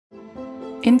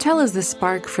Intel is the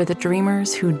spark for the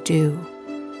dreamers who do.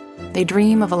 They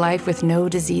dream of a life with no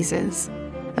diseases,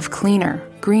 of cleaner,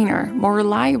 greener, more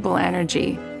reliable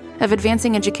energy, of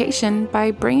advancing education by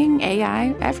bringing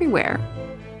AI everywhere.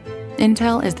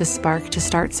 Intel is the spark to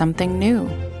start something new,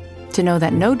 to know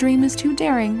that no dream is too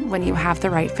daring when you have the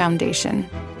right foundation.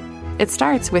 It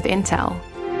starts with Intel.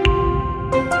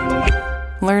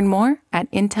 Learn more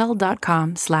at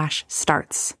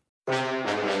intel.com/starts.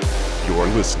 You're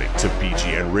listening to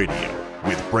BGN Radio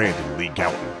with Brandon Lee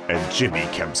Gowton and Jimmy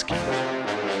Kempski.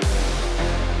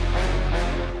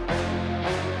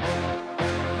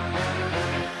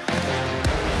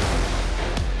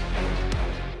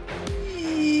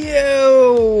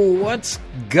 Yo, what's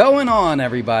going on,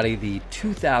 everybody? The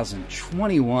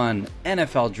 2021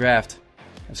 NFL Draft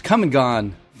has come and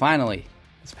gone, finally,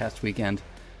 this past weekend.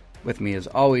 With me, as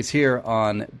always, here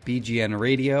on BGN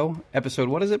Radio. Episode,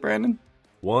 what is it, Brandon?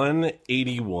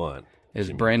 181.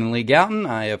 Is Brandon Lee Gowton.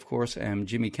 I, of course, am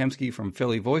Jimmy Kempski from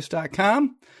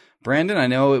PhillyVoice.com. Brandon, I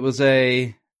know it was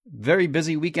a very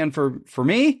busy weekend for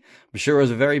me. I'm sure it was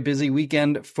a very busy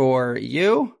weekend for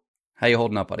you. How you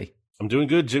holding up, buddy? I'm doing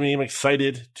good, Jimmy. I'm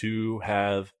excited to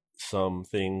have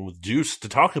something with juice to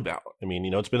talk about. I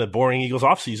mean, it's been a boring Eagles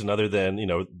offseason other than,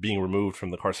 being removed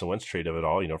from the Carson Wentz trade of it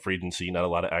all. Free agency, not a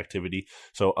lot of activity.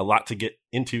 So a lot to get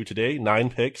into today. 9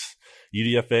 picks,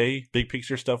 UDFA, big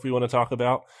picture stuff we want to talk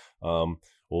about.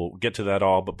 We'll get to that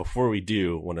all. But before we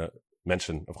do, I want to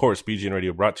mention, of course, BGN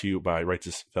Radio brought to you by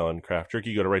Righteous Felon Craft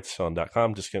Jerky. Go to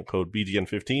righteousfelon.com, discount code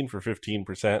BGN15 for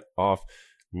 15% off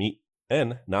meat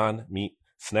and non-meat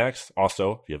snacks.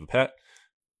 Also, if you have a pet,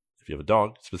 if you have a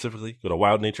dog specifically, go to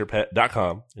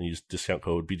wildnaturepet.com and use discount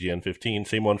code BGN15.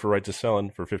 Same one for Righteous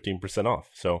Felon for 15% off.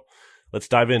 So let's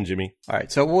dive in, Jimmy. All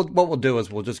right. So what we'll do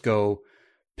is we'll just go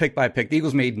pick by pick. The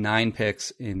Eagles made 9 picks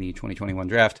in the 2021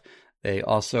 draft. They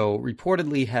also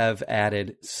reportedly have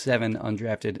added 7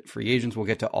 undrafted free agents. We'll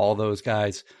get to all those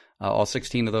guys, all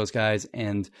 16 of those guys.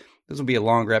 And this will be a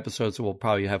longer episode, so we'll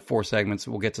probably have 4 segments.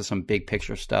 We'll get to some big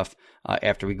picture stuff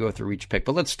after we go through each pick.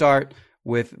 But let's start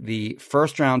with the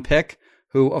first round pick,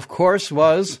 who, of course,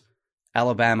 was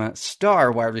Alabama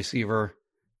star wide receiver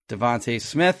DeVonta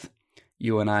Smith.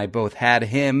 You and I both had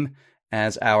him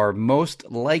as our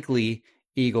most likely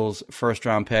Eagles first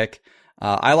round pick.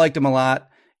 I liked him a lot.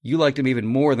 You liked him even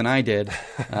more than I did.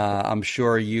 I'm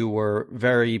sure you were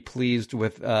very pleased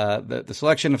with the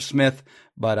selection of Smith.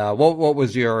 But what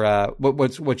was your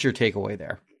what's your takeaway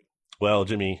there? Well,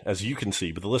 Jimmy, as you can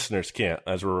see, but the listeners can't,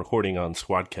 as we're recording on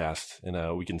Squadcast,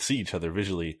 and we can see each other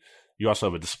visually. You also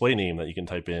have a display name that you can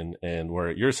type in, and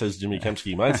where yours says Jimmy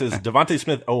Kempski, mine says DeVonta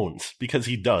Smith owns, because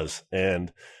he does.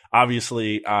 And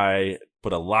obviously, I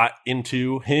put a lot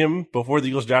into him before the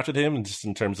Eagles drafted him, and just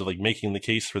in terms of making the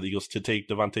case for the Eagles to take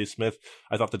DeVonta Smith.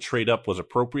 I thought the trade up was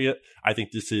appropriate. I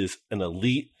think this is an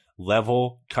elite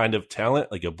level kind of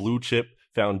talent, like a blue chip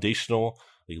foundational,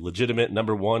 legitimate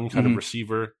number one kind of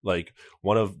receiver,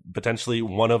 potentially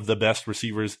one of the best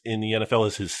receivers in the NFL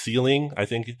is his ceiling. I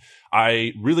think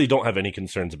I really don't have any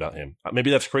concerns about him. Maybe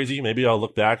that's crazy. Maybe I'll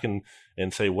look back and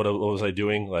say, what was I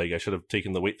doing? I should have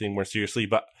taken the weight thing more seriously,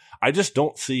 but I just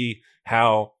don't see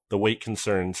how the weight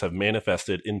concerns have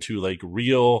manifested into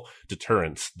real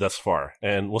deterrence thus far.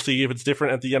 And we'll see if it's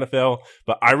different at the NFL,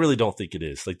 but I really don't think it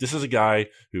is. This is a guy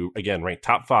who, again, ranked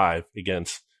top 5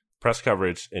 against press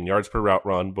coverage and yards per route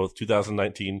run, both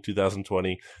 2019,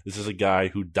 2020. This is a guy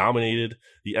who dominated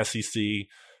the SEC,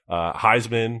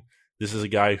 Heisman. This is a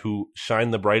guy who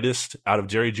shined the brightest out of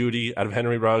Jerry Jeudy, out of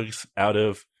Henry Ruggs, out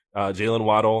of Jalen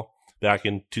Waddle back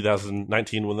in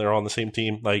 2019 when they were on the same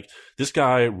team. This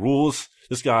guy rules.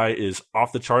 This guy is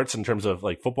off the charts in terms of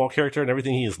football character and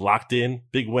everything. He is locked in,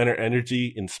 big winner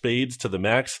energy in spades to the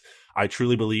max. I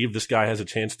truly believe this guy has a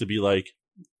chance to be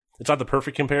it's not the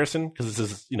perfect comparison because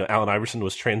this is, Allen Iverson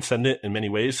was transcendent in many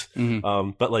ways.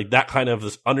 But that kind of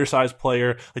this undersized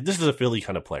player, this is a Philly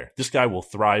kind of player. This guy will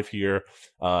thrive here,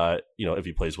 if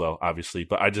he plays well, obviously.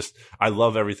 But I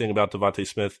love everything about DeVonta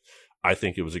Smith. I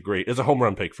think it's a home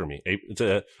run pick for me.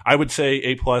 I would say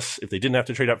A+ if they didn't have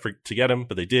to trade up to get him,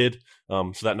 but they did.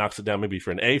 So that knocks it down maybe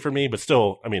for an A for me. But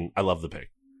still, I love the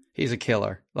pick. He's a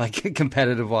killer,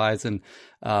 competitive wise. And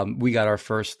we got our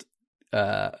first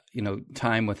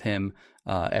time with him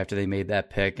after they made that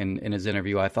pick. And in his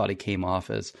interview, I thought he came off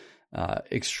as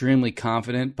extremely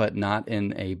confident, but not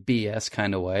in a BS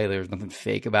kind of way. There's nothing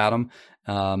fake about him.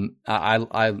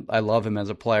 I love him as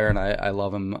a player, and I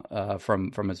love him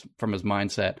from his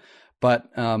mindset. But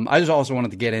I just also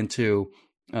wanted to get into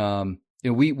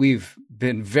we've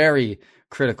been very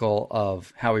critical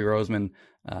of Howie Roseman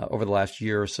over the last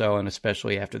year or so, and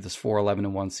especially after this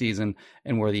 4-11-1 season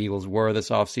and where the Eagles were this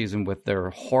offseason with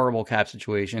their horrible cap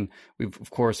situation. We've,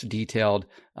 of course, detailed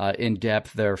in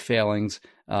depth their failings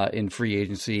in free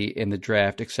agency, in the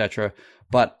draft, etc.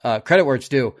 But credit where it's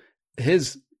due.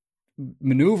 His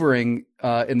maneuvering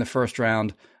in the first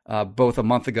round, both a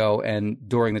month ago and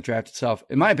during the draft itself,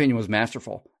 in my opinion, was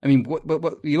masterful. I mean, what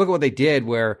you look at what they did,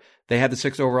 where they had the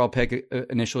 6th overall pick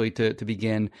initially to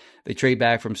begin. They trade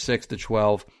back from 6 to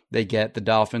 12. They get the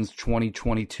Dolphins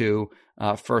 2022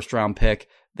 first round pick.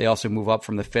 They also move up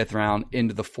from the 5th round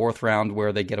into the 4th round,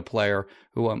 where they get a player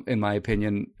who, in my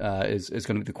opinion, is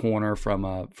going to be the corner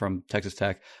from Texas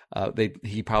Tech.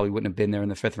 He probably wouldn't have been there in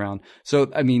the 5th round. So,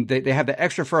 I mean, they have the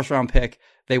extra first round pick.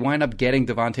 They wind up getting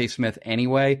DeVonta Smith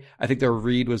anyway. I think their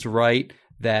read was right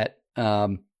that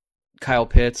Kyle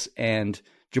Pitts and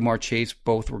Jamar Chase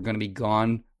both were going to be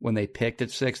gone when they picked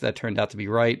at 6. That turned out to be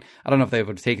right. I don't know if they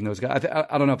would have taken those guys.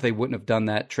 I don't know if they wouldn't have done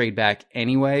that trade back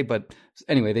anyway. But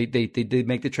anyway, they did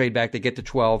make the trade back. They get to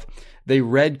 12. They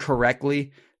read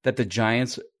correctly that the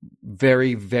Giants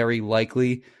very, very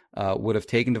likely would have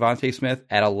taken DeVonta Smith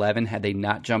at 11 had they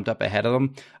not jumped up ahead of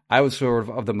them. I was sort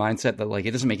of the mindset that, like,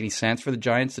 it doesn't make any sense for the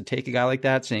Giants to take a guy like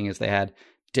that, seeing as they had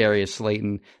Darius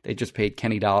Slayton. They just paid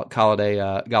Kenny Galladay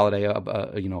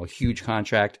a huge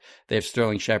contract. They have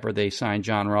Sterling Shepard. They signed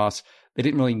John Ross. They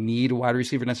didn't really need a wide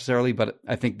receiver necessarily, but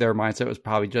I think their mindset was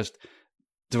probably just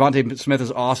DeVonta Smith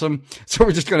is awesome, so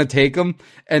we're just going to take him.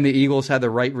 And the Eagles had the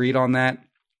right read on that.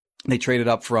 They traded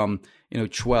up from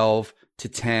 12 to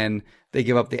 10. They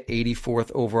give up the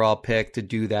 84th overall pick to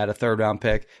do that, a 3rd round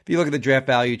pick. If you look at the draft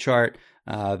value chart,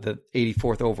 the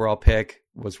 84th overall pick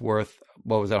was worth,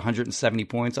 170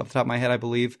 points off the top of my head, I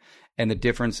believe. And the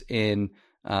difference in,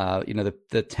 the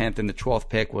 10th and the 12th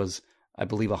pick was, I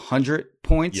believe, 100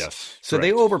 points. Yes. So correct.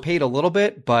 they overpaid a little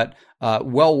bit, but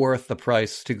well worth the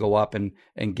price to go up and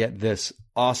get this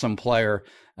awesome player.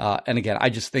 And again, I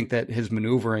just think that his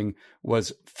maneuvering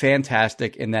was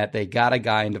fantastic in that they got a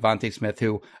guy in DeVonta Smith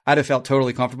who I'd have felt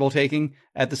totally comfortable taking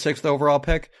at the 6th overall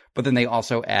pick, but then they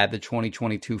also add the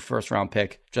 2022 first round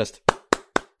pick. Just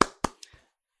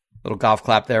little golf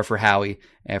clap there for Howie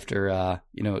after,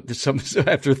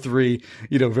 after 3,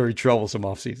 very troublesome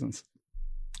off seasons.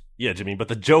 Yeah, Jimmy, but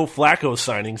the Joe Flacco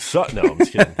signing, no, I'm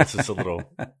just kidding. That's just a little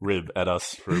rib at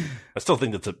us. I still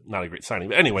think that's not a great signing.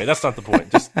 But anyway, that's not the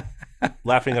point. Just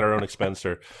laughing at our own expense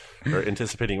or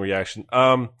anticipating reaction.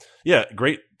 Yeah,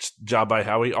 great job by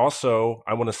Howie. Also,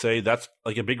 I want to say that's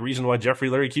like a big reason why Jeffrey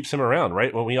Lurie keeps him around,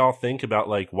 right? When we all think about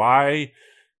like, why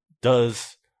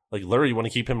does like Lurie want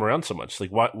to keep him around so much?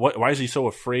 Like, why is he so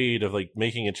afraid of like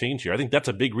making a change here? I think that's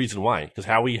a big reason why, because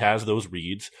Howie has those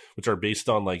reads, which are based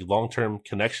on like long-term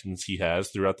connections he has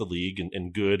throughout the league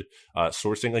and good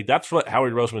sourcing. Like that's what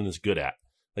Howie Roseman is good at.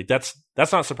 Like that's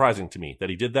not surprising to me that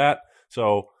he did that.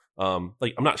 So I'm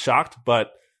not shocked,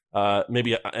 but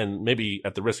maybe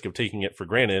at the risk of taking it for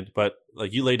granted, but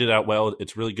like you laid it out well.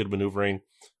 It's really good maneuvering.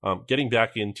 Getting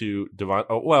back into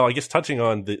I guess touching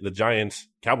on the Giants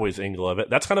Cowboys angle of it,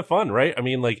 that's kind of fun, right? I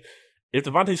mean, like if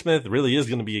DeVonta Smith really is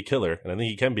going to be a killer, and I think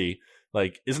he can be,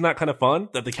 like, isn't that kind of fun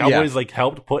that the Cowboys like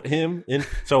helped put him in?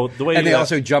 So the way and they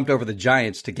also jumped over the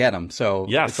Giants to get him. So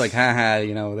yes. It's like,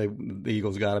 the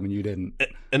Eagles got him and you didn't.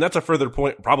 And that's a further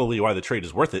point, probably why the trade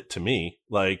is worth it to me.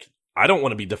 Like, I don't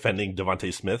want to be defending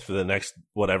DeVonta Smith for the next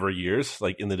whatever years,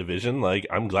 like in the division. Like,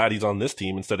 I'm glad he's on this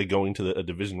team instead of going to a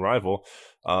division rival.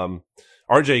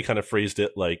 RJ kind of phrased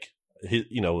it like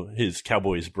his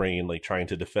Cowboys brain, like trying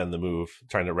to defend the move,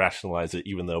 trying to rationalize it,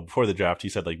 even though before the draft he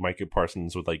said like Micah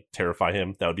Parsons would like terrify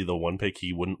him. That would be the one pick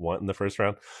he wouldn't want in the first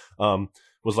round.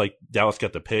 Was like Dallas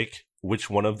got to pick which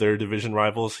one of their division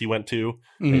rivals he went to,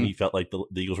 and he felt like the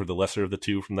Eagles were the lesser of the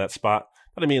two from that spot.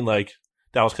 But I mean, like,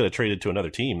 Dallas could have traded to another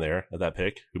team there at that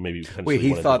pick, who maybe potentially he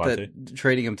wanted thought DeVonta. that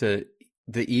trading him to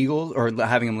the Eagles or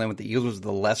having him land with the Eagles was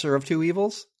the lesser of two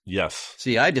evils? Yes.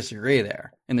 See, I disagree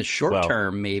there. In the short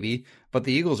term, maybe, but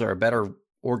the Eagles are a better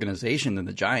organization than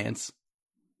the Giants.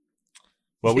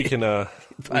 Well, we can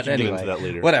get into that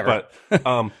later. Whatever.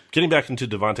 But getting back into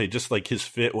DeVonta, just like his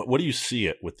fit, what do you see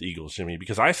it with the Eagles, Jimmy?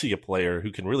 Because I see a player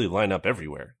who can really line up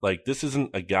everywhere. Like, this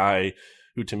isn't a guy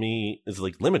who to me is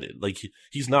like limited. Like,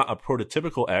 he's not a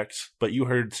prototypical X, but you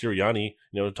heard Sirianni,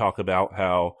 talk about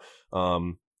how, who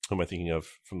am I thinking of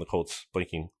from the Colts?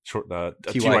 Blanking.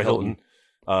 T.Y. Hilton.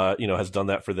 Has done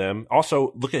that for them.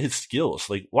 Also, look at his skills.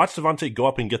 Like, watch DeVonta go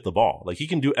up and get the ball. Like, he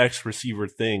can do X receiver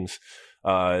things.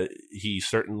 He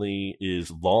certainly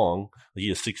is long. He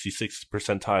has 66th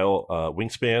percentile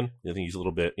wingspan. I think he's a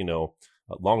little bit,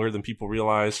 longer than people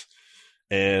realize.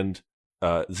 And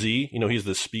Z, he's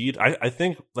the speed. I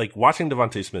think like watching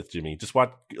Devontae Smith, Jimmy, just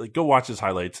go watch his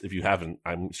highlights if you haven't.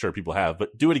 I'm sure people have,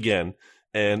 but do it again.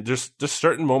 And there's just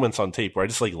certain moments on tape where I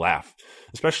just like laugh,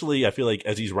 especially I feel like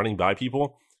as he's running by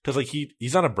people, because like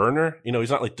he's not a burner, he's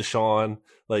not like Deshaun.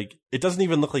 Like it doesn't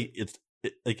even look like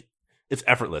it's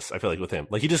effortless. I feel like with him,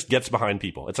 like he just gets behind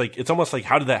people. It's like, it's almost like,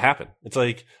 how did that happen? It's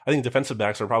like, I think defensive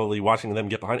backs are probably watching them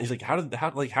get behind. He's like, how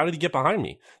did he get behind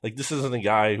me? Like, this isn't a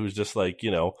guy who's just like,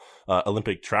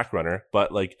 Olympic track runner,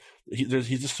 but like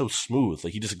he's just so smooth.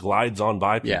 Like he just glides on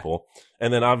by people. Yeah.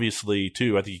 And then obviously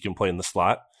too, I think he can play in the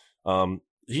slot.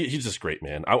 He's just great,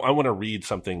 man. I want to read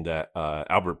something that,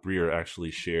 Albert Breer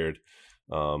actually shared,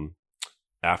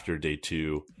 after day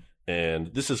 2. And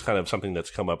this is kind of something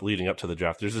that's come up leading up to the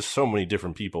draft. There's just so many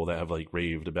different people that have like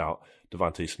raved about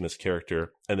Devontae Smith's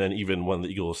character. And then even one of the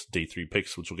Eagles' day 3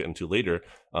 picks, which we'll get into later,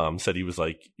 said he was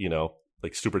like,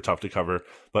 like super tough to cover.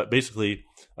 But basically,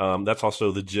 that's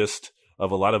also the gist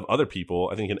of a lot of other people.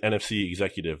 I think an NFC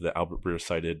executive that Albert Breer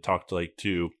cited talked like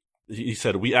to, he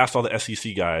said, we asked all the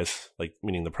SEC guys, like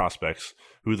meaning the prospects,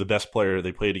 who the best player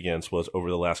they played against was over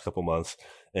the last couple months.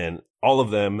 And all of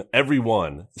them,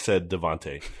 everyone said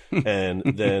Devontae. And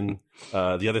then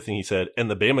the other thing he said,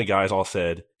 and the Bama guys all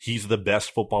said, he's the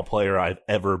best football player I've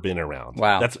ever been around.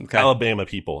 Wow. That's okay. Alabama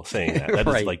people saying that. That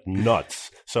right. is like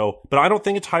nuts. So, but I don't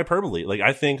think it's hyperbole. Like,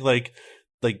 I think like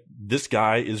this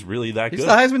guy is really that good. He's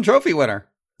the Heisman Trophy winner.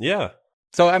 Yeah.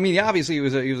 So, I mean, obviously he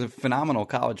was a phenomenal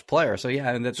college player. So,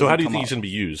 yeah. And so how do you think he's going to be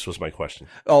used was my question.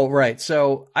 Oh, right.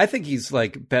 So I think he's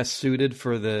like best suited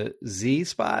for the Z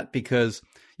spot because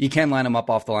you can line him up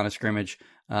off the line of scrimmage.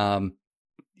 The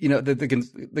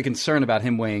concern about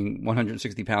him weighing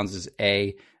 160 pounds is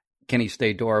can he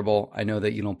stay durable? I know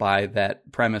that you don't buy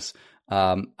that premise.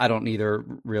 I don't either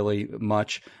really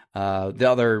much. The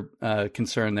other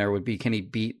concern there would be, can he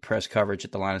beat press coverage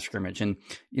at the line of scrimmage? And,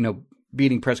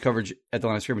 beating press coverage at the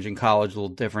line of scrimmage in college is a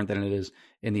little different than it is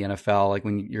in the NFL. Like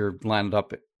when you're lined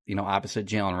up, opposite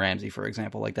Jalen Ramsey, for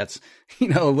example, like that's,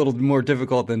 a little more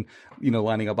difficult than,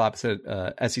 lining up opposite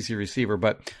SEC receiver.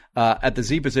 But at the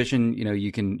Z position,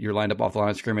 you're lined up off the line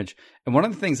of scrimmage. And one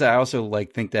of the things that I also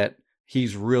think that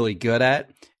he's really good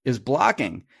at is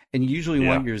blocking. And you usually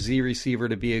want your Z receiver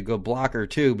to be a good blocker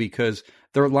too, because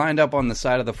they're lined up on the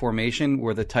side of the formation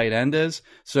where the tight end is.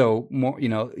 So more,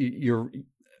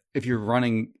 if you're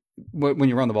running, when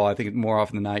you run the ball, I think more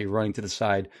often than not, you're running to the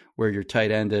side where your tight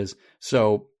end is.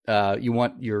 So you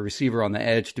want your receiver on the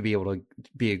edge to be able to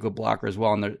be a good blocker as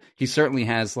well. And he certainly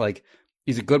has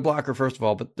he's a good blocker, first of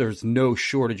all, but there's no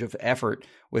shortage of effort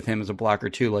with him as a blocker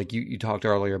too. Like you talked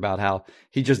earlier about how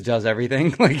he just does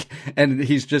everything. And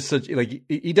he's just such,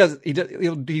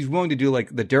 he's willing to do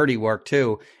the dirty work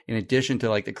too, in addition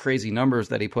to the crazy numbers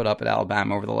that he put up at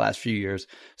Alabama over the last few years.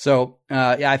 So,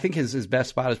 I think his best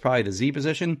spot is probably the Z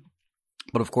position,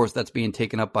 but of course that's being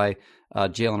taken up by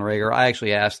Jalen Reagor. I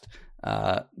actually asked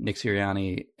Nick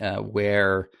Sirianni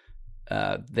where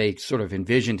they sort of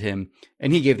envisioned him,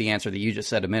 and he gave the answer that you just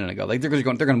said a minute ago. They're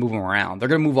going to move him around. They're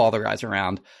going to move all the guys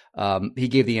around. He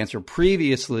gave the answer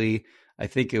previously. I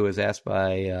think it was asked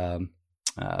by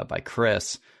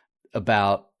Chris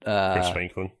about Chris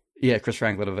Franklin. Yeah, Chris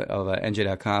Franklin of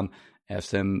NJ.com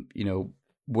asked him,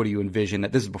 what do you envision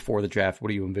that this is before the draft? What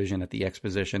do you envision at the X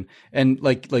position? And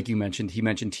like you mentioned, he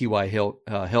mentioned T.Y.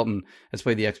 Hilton has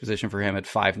played the X position for him at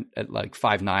 5'9",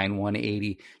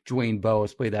 180. Dwayne Bowe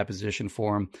has played that position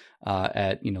for him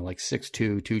at 6'2",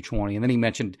 220. And then he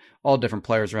mentioned all different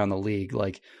players around the league.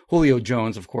 Like Julio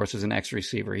Jones, of course, is an X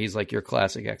receiver. He's like your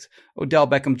classic X. Odell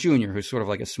Beckham Jr., who's sort of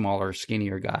like a smaller,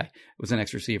 skinnier guy, was an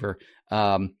X receiver.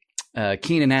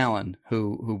 Keenan Allen,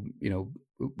 who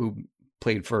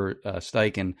played for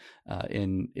Steichen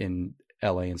in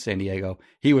LA and San Diego.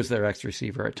 He was their X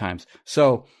receiver at times.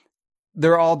 So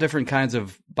they're all different kinds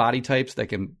of body types that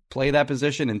can play that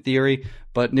position in theory.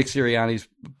 But Nick Sirianni's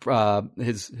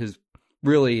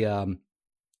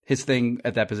his thing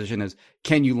at that position is,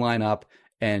 can you line up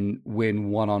and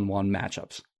win one-on-one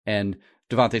matchups? And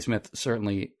Devontae Smith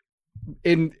certainly,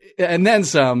 and then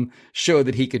some, showed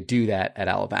that he could do that at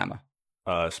Alabama.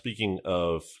 Speaking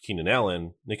of Keenan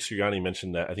Allen, Nick Sirianni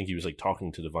mentioned that I think he was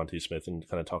talking to Devontae Smith and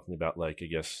kind of talking about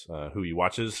who he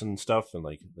watches and stuff, and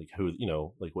who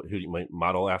who he might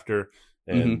model after.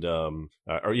 And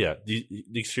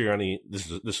Nick Sirianni,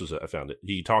 this was I found it.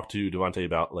 He talked to Devontae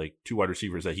about two wide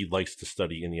receivers that he likes to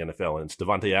study in the NFL, and it's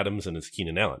Devontae Adams and it's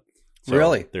Keenan Allen. So,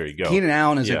 really? There you go. Keenan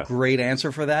Allen is a great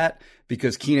answer for that,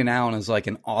 because Keenan Allen is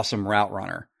an awesome route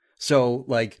runner. So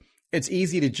it's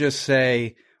easy to just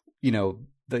say,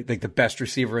 the best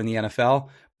receiver in the NFL,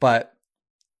 but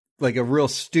like a real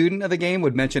student of the game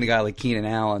would mention a guy like Keenan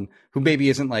Allen, who maybe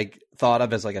isn't like thought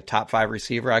of as like a top 5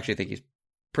 receiver. I actually think he's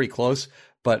pretty close,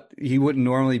 but he wouldn't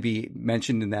normally be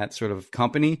mentioned in that sort of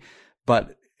company.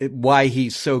 But why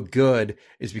he's so good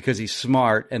is because he's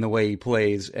smart and the way he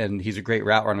plays, and he's a great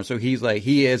route runner. So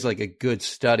he is like a good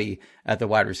study at the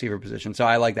wide receiver position. So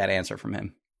I like that answer from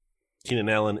him. Keenan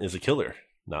Allen is a killer,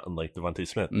 not unlike Devontae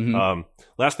Smith. Mm-hmm.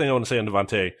 Last thing I want to say on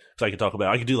Devontae, because I could talk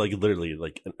about, I could do like literally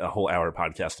like a whole hour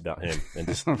podcast about him, and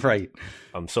just right.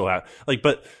 I'm so happy. Like,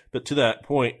 but to that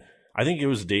point, I think it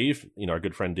was Dave, our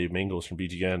good friend Dave Mangles from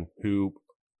BGN, who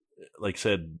like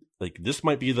said like this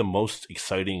might be the most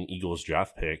exciting Eagles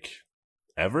draft pick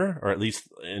ever, or at least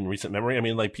in recent memory. I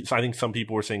mean, like I think some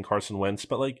people were saying Carson Wentz,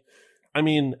 but like, I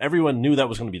mean, everyone knew that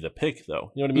was going to be the pick,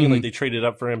 though. You know what I mean? Mm-hmm. Like, they traded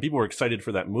up for him. People were excited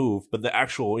for that move. But the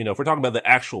actual, if we're talking about the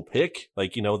actual pick,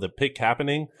 like, the pick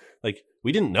happening, like,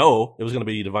 we didn't know it was going to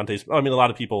be Devontae. I mean, a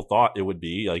lot of people thought it would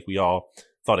be. Like, we all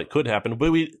thought it could happen.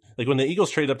 But like, when the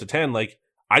Eagles traded up to 10, like,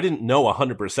 I didn't know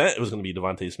 100% it was going to be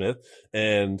Devontae Smith.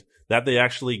 And that they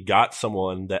actually got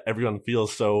someone that everyone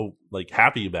feels so, like,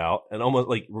 happy about. And almost,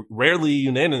 like, rarely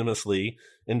unanimously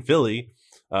in Philly.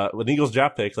 With Eagles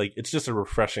draft picks, like, it's just a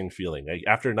refreshing feeling. Like,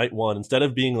 after night one, instead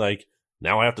of being like,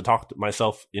 now I have to talk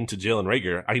myself into Jalen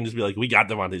Reagor, I can just be like, we got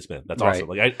Devontae Smith. That's awesome.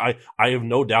 Like, I have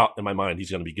no doubt in my mind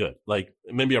he's going to be good. Like,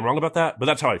 maybe I'm wrong about that, but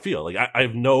that's how I feel. Like, I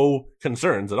have no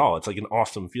concerns at all. It's like an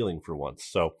awesome feeling for once.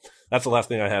 So that's the last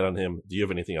thing I had on him. Do you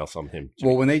have anything else on him,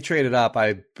 Jimmy? Well, when they traded up,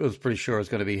 I was pretty sure it was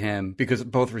going to be him because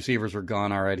both receivers were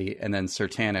gone already, and then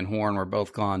Surtain and Horn were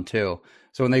both gone too.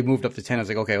 So when they moved up to 10, I was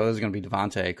like, okay, well, this is going to be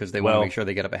Devontae because they want to make sure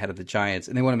they get up ahead of the Giants,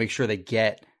 and they want to make sure they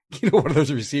get one of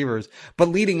those receivers. But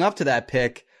leading up to that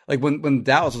pick, like when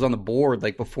Dallas was on the board,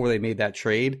 like before they made that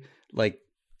trade, like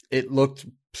it looked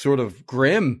sort of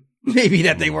grim, maybe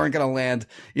that they weren't going to land,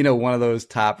 one of those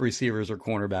top receivers or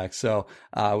cornerbacks. So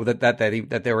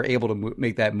that they were able to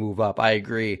make that move up, I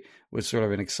agree, was sort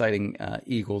of an exciting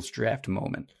Eagles draft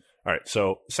moment. All right,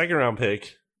 so second round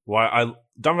pick.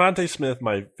 Devontae Smith,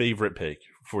 my favorite pick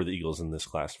for the Eagles in this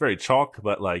class. Very chalk,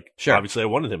 but like sure. Obviously I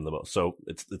wanted him the most, so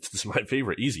it's just my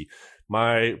favorite, easy.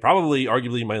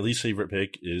 Arguably my least favorite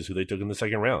pick is who they took in the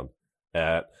second round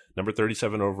at number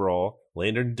 37 overall,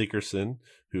 Landon Dickerson,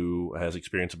 who has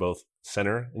experience at both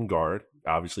center and guard,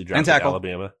 obviously drafted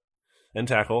Alabama and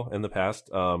tackle in the past.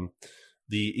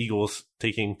 The Eagles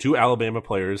taking 2 Alabama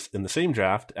players in the same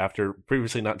draft after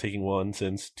previously not taking one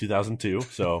since 2002.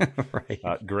 So right.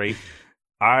 Great.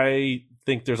 I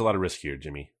think there's a lot of risk here,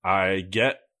 Jimmy.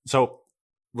 Let's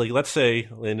say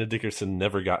Landon Dickerson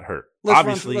never got hurt.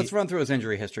 Let's run through his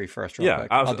injury history first. Real quick.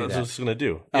 I was just going to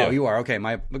do. Oh, you are? Okay.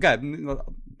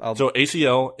 So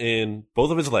ACL in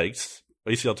both of his legs.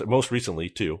 ACL most recently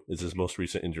too is his most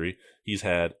recent injury. He's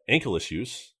had ankle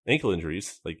injuries.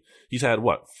 Like he's had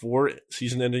 4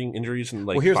 season-ending injuries in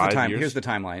 5 years. Here's the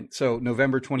timeline. So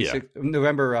November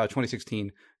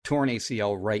 2016, torn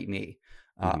ACL right knee.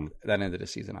 That ended the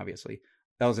season, obviously.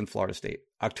 That was in Florida State.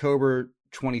 October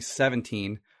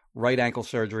 2017, right ankle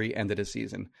surgery, ended his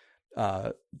season.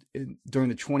 During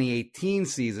the 2018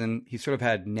 season, he sort of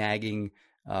had nagging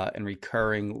and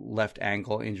recurring left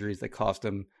ankle injuries that caused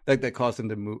him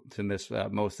to miss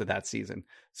most of that season.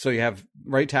 So you have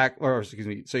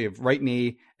so you have right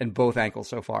knee and both ankles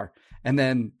so far. And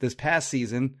then this past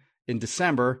season in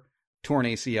December, torn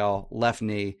ACL, left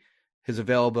knee. His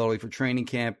availability for training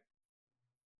camp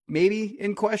maybe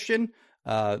in question.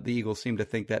 The Eagles seem to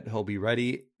think that he'll be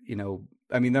ready.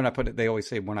 I mean, they always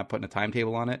say we're not putting a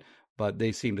timetable on it, but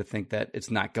they seem to think that it's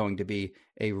not going to be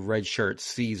a redshirt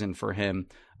season for him.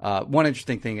 One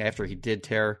interesting thing after he did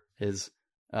tear his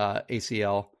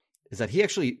ACL is that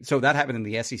that happened in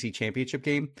the SEC championship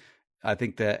game. I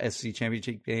think the SEC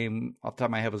championship game off the top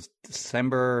of my head was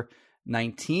December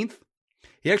 19th.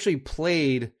 He actually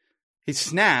he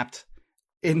snapped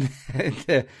in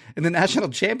the national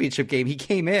championship game. He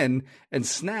came in and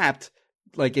snapped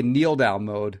like in kneel down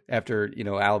mode after,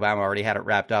 Alabama already had it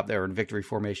wrapped up. They were in victory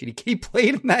formation. He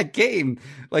played in that game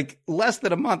like less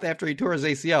than a month after he tore his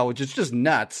ACL, which is just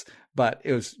nuts, but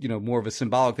it was, more of a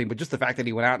symbolic thing. But just the fact that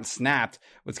he went out and snapped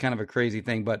was kind of a crazy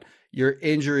thing. But your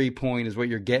injury point is what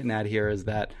you're getting at here is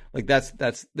that like, this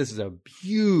is a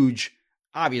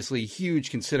obviously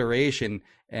huge consideration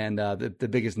and the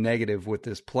biggest negative with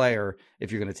this player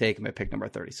if you're going to take him at pick number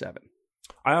 37.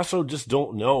 I also just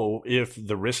don't know if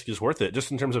the risk is worth it,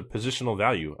 just in terms of positional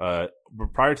value.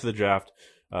 Prior to the draft,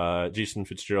 Jason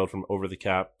Fitzgerald from Over the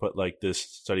Cap put like this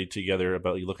study together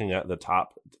about looking at the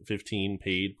top 15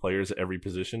 paid players at every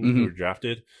position who were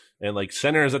drafted, and like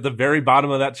center is at the very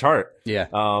bottom of that chart. Yeah.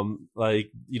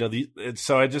 Like, you know,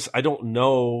 so I don't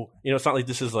know, you know, it's not like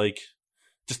this is like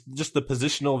just the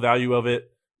positional value of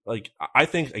it. Like, I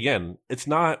think again, it's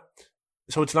not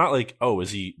like, oh,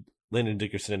 is he Landon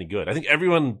Dickerson any good? I think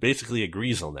everyone basically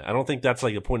agrees on that. I don't think that's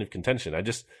like a point of contention. I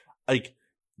just like,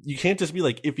 you can't just be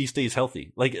like, if he stays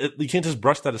healthy, like you can't just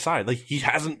brush that aside. Like, he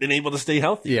hasn't been able to stay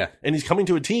healthy. Yeah. And he's coming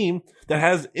to a team that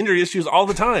has injury issues all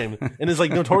the time and is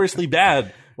like notoriously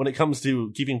bad when it comes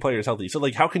to keeping players healthy. So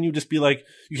like, how can you just be like,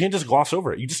 you can't just gloss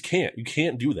over it. You just can't. You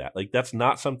can't do that. Like, that's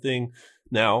not something.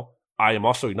 Now, I am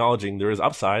also acknowledging there is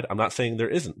upside. I'm not saying there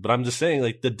isn't, but I'm just saying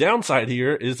like the downside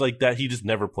here is like that he just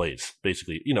never plays,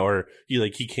 basically, you know, or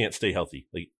he can't stay healthy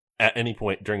like at any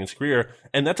point during his career,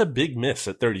 and that's a big miss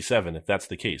at 37 if that's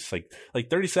the case. Like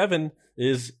 37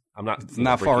 is, I'm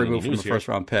not far removed from the first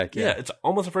round pick. Yeah, it's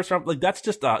almost a first round. Like, that's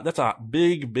just that's a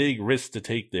big risk to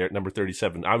take there at number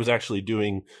 37. I was actually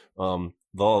doing the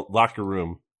Locker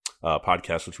Room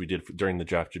podcast, which we did during the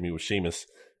draft, Jimmy, with Seamus,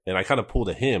 and I kind of pulled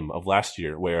a hymn of last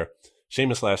year where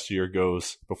Seamus last year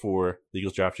goes before the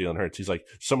Eagles draft Jalen Hurts. He's like,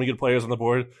 so many good players on the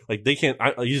board. Like, they can't,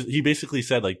 he basically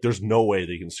said, like, there's no way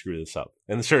they can screw this up.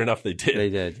 And sure enough, they did. They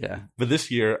did, yeah. But this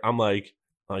year, I'm like,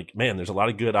 man, there's a lot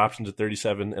of good options at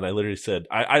 37. And I literally said,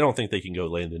 I don't think they can go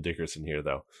Landon Dickerson here,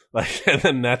 though. Like, and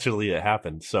then naturally it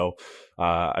happened. So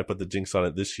I put the jinx on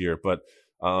it this year. But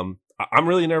I'm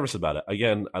really nervous about it.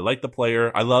 Again, I like the player.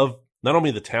 I love not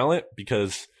only the talent,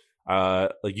 because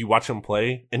like, you watch him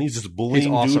play and he's just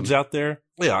bullying dudes out there.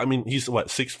 Yeah, I mean, he's what,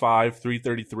 6'5",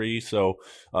 333. So,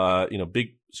 you know,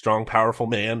 big, strong, powerful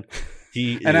man.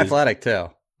 He and is athletic too.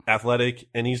 Athletic,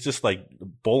 and he's just like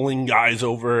bowling guys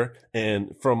over,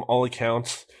 and from all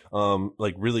accounts,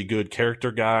 like, really good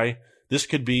character guy. This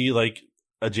could be like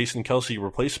a Jason Kelce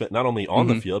replacement, not only on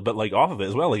the field, but like off of it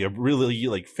as well. Like, a really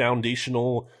like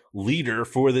foundational leader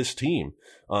for this team.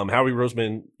 Howie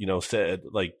Roseman, you know, said,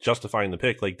 like, justifying the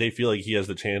pick, like, they feel like he has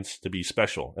the chance to be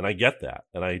special. And I get that.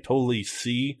 And I totally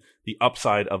see the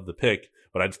upside of the pick,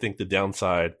 but I just think the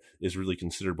downside is really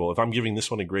considerable. If I'm giving this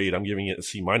one a grade, I'm giving it a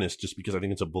C- just because I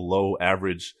think it's a below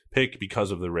average pick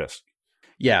because of the risk.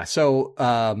 Yeah. So,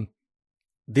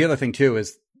 the other thing too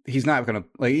is he's not going to,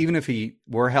 like, even if he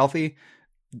were healthy,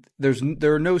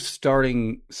 there are no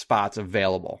starting spots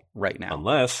available right now,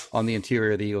 unless on the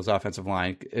interior of the Eagles offensive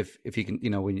line. If he can, you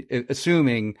know,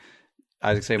 assuming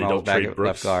Isaac Seumalo back at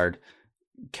left guard,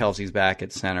 Kelsey's back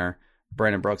at center,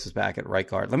 Brandon Brooks is back at right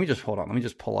guard. Let me just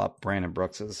pull up Brandon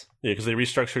Brooks's. Yeah, because they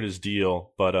restructured his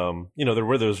deal, but you know, there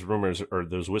were those rumors or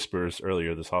those whispers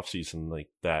earlier this offseason, like,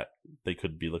 that they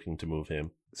could be looking to move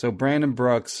him. So Brandon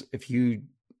Brooks, if you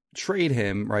trade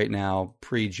him right now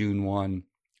pre-June 1,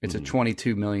 it's a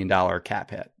 $22 million cap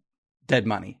hit, dead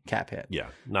money cap hit. Yeah,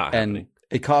 not happening. And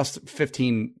it costs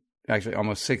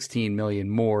almost $16 million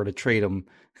more to trade him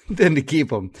than to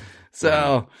keep him.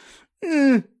 So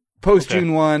post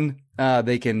June 1,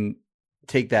 they can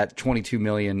take that $22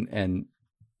 million and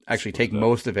actually take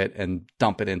most of it and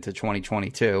dump it into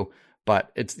 2022.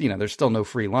 But it's, you know, there's still no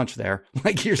free lunch there.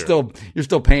 Like, you're still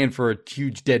paying for a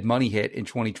huge dead money hit in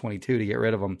 2022 to get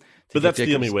rid of them. But that's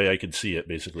the only way I could see it,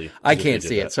 basically. I can't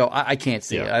see it. So I can't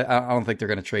see it. I don't think they're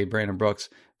going to trade Brandon Brooks.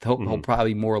 He'll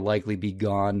probably more likely be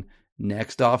gone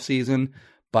next offseason.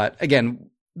 But again,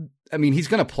 I mean, he's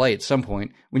going to play at some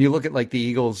point. When you look at like the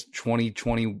Eagles' their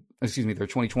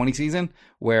 2020 season,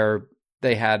 where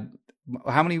they had,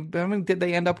 how many did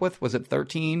they end up with? Was it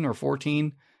 13 or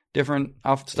 14? Different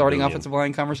starting offensive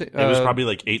line conversation. It was probably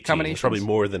like 18. It was probably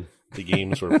more than the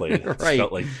games were played. Right. It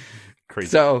felt like crazy.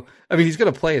 So, I mean, he's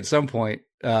going to play at some point,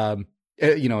 you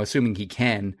know, assuming he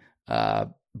can.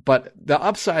 But the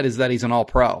upside is that he's an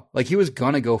all-pro. Like, he was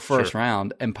going to go first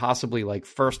round and possibly like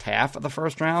first half of the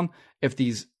first round if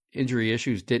these injury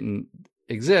issues didn't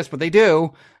exist, but they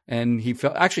do. And he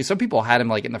felt, actually, some people had him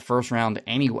like in the first round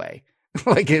anyway,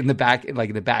 like in the back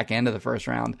end of the first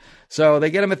round. So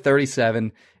they get him at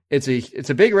 37. It's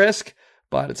a big risk,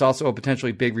 but it's also a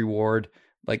potentially big reward.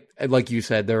 Like you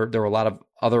said, there were a lot of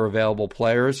other available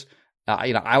players.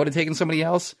 You know, I would have taken somebody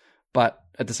else, but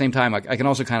at the same time, I can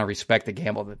also kind of respect the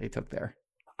gamble that they took there.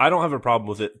 I don't have a problem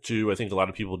with it too. I think a lot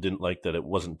of people didn't like that it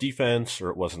wasn't defense or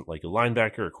it wasn't like a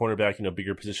linebacker or cornerback, you know,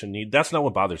 bigger position need. That's not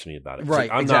what bothers me about it. Right,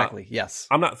 like, exactly. Yes.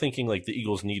 I'm not thinking like the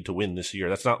Eagles need to win this year.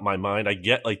 That's not my mind. I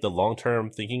get like the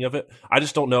long-term thinking of it. I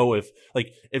just don't know if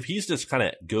he's just kind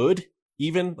of good,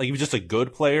 even like if he's just a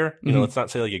good player, you know, let's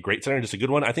not say like a great center, just a good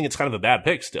one. I think it's kind of a bad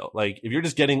pick still. Like, if you're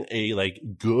just getting a like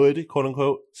good quote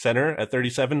unquote center at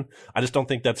 37, I just don't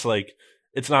think that's like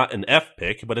it's not an F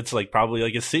pick, but it's like probably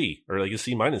like a C or like a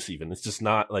C minus even. It's just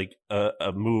not like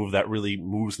a move that really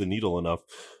moves the needle enough.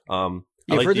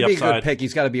 Yeah, like for it to be a good pick,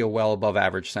 he's got to be a well above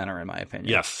average center, in my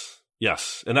opinion.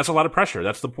 Yes, and that's a lot of pressure.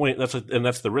 That's the point. And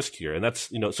that's the risk here. And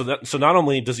that's so not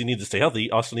only does he need to stay healthy,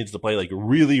 he also needs to play like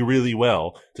really, really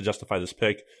well to justify this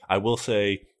pick. I will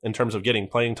say, in terms of getting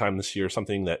playing time this year,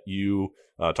 something that you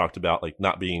talked about, like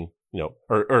not being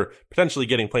or potentially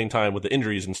getting playing time with the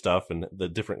injuries and stuff and the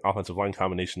different offensive line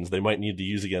combinations they might need to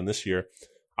use again this year.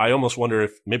 I almost wonder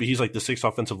if maybe he's like the sixth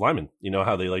offensive lineman. You know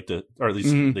how they like to, or at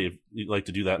least they like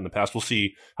to do that in the past. We'll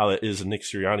see how that is in Nick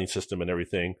Sirianni's system and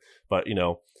everything. But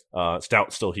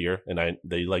Stout's still here, and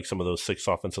they like some of those six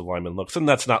offensive lineman looks, and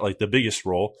that's not like the biggest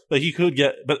role that he could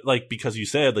get. But like because you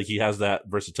said like he has that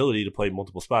versatility to play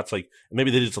multiple spots, like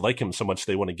maybe they just like him so much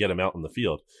they want to get him out in the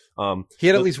field. He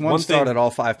had at least one start at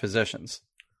all five positions.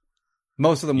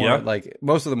 Most of them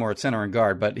were at center and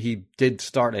guard, but he did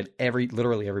start at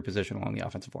literally every position along the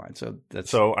offensive line.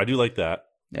 So I do like that.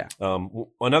 Yeah.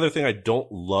 Another thing I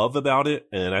don't love about it,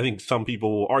 and I think some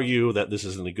people will argue that this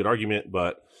isn't a good argument,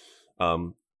 but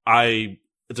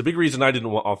it's a big reason I didn't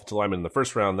want offensive linemen in the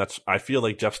first round. I feel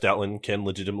like Jeff Stoutland can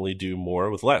legitimately do more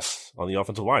with less on the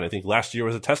offensive line. I think last year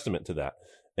was a testament to that.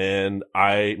 And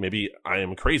maybe I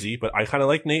am crazy, but I kind of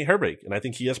like Nate Herbig, and I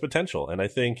think he has potential. And I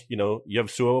think, you have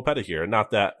Sua Opeta here.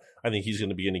 Not that I think he's going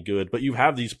to be any good, but you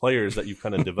have these players that you've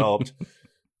kind of developed,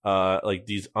 like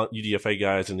these UDFA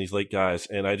guys and these late guys.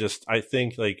 And I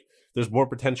think like there's more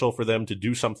potential for them to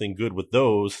do something good with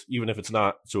those, even if it's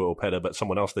not Sua Opeta, but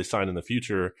someone else they sign in the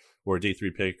future or a day 3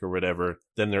 pick or whatever,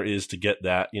 than there is to get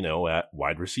that, at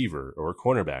wide receiver or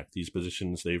cornerback. These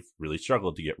positions they've really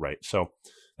struggled to get right. So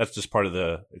that's just part of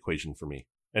the equation for me.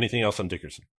 Anything else on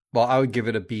Dickerson? Well, I would give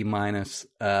it a B minus.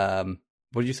 What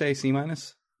did you say? C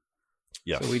minus?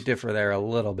 Yes. So we differ there a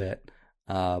little bit.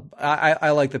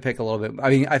 I like the pick a little bit. I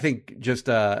mean, I think just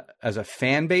as a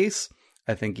fan base,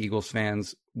 I think Eagles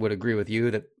fans would agree with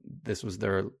you that this is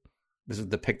the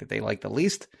pick that they like the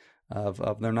least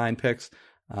of their 9 picks.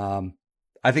 I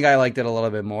think I liked it a little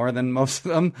bit more than most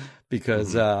of them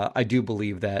because I do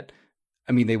believe that.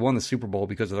 I mean, they won the Super Bowl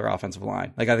because of their offensive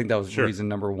line. Like, I think that was reason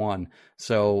number one.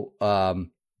 So, all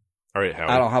right, Howie.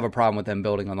 I don't have a problem with them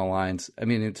building on the lines. I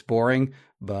mean, it's boring,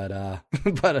 but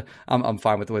I'm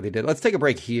fine with the way they did. Let's take a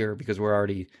break here because we're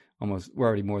already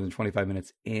more than 25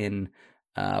 minutes in.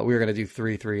 We were going to do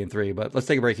 3, 3, and 3, but let's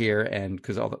take a break here, and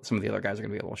because some of the other guys are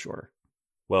going to be a little shorter.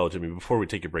 Well, Jimmy, before we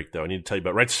take a break, though, I need to tell you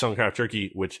about Righteous Felon Craft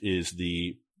Jerky, which is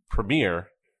the premier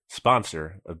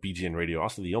sponsor of BGN Radio,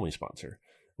 also the only sponsor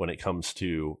when it comes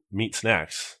to meat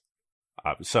snacks.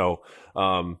 But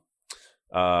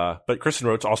Kristen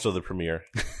Roach also the premier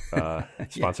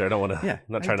sponsor. I don't want to. I'm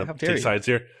not trying to take sides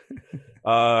here.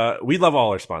 We love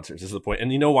all our sponsors. This is the point,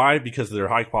 and you know why? Because they're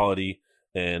high quality,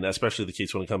 and especially the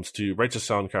case when it comes to Righteous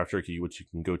Felon Craft Jerky, which you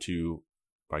can go to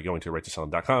by going to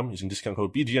righteousfelon.com using discount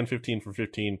code BGN15 for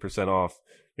 15% off.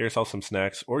 Get yourself some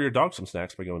snacks or your dog some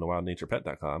snacks by going to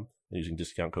wildnaturepet.com and using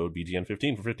discount code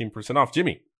BGN15 for 15% off.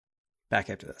 Jimmy. Back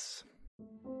after this.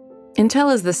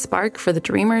 Intel is the spark for the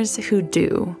dreamers who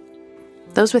do.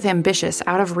 Those with ambitious,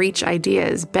 out-of-reach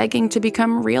ideas begging to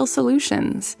become real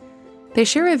solutions. They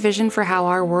share a vision for how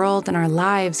our world and our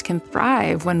lives can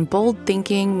thrive when bold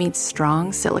thinking meets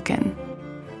strong silicon.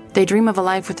 They dream of a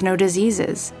life with no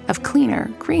diseases, of cleaner,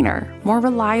 greener, more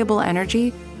reliable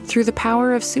energy through the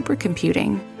power of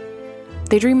supercomputing.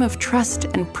 They dream of trust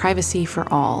and privacy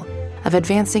for all, of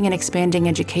advancing and expanding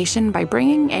education by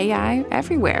bringing AI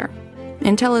everywhere.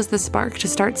 Intel is the spark to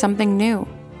start something new,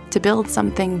 to build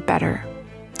something better,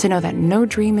 to know that no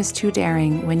dream is too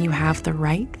daring when you have the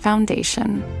right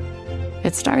foundation.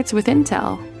 It starts with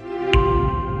Intel.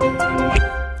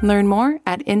 Learn more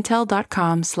at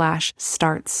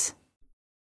intel.com/starts.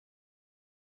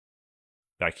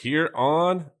 Back here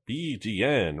on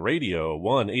BGN Radio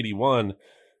 181,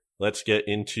 let's get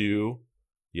into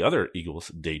the other Eagles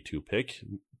day 2 pick.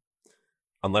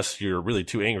 Unless you're really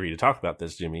too angry to talk about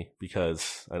this, Jimmy,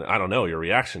 because I don't know your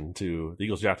reaction to the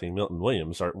Eagles drafting Milton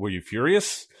Williams. Were you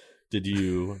furious? Did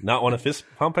you not want to fist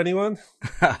pump anyone?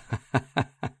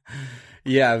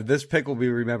 Yeah, this pick will be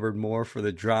remembered more for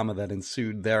the drama that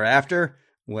ensued thereafter.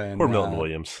 When poor Milton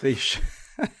Williams.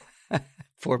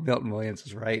 Poor Milton Williams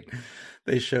is right.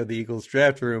 They showed the Eagles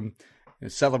draft room,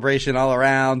 celebration all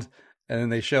around, and then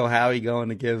they show Howie going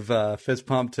to give a fist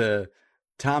pump to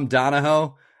Tom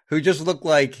Donahoe, who just looked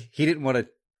like he didn't want to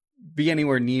be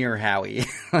anywhere near Howie.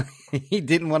 He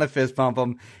didn't want to fist bump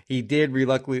him. He did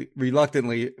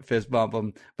reluctantly fist bump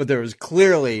him, but there was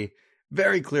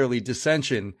very clearly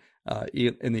dissension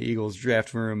in the Eagles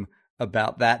draft room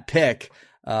about that pick.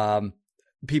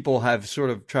 people have sort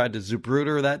of tried to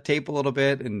Zapruder that tape a little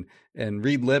bit and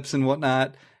read lips and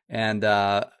whatnot. And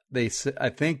I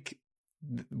think,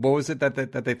 what was it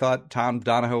that they thought Tom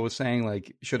Donahoe was saying,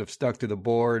 like, should have stuck to the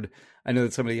board? I know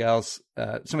that somebody else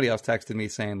texted me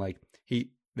saying, like,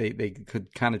 they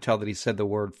could kind of tell that he said the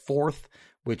word fourth,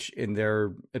 which in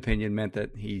their opinion meant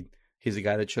that he's a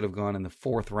guy that should have gone in the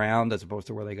fourth round as opposed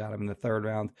to where they got him in the third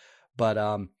round. But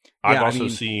I've also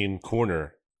seen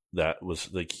corner. That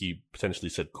was like he potentially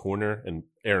said corner, and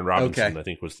Aaron Robinson, I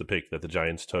think, was the pick that the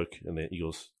Giants took and the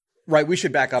Eagles. Right. We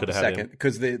should back up a second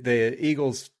because the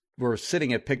Eagles were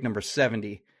sitting at pick number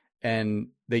 70 and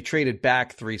they traded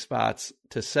back 3 spots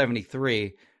to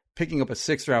 73, picking up a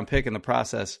 6th round pick in the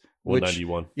process. Which,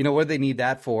 191. You know what they need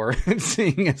that for?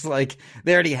 Seeing as like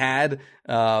they already had,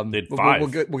 they had 5.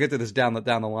 We'll get to this down the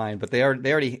line, but they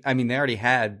already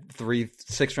had 3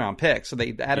 6th round picks, so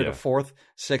they added a 4th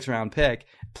 6th round pick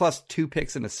plus 2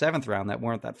 picks in the 7th round that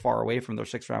weren't that far away from their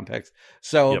 6th round picks.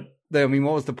 So what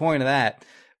was the point of that?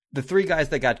 The 3 guys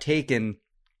that got taken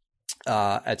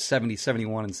at 70,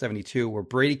 71, and 72 were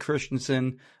Brady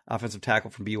Christensen, offensive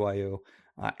tackle from BYU.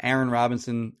 Aaron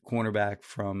Robinson, cornerback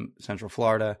from Central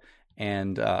Florida,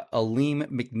 and Aleem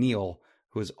McNeil,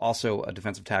 who is also a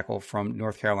defensive tackle from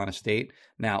North Carolina State.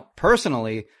 Now,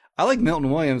 personally, I like Milton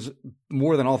Williams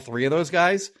more than all 3 of those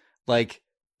guys. Like,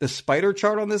 the spider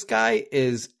chart on this guy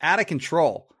is out of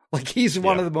control. Like, he's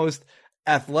one of the most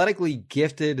athletically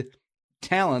gifted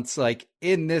talents, like,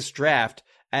 in this draft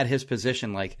at his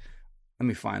position. Like, let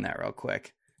me find that real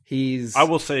quick. I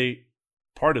will say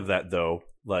part of that, though,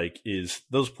 like, is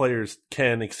those players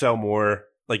can excel more.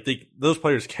 Like, those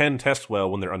players can test well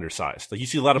when they're undersized. Like, you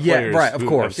see a lot of players. Yeah, right, of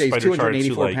course. He's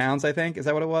 284 pounds, I think. Is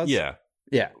that what it was? Yeah.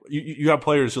 Yeah. You have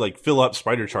players who, like, fill up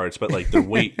spider charts, but, like, their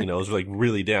weight, is, like,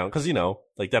 really down. Because,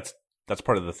 like, that's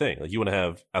part of the thing. Like, you want to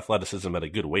have athleticism at a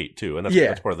good weight, too. And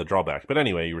that's part of the drawback. But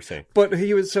anyway, you were saying. But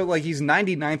he's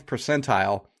 99th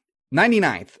percentile,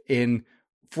 99th in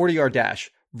 40-yard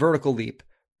dash, vertical leap,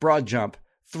 broad jump,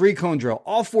 3-cone drill,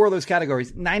 all 4 of those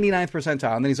categories, 99th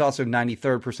percentile. And then he's also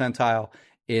 93rd percentile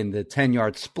in the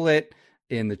 10-yard split,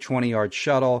 in the 20-yard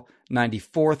shuttle,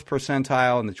 94th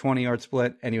percentile in the 20-yard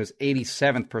split, and he was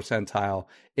 87th percentile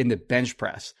in the bench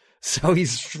press. So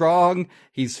he's strong,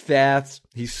 he's fast,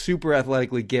 he's super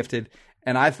athletically gifted,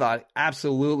 and I thought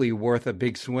absolutely worth a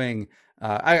big swing.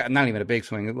 Not even a big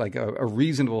swing, like a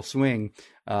reasonable swing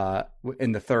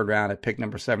in the 3rd round at pick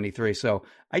number 73. So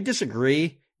I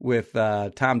disagree with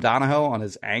Tom Donahoe on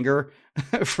his anger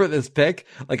for this pick.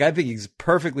 Like, I think he's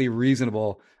perfectly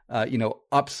reasonable,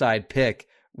 upside pick.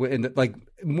 Like,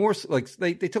 more like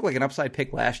they took like an upside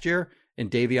pick last year in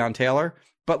Davion Taylor,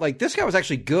 but like this guy was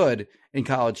actually good in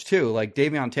college too. Like,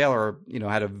 Davion Taylor,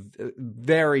 had a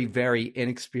very, very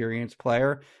inexperienced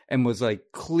player and was like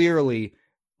clearly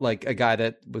like a guy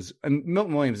that was.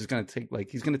 Milton Williams is going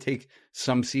to take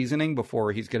some seasoning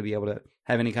before he's going to be able to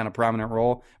have any kind of prominent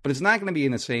role, but it's not going to be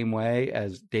in the same way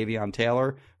as Davion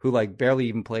Taylor, who like barely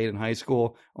even played in high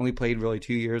school, only played really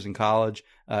 2 years in college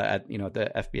at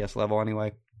the FBS level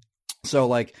anyway. So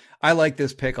like, I like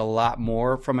this pick a lot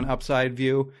more from an upside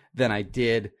view than I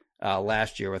did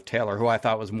last year with Taylor, who I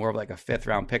thought was more of like a 5th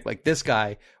round pick. Like, this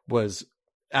guy was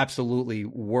absolutely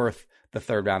worth the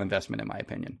 3rd round investment in my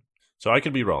opinion. So I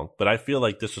could be wrong, but I feel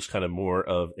like this was kind of more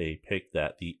of a pick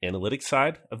that the analytics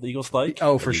side of the Eagles like.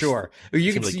 Oh, for sure.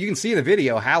 You can see the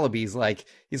video. Hallaby's like,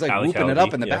 he's like whooping it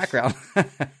up in the background.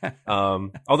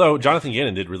 Although Jonathan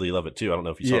Gannon did really love it too. I don't know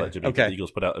if you saw that, Jimmy. Okay. The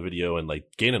Eagles put out a video and like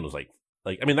Gannon was like,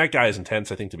 I mean, that guy is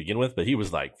intense, I think, to begin with, but he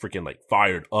was like freaking like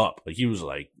fired up. Like, he was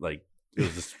like it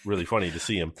was just really funny to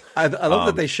see him. I love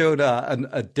that they showed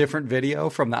a different video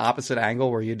from the opposite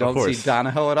angle where you don't see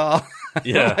Donahoe at all.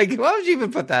 Yeah. Like, why would you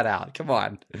even put that out? Come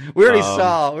on. We already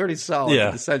saw what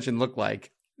the dissension looked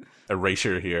like.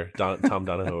 Erasure here. Tom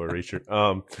Donahoe erasure.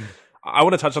 I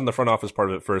want to touch on the front office part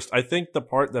of it first. I think the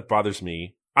part that bothers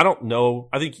me, I don't know.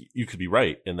 I think you could be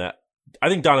right in that. I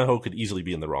think Donahoe could easily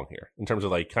be in the wrong here in terms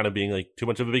of like kind of being like too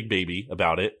much of a big baby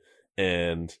about it.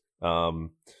 And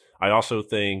I also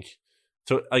think,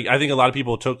 so I think a lot of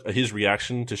people took his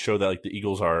reaction to show that like the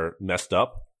Eagles are messed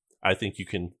up. I think you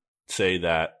can say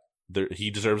that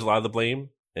he deserves a lot of the blame,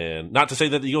 and not to say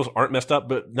that the Eagles aren't messed up,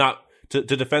 but not to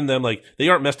defend them. Like, they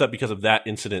aren't messed up because of that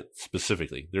incident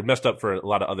specifically. They're messed up for a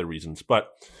lot of other reasons. But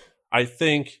I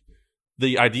think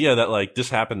the idea that like this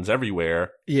happens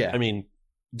everywhere. Yeah. I mean,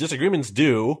 disagreements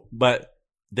do, but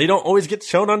they don't always get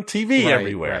shown on TV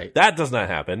everywhere. Right. That does not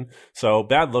happen. So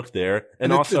bad look there.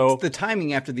 And also the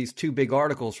timing after these 2 big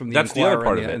articles from the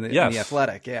Inquirer and the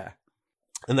Athletic. Yeah.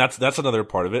 And that's another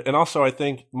part of it. And also I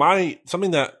think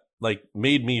something that like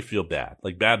made me feel bad,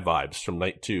 like bad vibes from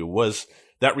night 2 was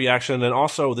that reaction. And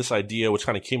also this idea, which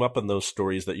kind of came up in those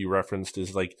stories that you referenced,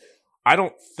 is like, I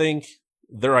don't think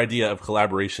their idea of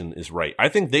collaboration is right. I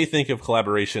think they think of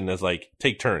collaboration as like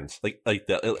take turns, like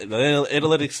the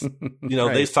analytics,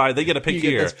 right. they get a pick you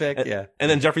here, get this pick, and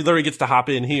then Jeffrey Lurie gets to hop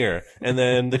in here, and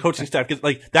then the coaching staff gets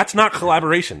like, that's not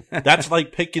collaboration. That's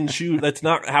like pick and choose. That's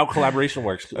not how collaboration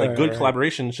works. Like good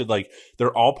collaboration should like,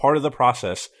 they're all part of the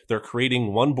process. They're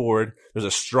creating one board. There's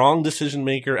a strong decision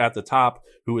maker at the top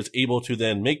who is able to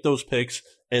then make those picks,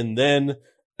 and then.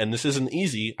 And this isn't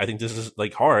easy. I think this is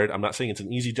like hard. I'm not saying it's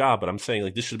an easy job, but I'm saying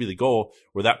like this should be the goal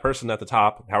where that person at the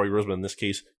top, Howie Roseman in this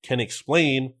case, can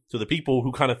explain to the people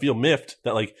who kind of feel miffed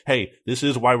that like, hey, this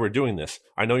is why we're doing this.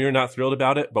 I know you're not thrilled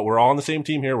about it, but we're all on the same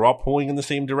team here. We're all pulling in the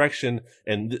same direction.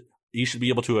 And you should be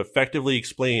able to effectively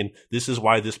explain this is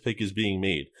why this pick is being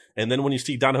made. And then when you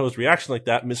see Donahoe's reaction like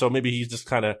that, so maybe he just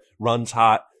kind of runs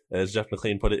hot, as Jeff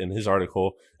McLean put it in his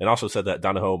article, and also said that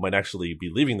Donahoe might actually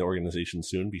be leaving the organization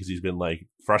soon because he's been like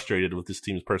frustrated with this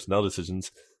team's personnel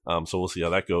decisions. So we'll see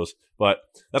how that goes. But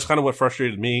that's kind of what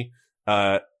frustrated me. Do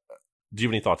you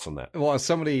have any thoughts on that? Well, as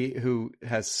somebody who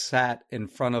has sat in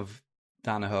front of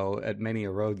Donahoe at many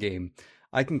a road game,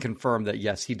 I can confirm that,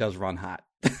 yes, he does run hot.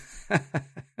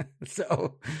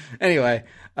 So anyway,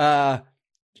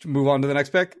 move on to the next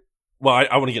pick. Well,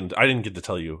 I want to get into, I didn't get to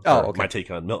tell you my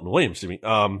take on Milton Williams, Jimmy.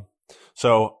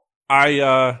 So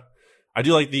I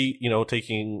do like the,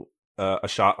 taking a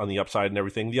shot on the upside and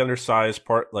everything. The undersized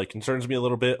part, like, concerns me a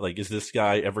little bit. Like, is this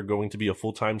guy ever going to be a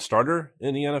full-time starter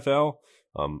in the NFL?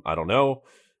 I don't know.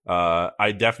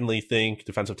 I definitely think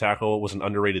defensive tackle was an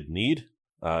underrated need.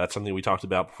 That's something we talked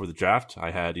about before the draft.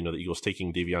 I had, the Eagles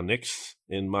taking Davion Nix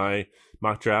in my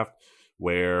mock draft,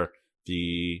 where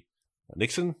the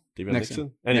Davion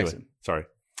Nixon? Anyway, Nixon. Sorry.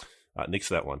 Nix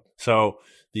that one. So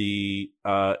it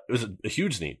was a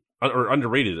huge need, or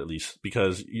underrated at least,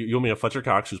 because you only have Fletcher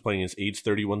Cox, who's playing his age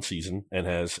 31 season and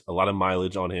has a lot of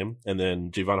mileage on him, and then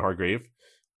Javon Hargrave,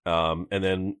 and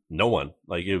then no one.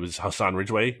 Like, it was Hassan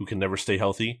Ridgeway, who can never stay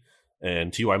healthy,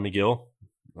 and T.Y. McGill.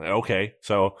 Okay,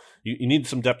 so you need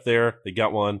some depth there. They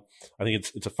got one. I think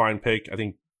it's a fine pick. I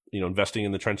think investing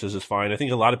in the trenches is fine. I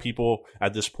think a lot of people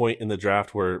at this point in the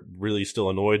draft were really still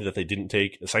annoyed that they didn't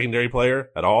take a secondary player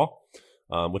at all,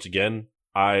 which again,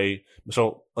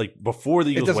 before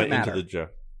the Eagles went into the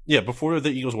draft. Yeah, before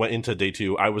the Eagles went into day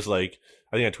 2, I was like,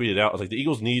 I think I tweeted out, I was like, the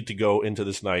Eagles need to go into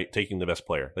this night taking the best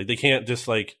player. Like, they can't just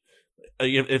like,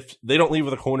 if they don't leave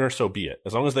with a corner, so be it.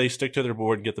 As long as they stick to their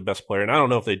board and get the best player. And I don't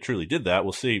know if they truly did that.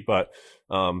 We'll see. But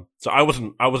so I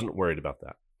wasn't worried about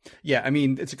that. Yeah, I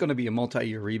mean, it's going to be a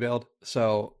multi-year rebuild.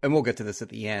 So, and we'll get to this at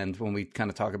the end when we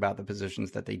kind of talk about the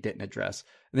positions that they didn't address.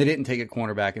 And they didn't take a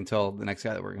cornerback until the next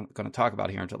guy that we're going to talk about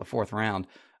here until the 4th round.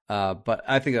 But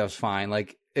I think that was fine.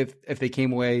 Like, if they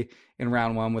came away in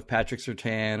round 1 with Patrick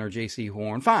Surtain or J.C.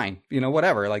 Horn, fine.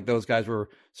 Whatever. Like, those guys were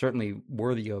certainly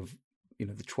worthy of,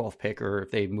 the 12th pick, or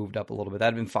if they moved up a little bit,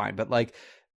 that'd been fine. But like,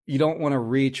 you don't want to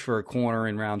reach for a corner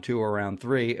in round 2 or round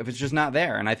 3 if it's just not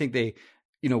there. And I think they,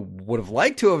 would have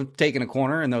liked to have taken a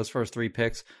corner in those first 3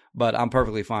 picks, but I'm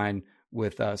perfectly fine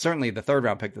with certainly the 3rd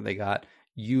round pick that they got.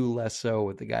 You less so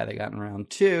with the guy they got in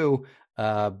round 2.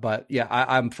 But yeah,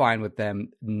 I'm fine with them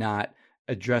not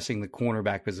addressing the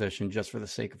cornerback position just for the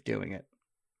sake of doing it.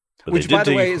 But which, by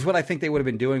the way, is what I think they would have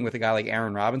been doing with a guy like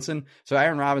Aaron Robinson. So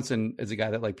Aaron Robinson is a guy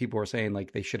that like people were saying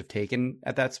like they should have taken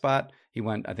at that spot. He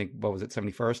went, I think,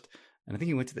 71st? And I think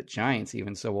he went to the Giants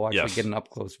even. So we'll actually get an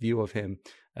up-close view of him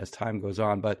as time goes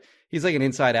on. But he's like an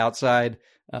inside-outside,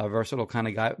 versatile kind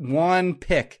of guy. 1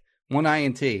 pick, 1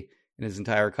 INT in his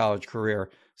entire college career.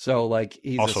 So like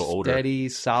he's also a steady,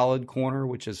 solid corner,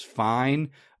 which is fine.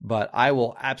 But I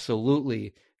will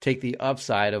absolutely take the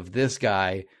upside of this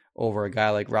guy over a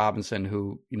guy like Robinson,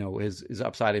 who, his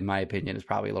upside, in my opinion, is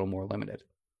probably a little more limited.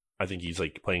 I think he's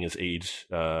like playing his age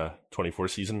 24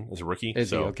 season as a rookie.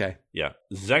 Is he? Okay. Yeah.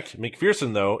 Zech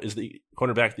McPherson, though, is the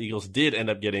cornerback the Eagles did end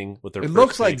up getting with their first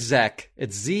looks pick. Like Zech.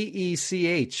 It's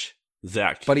Zech.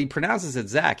 Zach. But he pronounces it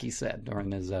Zach, he said,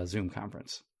 during his Zoom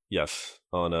conference. Yes.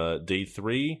 On day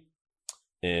 3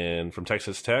 and from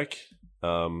Texas Tech.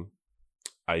 So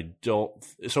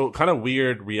kind of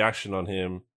weird reaction on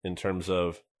him in terms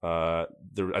of I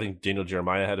think Daniel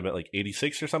Jeremiah had him at like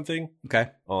 86 or something. Okay.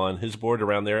 On his board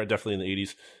around there, definitely in the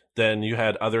 80s. Then you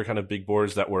had other kind of big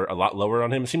boards that were a lot lower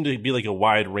on him. It seemed to be like a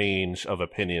wide range of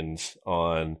opinions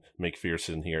on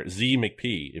McPherson here. Z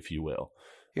McP, if you will.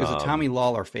 He was a Tommy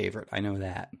Lawler favorite. I know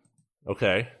that.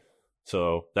 Okay.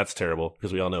 So that's terrible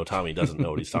because we all know Tommy doesn't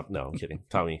know what he's talking. No, I'm kidding.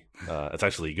 Tommy, it's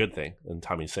actually a good thing. And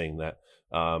Tommy's saying that.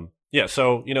 Yeah.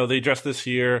 So, they addressed this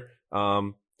here.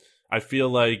 I feel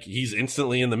like he's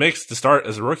instantly in the mix to start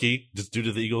as a rookie just due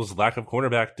to the Eagles' lack of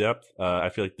cornerback depth. I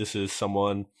feel like this is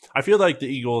someone – I feel like the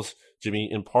Eagles, Jimmy,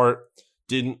 in part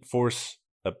didn't force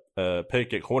a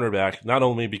pick at cornerback, not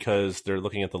only because they're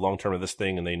looking at the long term of this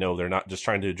thing and they know they're not just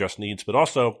trying to address needs, but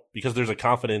also because there's a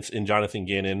confidence in Jonathan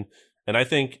Gannon. And I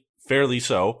think fairly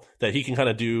so that he can kind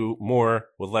of do more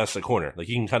with less at corner. Like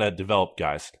he can kind of develop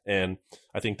guys. And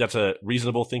I think that's a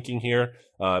reasonable thinking here.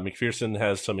 McPherson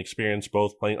has some experience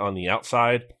both playing on the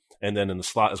outside and then in the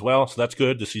slot as well. So that's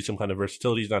good to see some kind of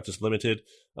versatility. He's not just limited.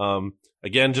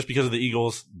 Again, just because of the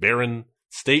Eagles' barren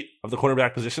state of the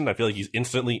cornerback position, I feel like he's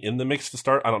instantly in the mix to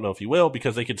start. I don't know if he will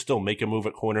because they could still make a move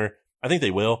at corner. I think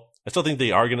they will. I still think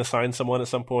they are going to sign someone at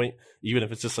some point, even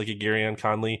if it's just like a Garyon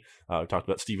Conley. We talked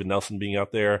about Steven Nelson being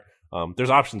out there. There's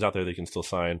options out there they can still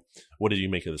sign. What did you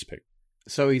make of this pick?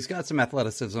 So he's got some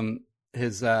athleticism.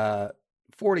 His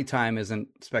 40 time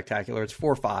isn't spectacular. It's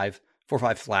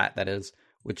 4.5 flat, that is,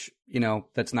 which,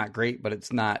 that's not great, but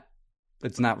it's not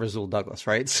Rasul Douglas,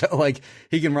 right? So like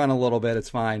he can run a little bit, it's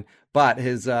fine. But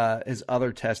his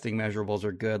other testing measurables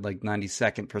are good, like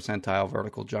 92nd percentile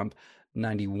vertical jump,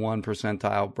 91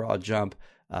 percentile broad jump,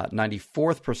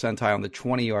 94th percentile on the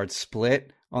 20-yard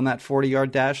split on that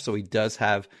 40-yard dash. So he does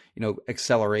have,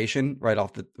 acceleration right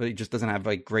off but he just doesn't have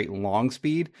like great long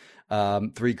speed.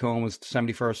 3-cone was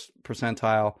 71st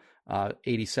percentile,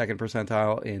 82nd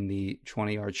percentile in the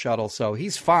 20-yard shuttle. So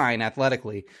he's fine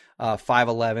athletically,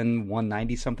 5'11",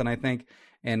 190 something, I think.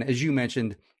 And as you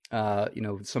mentioned,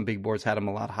 some big boards had him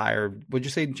a lot higher. Would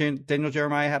you say Daniel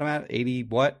Jeremiah had him at 80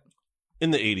 what? In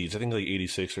the 80s, I think like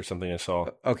 86 or something I saw.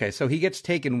 Okay, so he gets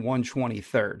taken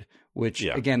 123rd, which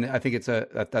again, I think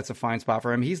that's a fine spot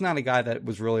for him. He's not a guy that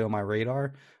was really on my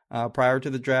radar prior to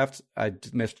the draft. I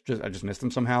just missed him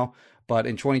somehow. But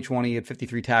in 2020, at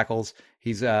 53 tackles,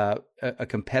 he's a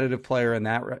competitive player in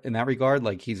that regard.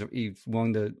 Like he's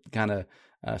willing to kind of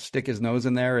stick his nose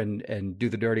in there and do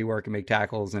the dirty work and make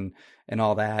tackles and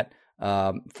all that.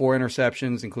 4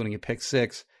 interceptions, including a pick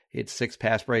 6. He had 6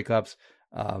 pass breakups.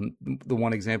 The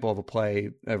one example of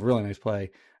a really nice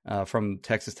play from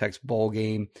Texas Tech's bowl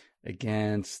game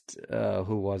against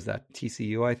who was that?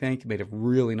 TCU, I think. Made a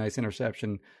really nice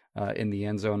interception in the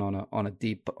end zone on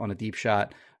a deep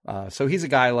shot. So he's a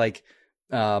guy like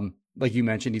you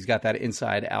mentioned. He's got that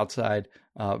inside outside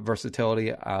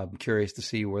versatility. I'm curious to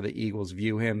see where the Eagles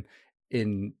view him.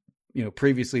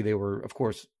 Previously they were of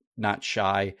course not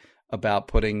shy about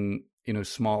putting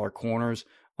smaller corners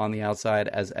on the outside,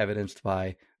 as evidenced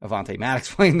by Avonte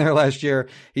Maddox playing there last year.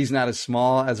 He's not as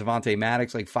small as Avonte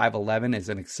Maddox. Like 5'11" is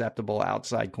an acceptable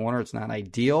outside corner. It's not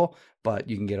ideal, but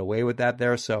you can get away with that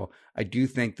there. So I do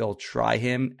think they'll try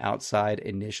him outside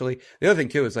initially. The other thing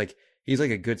too is like he's like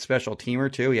a good special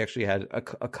teamer too. He actually had a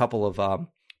couple of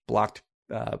blocked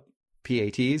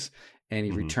PATs, and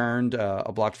he returned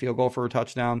a blocked field goal for a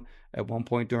touchdown at one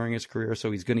point during his career. So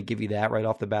he's going to give you that right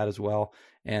off the bat as well.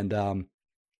 And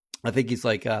I think he's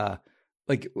during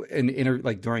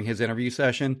his interview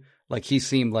session, like he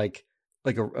seemed like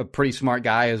a pretty smart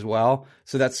guy as well.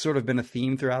 So that's sort of been a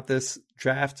theme throughout this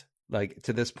draft, like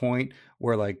to this point,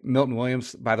 where like Milton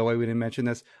Williams, by the way, we didn't mention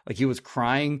this, like he was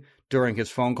crying during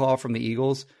his phone call from the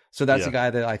Eagles. So that's a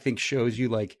guy that I think shows you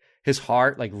like his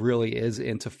heart like really is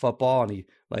into football, and he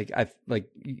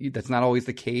that's not always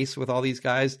the case with all these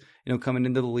guys, coming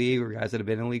into the league, or guys that have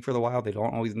been in the league for a while. They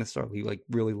don't always necessarily like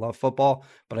really love football,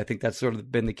 but I think that's sort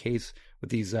of been the case with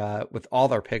these with all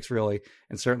their picks really,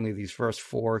 and certainly these first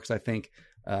 4, because I think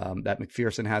that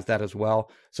McPherson has that as well.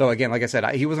 So again, like I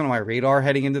said, he wasn't on my radar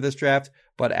heading into this draft,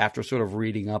 but after sort of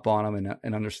reading up on him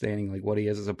and understanding like what he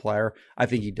is as a player, I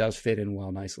think he does fit in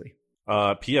well nicely.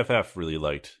 PFF really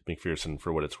liked McPherson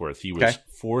for what it's worth. He was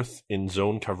 4th in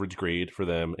zone coverage grade for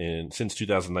them since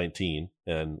 2019,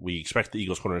 and we expect the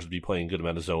Eagles corners to be playing a good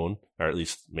amount of zone, or at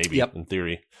least maybe in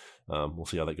theory. We'll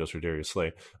see how that goes for Darius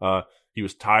Slay. He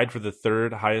was tied for the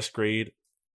 3rd highest grade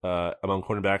among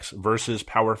cornerbacks versus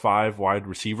Power 5 wide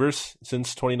receivers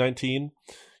since 2019.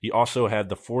 He also had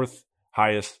the 4th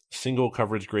highest single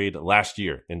coverage grade last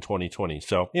year in 2020.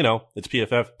 So, it's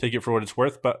PFF, take it for what it's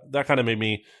worth, but that kind of made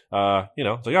me,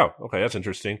 it's like, oh, okay, that's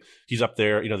interesting. He's up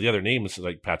there. The other names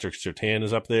like Patrick Surtain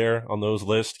is up there on those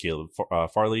lists. Caleb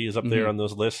Farley is up there on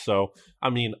those lists. So, I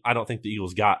mean, I don't think the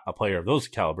Eagles got a player of those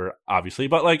caliber, obviously,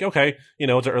 but like, okay,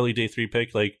 it's an early day 3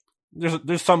 pick. Like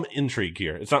there's some intrigue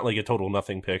here. It's not like a total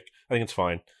nothing pick. I think it's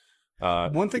fine.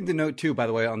 One thing to note too, by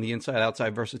the way, on the inside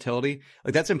outside versatility,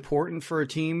 like that's important for a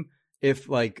team. If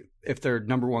their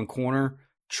number 1 corner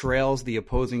trails the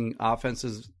opposing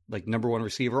offense's like number 1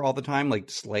 receiver all the time,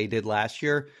 like Slay did last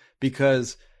year,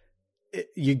 because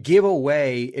you give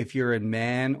away if you're in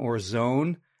man or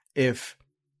zone if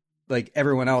like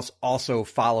everyone else also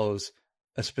follows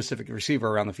a specific receiver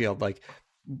around the field. Like,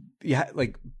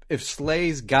 like if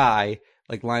Slay's guy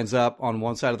like lines up on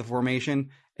one side of the formation,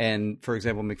 and for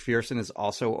example McPherson is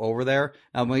also over there,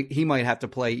 he might have to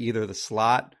play either the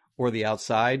slot or the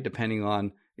outside depending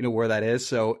on where that is.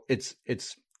 So it's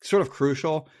sort of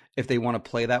crucial if they want to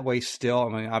play that way still. I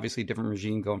mean, obviously different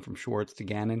regime going from Schwartz to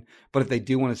Gannon, but if they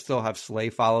do want to still have Slay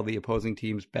follow the opposing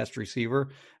team's best receiver,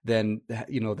 then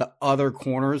the other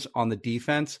corners on the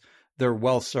defense, they're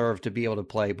well served to be able to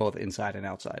play both inside and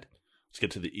outside. Let's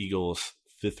get to the Eagles'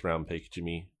 5th round pick,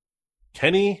 Jimmy.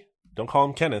 Kenny, don't call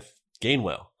him Kenneth,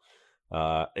 Gainwell.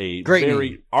 A great very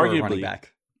name for arguably a running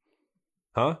back.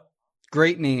 Huh?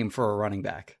 Great name for a running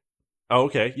back. Oh,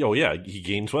 okay. Oh, yeah, he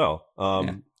gains well.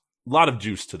 A lot of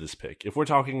juice to this pick. If we're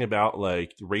talking about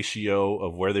like the ratio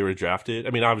of where they were drafted, I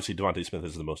mean, obviously Devontae Smith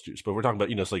is the most juice, but we're talking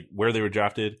about it's like where they were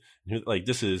drafted. Like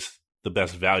this is the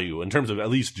best value in terms of at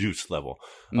least juice level.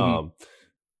 Mm-hmm.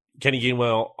 Kenny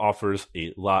Gainwell offers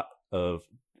a lot of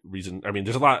reason. I mean,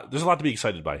 there's a lot to be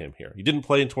excited by him here. He didn't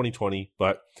play in 2020,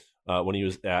 but when he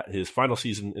was at his final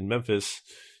season in Memphis,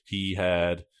 he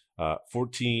had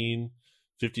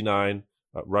 1459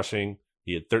 rushing.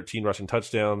 He had 13 rushing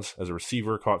touchdowns. As a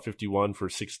receiver, caught 51 for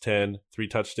 610, 3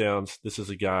 touchdowns. This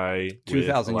is a guy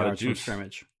 2,000 with a lot yards of from juice.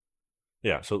 scrimmage.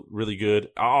 Yeah, so really good.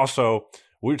 Also,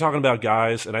 we were talking about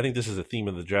guys, and I think this is a theme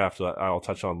of the draft that I'll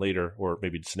touch on later, or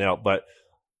maybe just now. But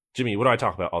Jimmy, what do I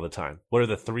talk about all the time? What are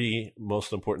the 3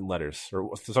 most important letters,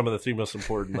 or some of the 3 most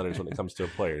important letters when it comes to a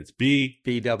player? It's B,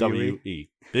 W,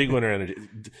 E. Big winner energy.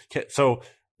 So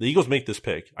the Eagles make this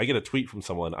pick. I get a tweet from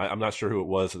someone. I'm not sure who it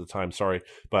was at the time. Sorry,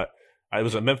 but I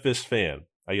was a Memphis fan.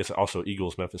 I guess also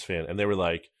Eagles Memphis fan, and they were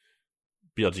like,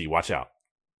 "BLG, watch out!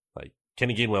 Like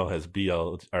Kenny Gainwell has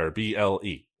BLE,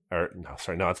 or no,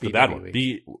 sorry, no, it's the bad one.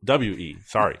 BWE.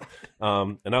 Sorry."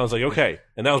 And I was like, okay.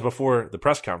 And that was before the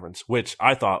press conference, which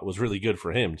I thought was really good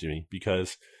for him, Jimmy,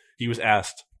 because he was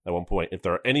asked at one point if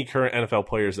there are any current NFL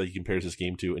players that he compares his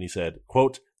game to, and he said,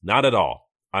 quote, "Not at all.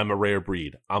 I'm a rare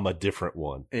breed. I'm a different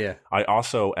one." Yeah. I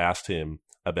also asked him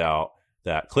about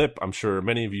that clip. I'm sure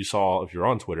many of you saw, if you're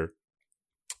on Twitter,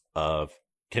 of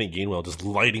Kenny Gainwell just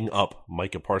lighting up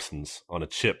Micah Parsons on a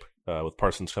chip with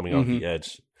Parsons coming off the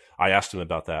edge. I asked him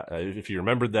about that, if he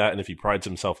remembered that, and if he prides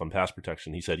himself on pass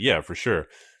protection. He said, yeah, for sure.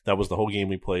 That was the whole game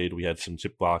we played. We had some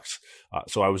chip blocks.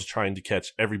 So I was trying to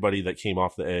catch everybody that came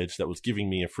off the edge that was giving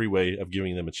me a free way of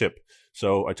giving them a chip.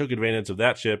 So I took advantage of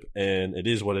that chip, and it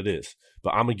is what it is.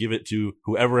 But I'm going to give it to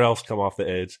whoever else come off the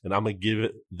edge, and I'm going to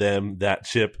give them that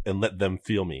chip and let them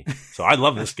feel me. So I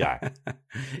love this guy.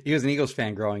 He was an Eagles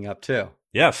fan growing up, too.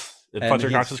 Yes. And Fletcher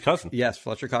Cox's cousin. Yes,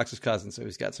 Fletcher Cox's cousin. So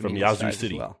he's got some from Eagles Yazoo ties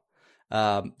City as well.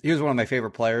 He was one of my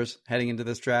favorite players heading into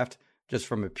this draft, just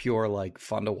from a pure, like,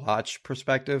 fun to watch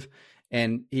perspective.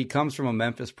 And he comes from a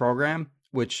Memphis program,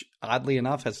 which oddly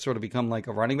enough has sort of become like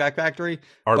a running back factory.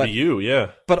 RBU,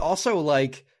 yeah. But also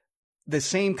like the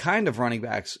same kind of running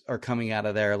backs are coming out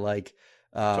of there, like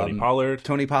Tony Pollard,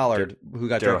 who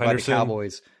got drafted by the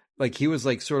Cowboys. Like he was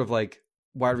like sort of like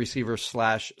wide receiver /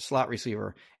 slot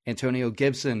receiver. Antonio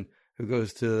Gibson, who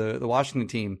goes to the Washington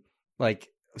team, like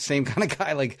same kind of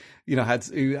guy. Like he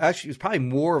was probably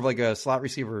more of like a slot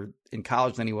receiver in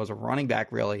college than he was a running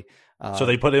back, really. So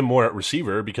they put him more at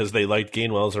receiver because they liked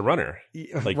Gainwell as a runner.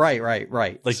 Like, right.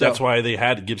 Like that's why they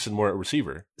had Gibson more at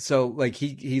receiver. So like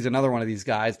he's another one of these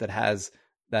guys that has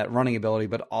that running ability,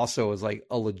 but also is like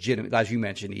a legitimate, as you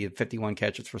mentioned, he had 51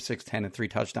 catches for 610 and 3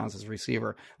 touchdowns as a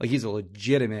receiver. Like he's a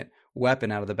legitimate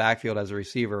weapon out of the backfield as a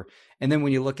receiver. And then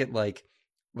when you look at like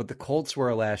what the Colts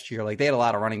were last year, like they had a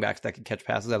lot of running backs that could catch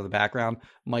passes out of the background.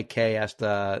 Mike Kay asked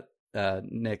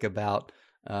Nick about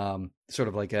sort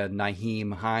of like a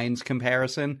Nyheim Hines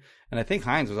comparison. And I think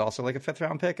Hines was also like a 5th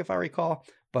round pick, if I recall,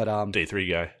 but, day 3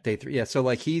 guy. Yeah. So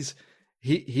like he's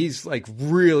like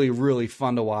really, really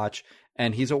fun to watch,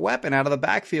 and he's a weapon out of the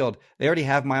backfield. They already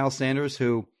have Miles Sanders,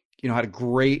 who, had a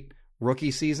great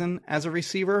rookie season as a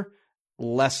receiver,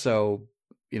 less so,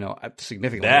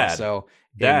 significantly less so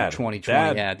in 2020.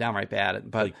 Bad. Yeah. Downright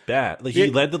bad. But like bad. Like he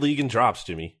led the league in drops,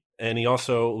 Jimmy. And he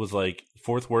also was like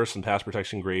 4th worst in pass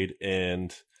protection grade.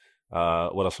 And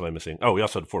what else am I missing? Oh, we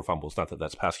also had 4 fumbles. Not that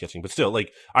that's pass catching, but still,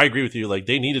 like I agree with you. Like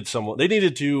they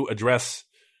needed to address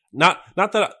not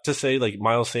that to say like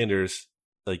Miles Sanders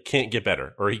like can't get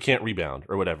better or he can't rebound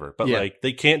or whatever, but like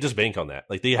they can't just bank on that.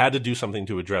 Like they had to do something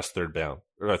to address third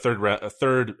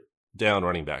down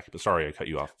running back. But sorry, I cut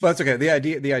you off. But that's okay.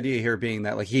 The idea here being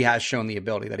that like he has shown the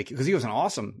ability that because he was an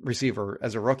awesome receiver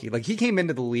as a rookie. Like he came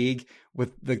into the league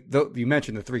with the you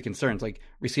mentioned the three concerns, like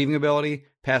receiving ability,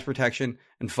 pass protection,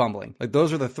 and fumbling. Like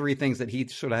those are the three things that he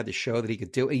sort of had to show that he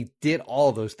could do. And he did all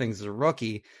of those things as a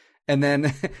rookie. And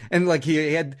then, and like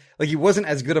he wasn't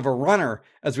as good of a runner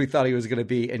as we thought he was going to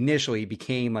be initially. He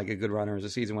became like a good runner as the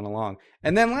season went along.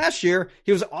 And then last year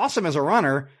he was awesome as a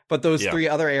runner, but those three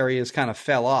other areas kind of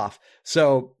fell off.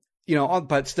 So,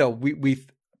 but still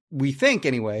we think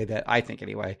anyway,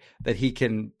 that he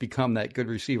can become that good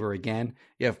receiver again.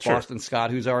 You have Boston Scott,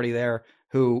 who's already there,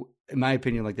 who, in my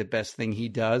opinion, like the best thing he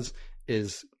does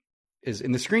is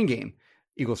in the screen game.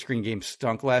 Eagles screen game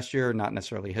stunk last year, not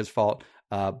necessarily his fault.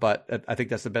 But I think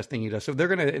that's the best thing he does. So they're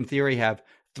going to, in theory, have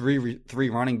three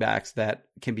running backs that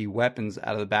can be weapons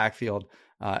out of the backfield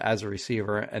as a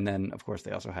receiver. And then, of course,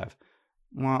 they also have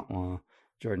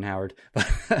Jordan Howard.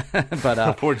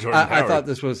 But poor Jordan Howard. I thought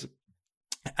this was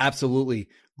absolutely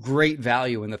great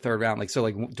value in the third round.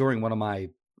 During one of my,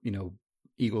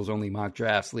 Eagles only mock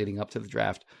drafts leading up to the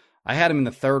draft, I had him in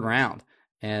the third round.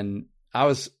 And I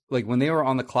was like, when they were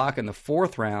on the clock in the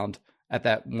fourth round, at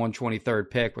that 123rd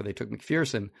pick where they took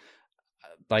McPherson,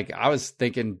 like I was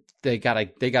thinking they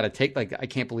gotta take, like, I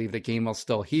can't believe that Gainwell's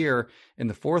still here in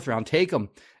the fourth round, take him.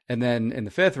 And then in the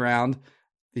fifth round,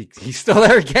 he's still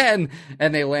there again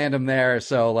and they land him there.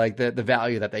 So like the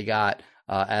value that they got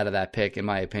out of that pick, in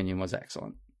my opinion, was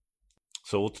excellent.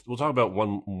 So we'll talk about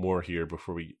one more here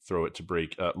before we throw it to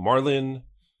break. Marlon,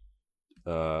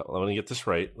 let me get this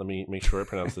right. Let me make sure I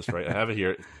pronounce this right. I have it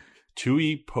here.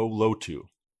 Tuipulotu.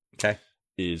 Okay.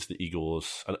 Is the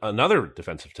Eagles another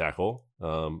defensive tackle?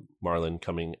 Marlon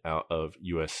coming out of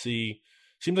USC.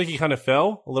 Seems like he kind of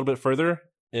fell a little bit further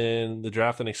in the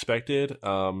draft than expected.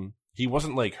 He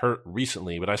wasn't like hurt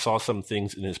recently, but I saw some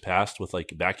things in his past with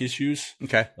like back issues.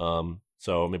 Okay.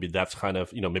 So maybe that's kind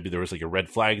of, maybe there was like a red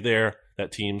flag there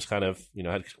that teams kind of,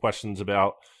 had questions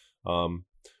about.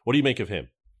 What do you make of him?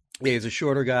 Yeah, he's a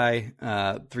shorter guy,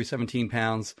 317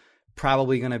 pounds,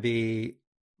 probably going to be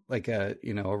like a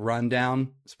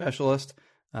rundown specialist,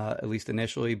 at least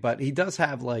initially, but he does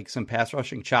have like some pass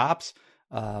rushing chops,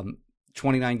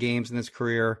 29 games in his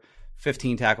career,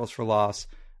 15 tackles for loss,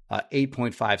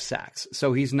 8.5 sacks.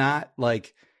 So he's not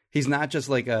just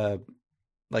like a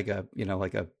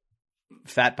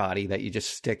fat body that you just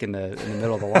stick in the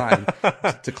middle of the line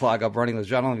to clog up running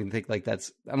those. I don't even think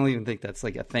that's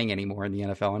like a thing anymore in the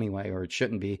NFL anyway, or it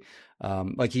shouldn't be.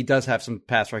 Like he does have some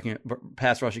pass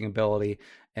rushing ability,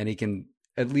 and he can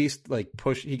at least like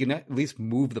push. He can at least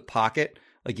move the pocket.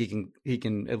 Like he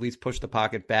can at least push the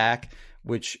pocket back,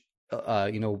 which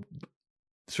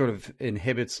sort of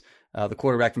inhibits the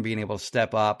quarterback from being able to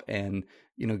step up, and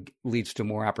leads to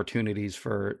more opportunities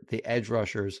for the edge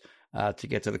rushers to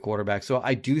get to the quarterback. So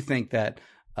I do think that,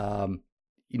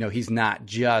 he's not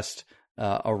just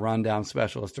a rundown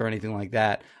specialist or anything like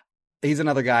that. He's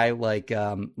another guy like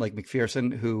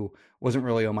McPherson, who wasn't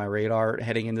really on my radar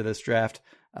heading into this draft,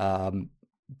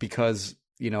 because,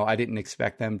 I didn't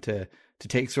expect them to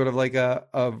take sort of like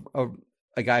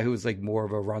a guy who was like more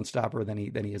of a run stopper than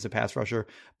he is a pass rusher.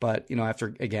 But,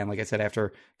 after, again, like I said,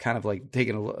 after kind of like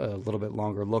taking a little bit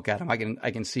longer look at him,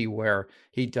 I can see where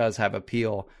he does have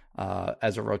appeal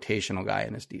as a rotational guy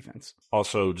in this defense.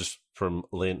 Also, just from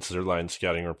Lance Zierlein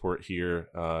scouting report here,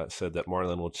 said that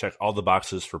Marlon will check all the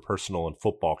boxes for personal and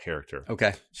football character.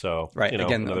 Okay. So, right.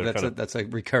 Again, that's a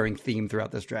recurring theme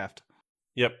throughout this draft.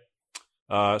 Yep.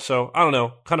 So I don't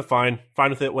know, kind of fine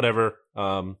with it, whatever.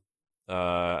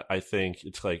 I think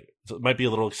it's like, it might be a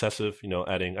little excessive,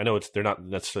 adding, I know they're not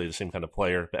necessarily the same kind of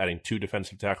player, but adding 2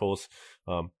 defensive tackles,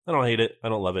 I don't hate it. I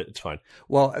don't love it. It's fine.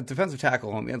 Well, a defensive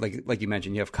tackle, like you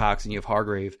mentioned, you have Cox and you have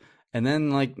Hargrave, and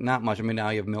then like not much. I mean, now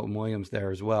you have Milton Williams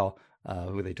there as well,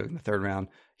 who they took in the third round.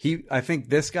 I think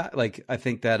this guy, I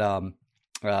think that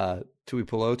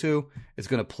Tuipulotu is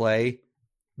going to play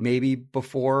maybe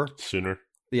before sooner.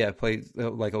 Yeah,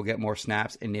 he'll get more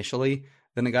snaps initially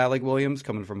than a guy like Williams,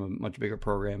 coming from a much bigger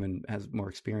program and has more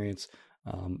experience,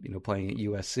 playing at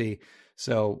USC.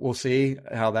 So we'll see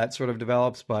how that sort of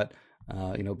develops. But,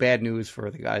 bad news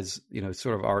for the guys,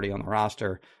 sort of already on the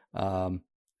roster.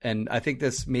 And I think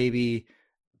this maybe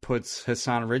puts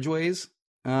Hassan Ridgeway's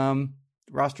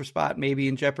roster spot maybe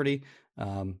in jeopardy.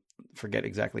 Forget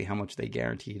exactly how much they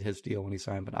guaranteed his deal when he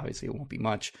signed, but obviously it won't be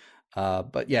much.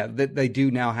 But yeah, they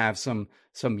do now have some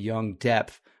young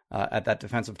depth at that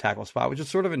defensive tackle spot, which is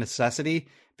sort of a necessity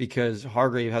because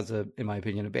Hargrave has in my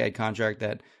opinion, a bad contract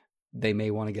that they may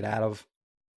want to get out of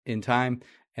in time.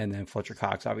 And then Fletcher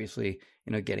Cox, obviously,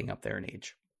 getting up there in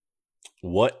age.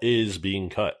 What is being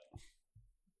cut?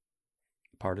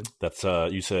 Pardon? That's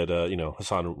you said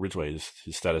Hassan Ridgeway,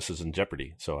 his status is in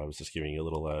jeopardy. So I was just giving you a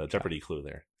little jeopardy clue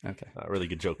there. Okay. Really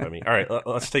good joke by me. All right,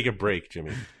 let's take a break,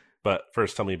 Jimmy. But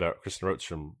first, tell me about Kristen Roach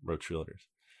from Roach Realtors.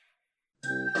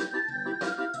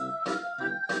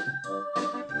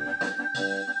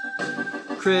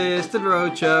 Kristen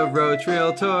Roach of Roach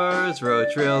Realtors,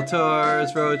 Roach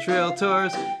Realtors, Roach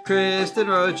Realtors. Kristen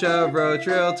Roach of Roach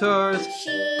Realtors.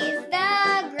 She's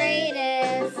the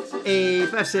greatest.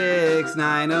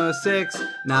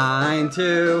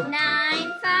 856-906-92.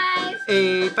 95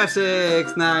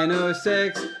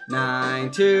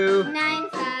 856-906-92.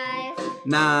 95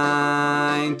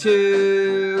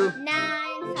 92.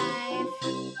 95.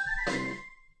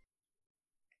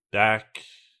 Back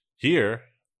here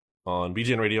on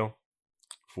BGN Radio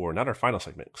for not our final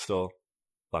segment. Still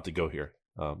a lot to go here.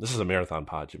 This is a marathon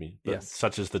pod, Jimmy. Yes.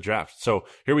 Such is the draft. So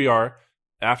here we are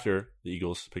after the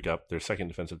Eagles pick up their second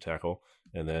defensive tackle,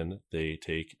 and then they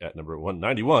take at number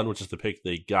 191, which is the pick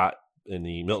they got in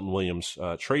the Milton Williams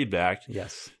trade back.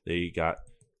 Yes. They got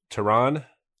Teron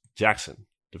Jackson,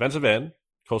 defensive end,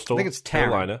 Coastal I think it's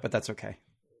Carolina. Taron, but that's okay.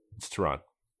 It's Teron.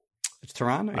 It's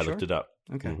Teron? Are you I sure? looked it up.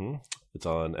 Okay. Mm-hmm. It's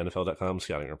on NFL.com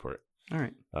scouting report. All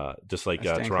right. Just like I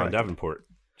stand Teron corrected. Davenport.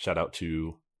 Shout out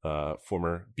to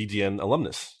former BGN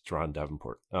alumnus, Teron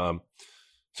Davenport.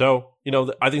 So,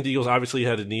 I think the Eagles obviously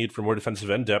had a need for more defensive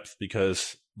end depth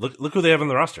because look who they have on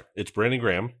the roster. It's Brandon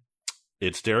Graham,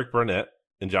 it's Derek Barnett,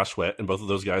 and Josh Sweat, and both of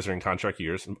those guys are in contract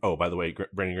years. And, oh, by the way,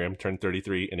 Brandon Graham turned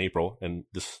 33 in April, and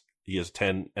he has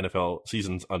 10 NFL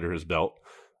seasons under his belt.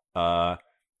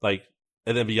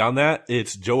 And then beyond that,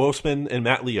 it's Joe Osman and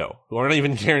Matt Leo, who aren't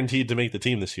even guaranteed to make the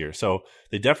team this year. So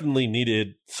they definitely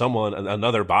needed someone,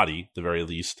 another body, at the very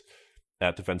least,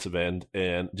 at defensive end.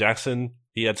 And Jackson,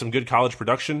 he had some good college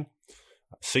production,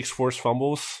 6 forced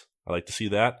fumbles. I like to see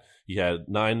that. He had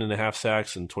 9.5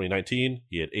 sacks in 2019.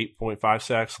 He had 8.5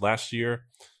 sacks last year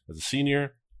as a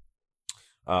senior.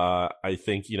 I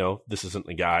think, this isn't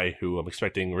a guy who I'm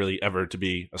expecting really ever to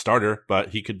be a starter, but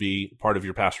he could be part of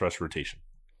your pass rush rotation.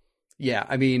 Yeah,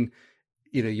 I mean,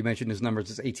 you mentioned his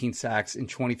numbers. It's 18 sacks in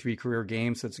 23 career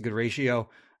games. So that's a good ratio.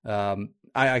 I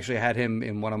actually had him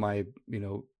in one of my,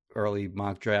 early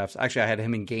mock drafts. Actually, I had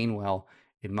him in Gainwell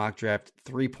in mock draft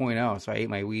 3.0. So I ate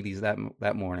my Wheaties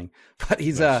that morning. But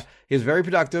he's very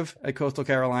productive at Coastal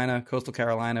Carolina. Coastal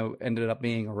Carolina ended up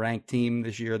being a ranked team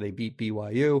this year. They beat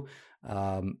BYU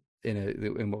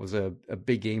in what was a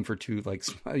big game for two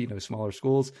smaller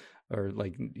schools, or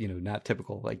not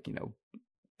typical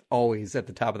always at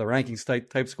the top of the rankings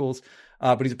type schools.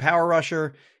 But he's a power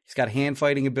rusher. He's got hand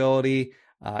fighting ability.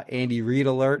 Andy Reid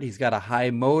alert. He's got a high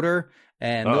motor,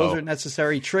 and those are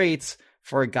necessary traits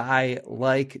for a guy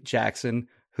like Jackson,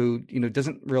 who,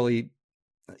 doesn't really,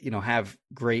 have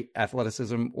great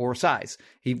athleticism or size.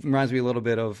 He reminds me a little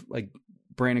bit of like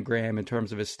Brandon Graham in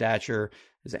terms of his stature,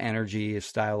 his energy, his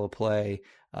style of play.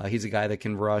 He's a guy that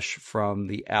can rush from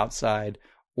the outside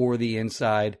or the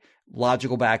inside.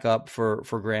 Logical backup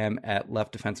for Graham at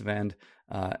left defensive end.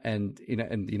 And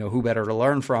who better to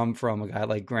learn from a guy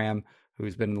like Graham,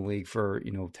 who's been in the league for,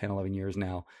 10, 11 years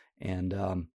now. And,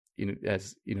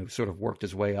 has, sort of worked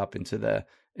his way up into the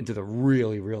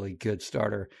really, really good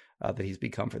starter that he's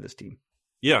become for this team.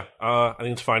 Yeah. I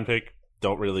think it's a fine pick.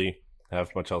 Don't really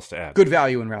have much else to add. Good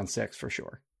value in round 6 for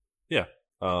sure. Yeah.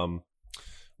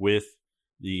 With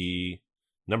the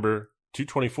number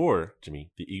 224,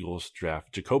 Jimmy, the Eagles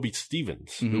draft Jacoby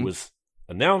Stevens, who was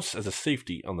announced as a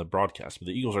safety on the broadcast, but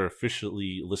the Eagles are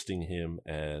officially listing him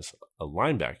as a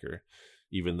linebacker,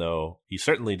 even though he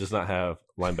certainly does not have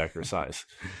linebacker size.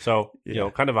 So,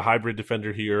 kind of a hybrid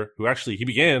defender here, who actually, he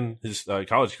began his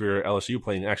college career at LSU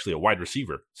playing actually a wide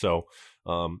receiver. So,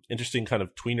 interesting kind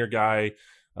of tweener guy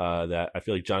that I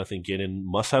feel like Jonathan Gannon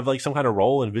must have like some kind of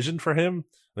role and vision for him.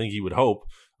 I think he would hope.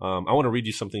 I want to read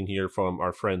you something here from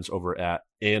our friends over at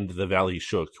And the Valley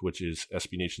Shook, which is SB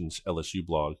Nation's LSU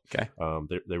blog. Okay.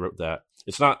 They wrote that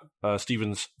it's not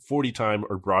Stevens' 40-time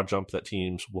or broad jump that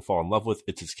teams will fall in love with.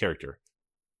 It's his character.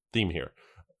 Theme here.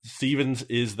 Stevens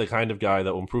is the kind of guy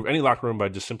that will improve any locker room by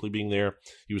just simply being there.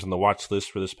 He was on the watch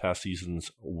list for this past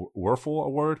season's Werfel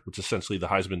Award, which is essentially the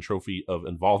Heisman Trophy of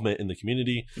involvement in the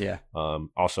community. Yeah.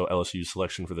 Also LSU's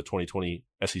selection for the 2020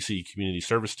 SEC Community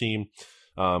Service Team.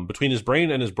 Between his brain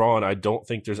and his brawn, I don't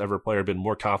think there's ever a player been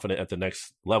more confident at the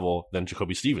next level than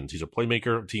Jacoby Stevens. He's a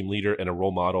playmaker, team leader, and a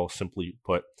role model. Simply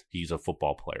put, he's a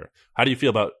football player. How do you feel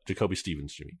about Jacoby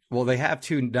Stevens, Jimmy? Well, they have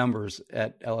 2 numbers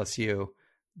at LSU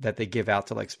that they give out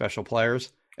to like special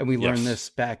players. And we learned this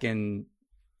back in,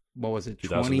 what was it,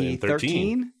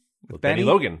 2013? With Benny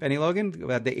Logan. Benny Logan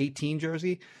had the 18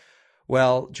 jersey.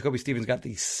 Well, Jacoby Stevens got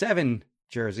the 7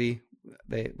 jersey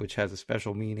which has a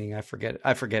special meaning. I forget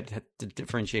to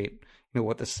differentiate,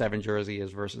 what the 7 jersey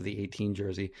is versus the 18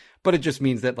 jersey, but it just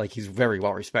means that like he's very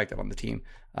well respected on the team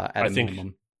at a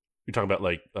minimum. You're talking about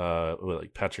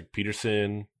like Patrick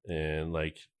Peterson and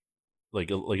like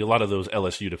a lot of those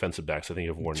LSU defensive backs. I think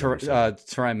have worn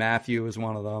Tyrann Mathieu is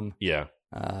one of them. Yeah.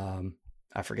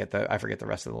 I forget the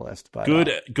rest of the list, but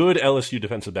good LSU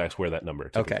defensive backs wear that number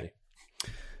typically. Okay.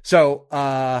 So,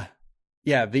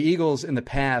 the Eagles in the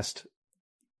past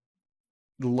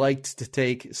liked to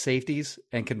take safeties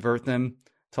and convert them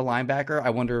to linebacker.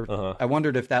 I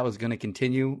wondered if that was going to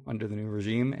continue under the new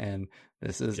regime, and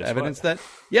this is evidence that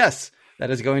yes,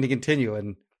 that is going to continue.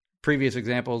 And previous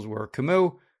examples were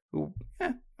Camus, who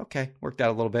worked out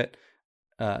a little bit.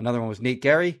 Another one was Nate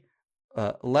Gary.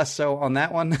 Less so on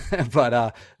that one,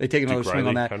 but they take another swing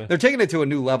on that. Kinda. They're taking it to a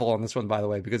new level on this one, by the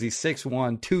way, because he's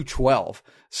 6'1", 212.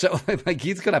 So like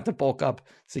he's going to have to bulk up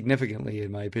significantly,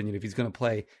 in my opinion, if he's going to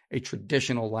play a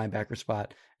traditional linebacker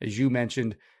spot. As you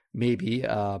mentioned, maybe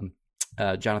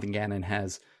Jonathan Gannon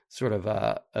has sort of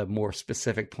a more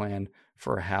specific plan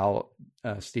for how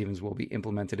Stevens will be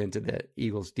implemented into the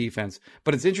Eagles defense.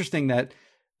 But it's interesting that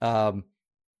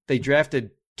they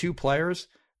drafted 2 players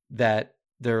that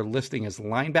they're listing as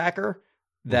linebacker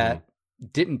that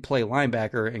didn't play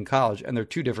linebacker in college. And they're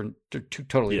two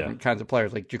totally different kinds of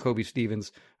players, like Jacoby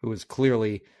Stevens, who was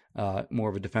clearly more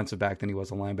of a defensive back than he was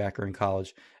a linebacker in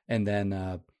college. And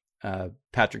then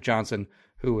Patrick Johnson,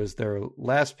 who was their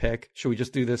last pick. Should we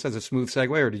just do this as a smooth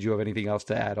segue, or did you have anything else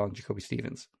to add on Jacoby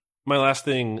Stevens? My last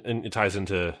thing, and it ties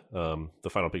into the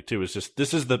final pick too, is just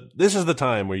this is the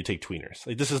time where you take tweeners.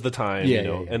 Like this is the time,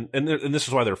 and this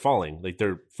is why they're falling. Like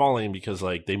they're falling because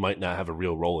like they might not have a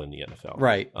real role in the NFL,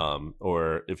 right?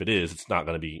 Or if it is, it's not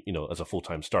going to be as a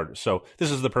full-time starter. So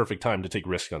this is the perfect time to take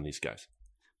risk on these guys.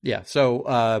 Yeah.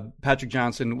 So Patrick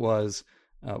Johnson was,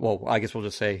 I guess we'll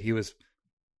just say he was.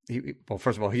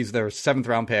 First of all, he's their 7th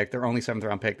round pick, their only 7th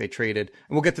round pick. They traded, and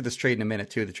we'll get to this trade in a minute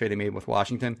too, the trade they made with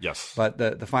Washington. Yes. But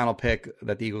the final pick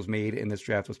that the Eagles made in this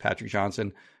draft was Patrick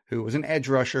Johnson, who was an edge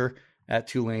rusher at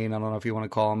Tulane. I don't know if you want to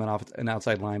call him an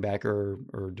outside linebacker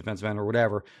or defensive end or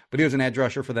whatever, but he was an edge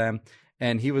rusher for them,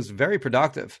 and he was very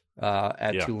productive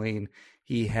at Tulane.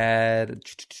 He had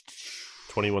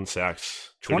 21 sacks.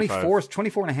 24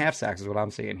 and a half sacks is what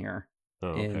I'm seeing here. Oh,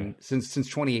 okay. Since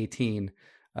 2018.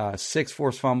 6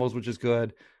 forced fumbles, which is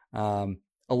good.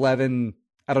 11.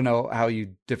 I don't know how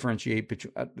you differentiate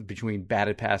between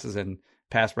batted passes and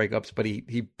pass breakups, but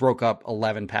he broke up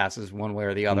 11 passes one way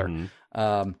or the other.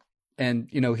 Mm-hmm. And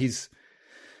he's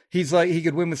like he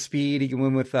could win with speed. He can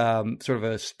win with sort of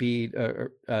a speed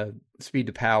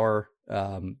to power.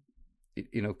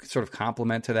 Sort of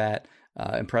complement to that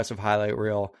impressive highlight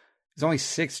reel. He's only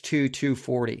 6'2",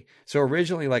 240. So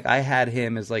originally, like I had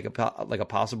him as like a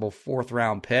possible 4th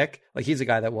round pick. Like he's a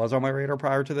guy that was on my radar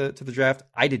prior to the draft.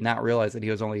 I did not realize that he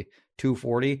was only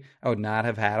 240. I would not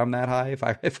have had him that high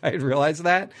if I had realized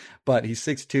that. But he's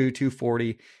 6'2",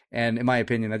 240, and in my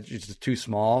opinion, that's just too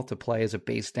small to play as a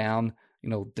base down,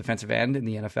 defensive end in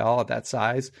the NFL at that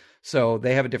size. So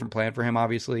they have a different plan for him.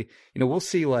 Obviously, we'll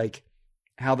see like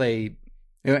how they.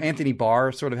 Anthony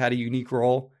Barr sort of had a unique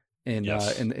role in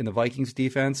the Vikings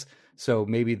defense. So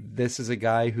maybe this is a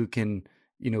guy who can,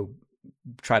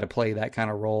 try to play that kind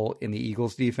of role in the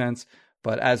Eagles defense.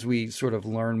 But as we sort of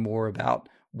learn more about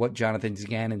what Jonathan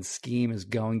Gannon's scheme is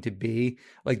going to be,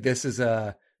 like this is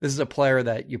a player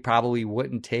that you probably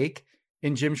wouldn't take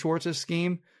in Jim Schwartz's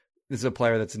scheme. This is a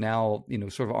player that's now,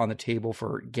 sort of on the table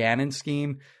for Gannon's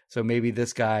scheme. So maybe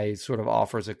this guy sort of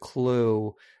offers a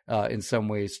clue in some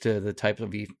ways to the type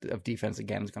of defense that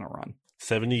Gannon's going to run.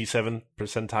 77th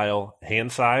percentile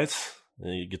hand size.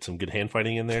 You get some good hand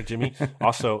fighting in there, Jimmy.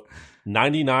 Also,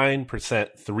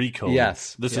 99% 3 cone.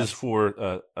 Yes. This is for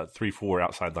a 3-4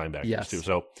 outside linebackers too. Yes.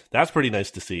 So that's pretty nice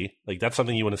to see. Like that's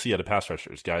something you want to see out of pass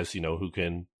rushers, guys. Who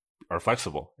are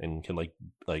flexible and can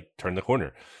like turn the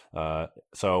corner.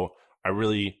 So I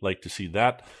really like to see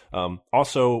that.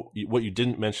 Also, what you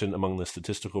didn't mention among the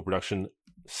statistical production.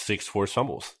 6 forced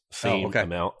fumbles, same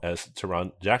amount as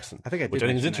Teron Jackson. I think which I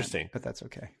think is interesting, but that's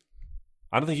okay.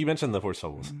 I don't think you mentioned the forced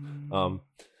fumbles.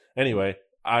 Anyway,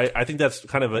 I think that's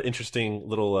kind of an interesting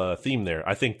little theme there.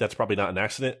 I think that's probably not an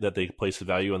accident that they place the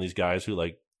value on these guys who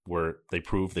they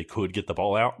prove they could get the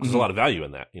ball out. There's a lot of value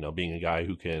in that, being a guy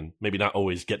who can maybe not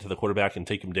always get to the quarterback and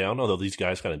take him down, although these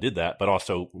guys kind of did that, but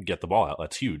also get the ball out.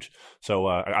 That's huge. So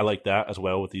I like that as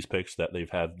well with these picks that they've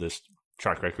had this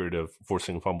track record of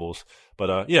forcing fumbles. But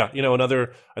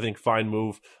another, I think, fine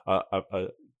move.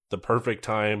 the perfect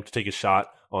time to take a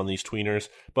shot on these tweeners.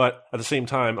 But at the same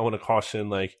time, I want to caution,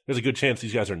 like, there's a good chance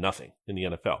these guys are nothing in the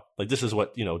NFL. Like, this is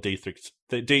what,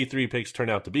 day three picks turn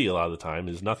out to be a lot of the time,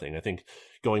 is nothing. I think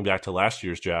going back to last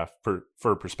year's draft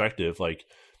for perspective, like,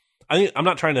 I'm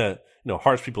not trying to,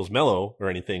 harsh people's mellow or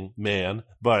anything, man,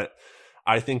 but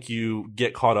I think you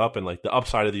get caught up in like the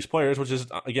upside of these players, which is,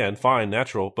 again, fine,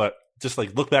 natural, but just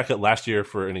like look back at last year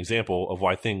for an example of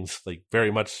why things like very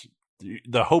much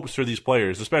the hopes for these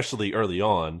players, especially early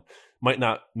on, might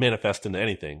not manifest into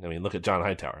anything. I mean, look at John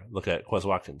Hightower, look at Quez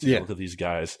Watkins, look at these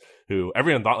guys who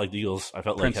everyone thought like the Eagles, I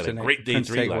felt like had a great day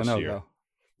three last year.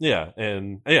 Yeah,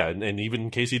 and even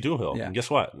Casey Duhill. Yeah. And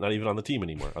guess what? Not even on the team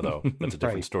anymore. Although that's a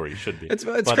different story. It should be. It's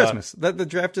Christmas. The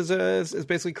draft is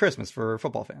basically Christmas for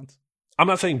football fans. I'm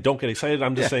not saying don't get excited.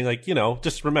 I'm just saying, like,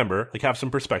 just remember, like, have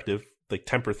some perspective, like,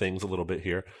 temper things a little bit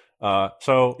here.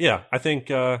 So yeah, I think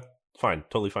fine,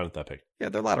 totally fine with that pick. Yeah,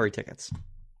 they're lottery tickets.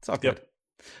 It's all good. Yep.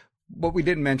 What we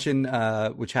didn't mention,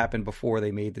 which happened before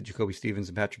they made the Jacoby Stevens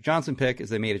and Patrick Johnson pick, is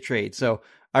they made a trade. So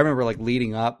I remember like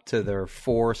leading up to their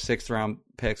 4 6th round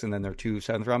picks and then their 2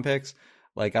 7th round picks.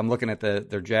 Like I'm looking at the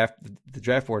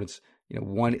draft board. It's pick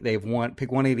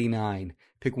 189,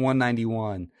 pick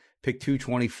 191, pick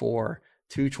 224,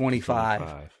 225,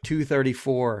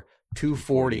 234,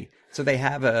 240. So they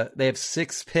have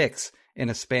 6 picks in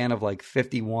a span of like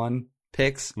 51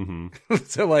 picks. Mm-hmm.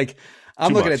 So like.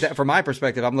 I'm looking at that from my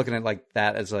perspective. I'm looking at like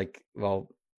that as like, well,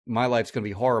 my life's going to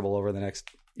be horrible over the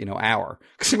next, hour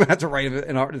because I'm going to have to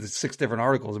write 6 different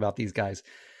articles about these guys.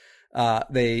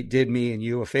 They did me and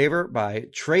you a favor by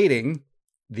trading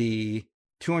the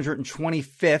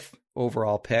 225th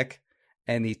overall pick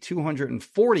and the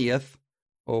 240th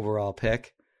overall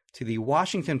pick to the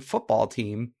Washington football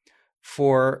team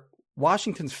for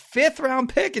Washington's 5th round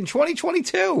pick in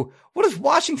 2022. What is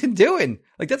Washington doing?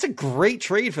 Like, that's a great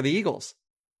trade for the Eagles.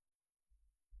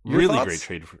 Really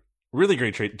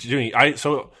great trade.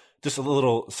 So just a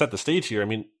little set the stage here. I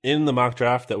mean, in the mock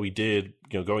draft that we did,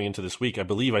 going into this week, I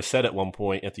believe I said at one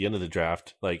point at the end of the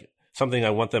draft, like, something I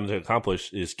want them to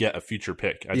accomplish is get a future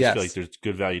pick. I just feel like there's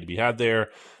good value to be had there.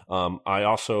 I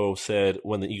also said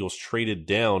when the Eagles traded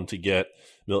down to get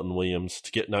Milton Williams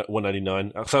to get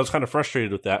 199. So I was kind of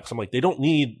frustrated with that because I'm like, they don't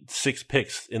need 6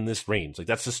 picks in this range. Like,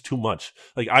 that's just too much.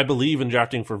 Like, I believe in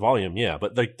drafting for volume, yeah,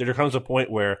 but like there comes a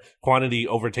point where quantity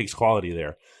overtakes quality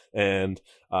there. And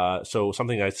so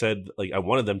something I said, like, I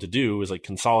wanted them to do is like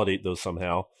consolidate those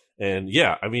somehow. And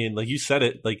yeah, I mean, like you said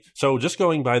it, like, so just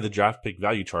going by the draft pick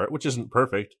value chart, which isn't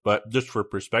perfect, but just for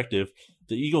perspective,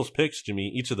 the Eagles picks, Jimmy,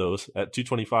 each of those at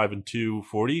 225 and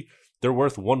 240, they're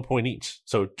worth 1 point each.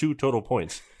 So 2 total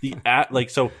points.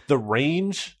 So the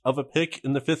range of a pick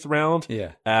in the 5th round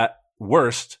at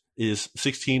worst is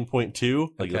 16.2.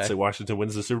 Like, let's say Washington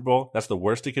wins the Super Bowl. That's the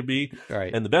worst it could be.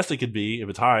 Right. And the best it could be, if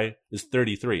it's high, is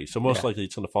 33. So most likely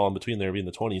it's going to fall in between there, be in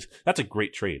the 20s. That's a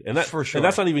great trade. And that, for sure. And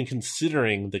that's not even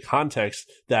considering the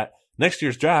context that next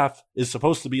year's draft is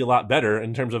supposed to be a lot better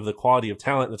in terms of the quality of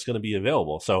talent that's going to be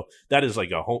available. So that is like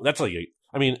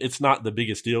it's not the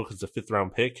biggest deal because it's a 5th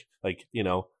round pick. Like,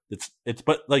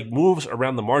 but like moves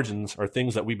around the margins are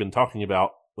things that we've been talking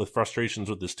about with frustrations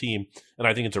with this team. And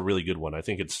I think it's a really good one. I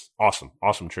think it's awesome.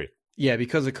 Awesome trade. Yeah.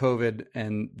 Because of COVID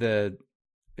and the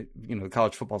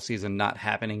college football season not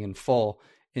happening in full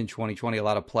in 2020, a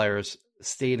lot of players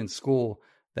stayed in school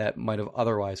that might have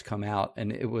otherwise come out.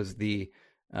 And it was the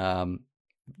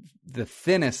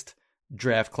thinnest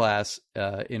draft class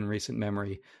in recent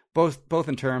memory, both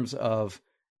in terms of,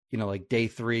 like day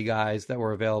 3 guys that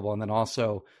were available. And then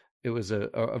also it was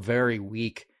a very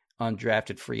weak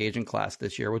undrafted free agent class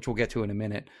this year, which we'll get to in a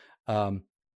minute.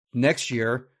 Next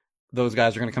year, those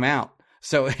guys are going to come out.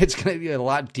 So it's going to be a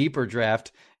lot deeper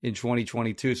draft in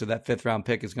 2022. So that 5th round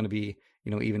pick is going to be,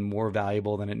 even more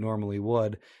valuable than it normally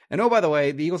would. And oh, by the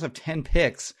way, the Eagles have 10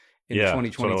 picks in the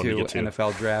 2022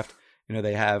 NFL draft.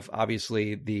 They have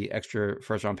obviously the extra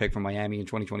 1st round pick from Miami in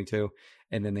 2022.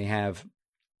 And then they have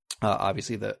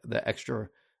obviously the extra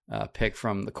pick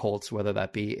from the Colts, whether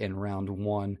that be in round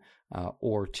 1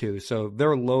 or 2. So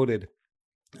they're loaded.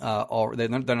 They're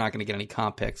not going to get any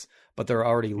comp picks, but they're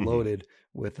already loaded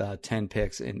with 10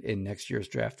 picks in next year's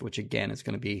draft, which again is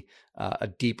going to be a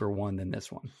deeper one than this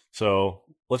one. So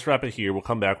let's wrap it here. We'll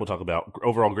come back. We'll talk about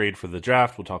overall grade for the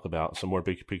draft. We'll talk about some more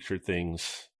big picture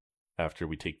things after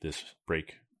we take this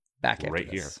break. Back right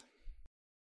here.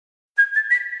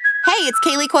 Hey, Hey, it's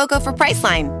Kaylee Cuoco for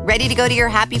Priceline. Ready to go to your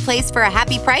happy place for a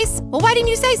happy price? Well, why didn't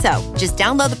you say so? Just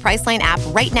download the Priceline app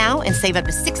right now and save up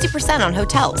to 60% on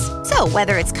hotels. So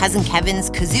whether it's Cousin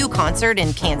Kevin's Kazoo Concert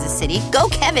in Kansas City, go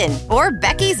Kevin, or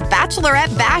Becky's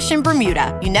Bachelorette Bash in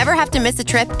Bermuda, you never have to miss a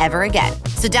trip ever again.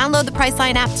 So download the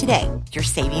Priceline app today. Your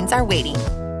savings are waiting.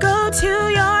 Go to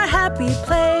your happy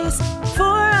place for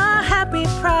a happy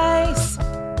price.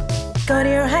 Go to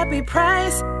your happy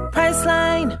price,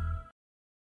 Priceline.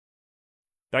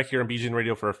 Back here on BGN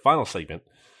Radio for our final segment.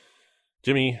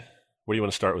 Jimmy, where do you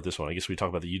want to start with this one? I guess we talk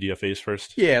about the UDFAs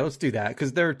first. Yeah, let's do that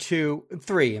because there are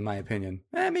 3 in my opinion,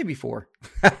 maybe 4.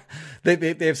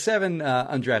 they have 7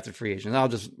 undrafted free agents. I'll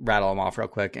just rattle them off real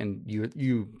quick, and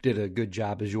you did a good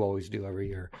job as you always do every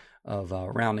year of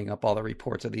rounding up all the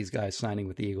reports of these guys signing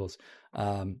with the Eagles.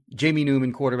 Jamie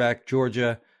Newman, quarterback,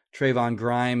 Georgia. Trayvon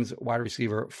Grimes, wide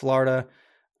receiver, Florida.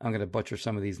 I'm going to butcher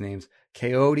some of these names.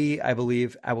 Coyote, I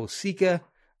believe. Awosika,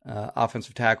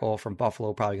 offensive tackle from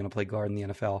Buffalo, probably going to play guard in the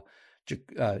NFL.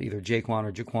 Either Jaquan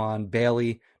or Jaquan.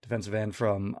 Bailey, defensive end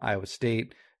from Iowa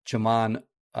State. Jamon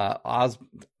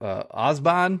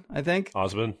Osborne, I think.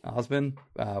 Osborne,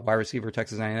 wide receiver,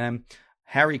 Texas A&M.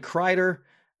 Harry Kreider,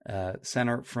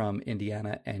 center from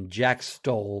Indiana. And Jack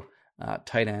Stoll,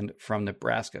 tight end from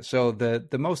Nebraska. So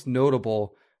the most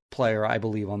notable player, I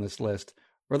believe, on this list,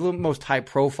 or the most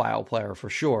high-profile player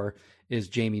for sure, is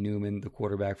Jamie Newman, the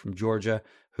quarterback from Georgia,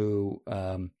 who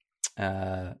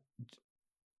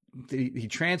he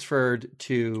transferred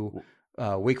to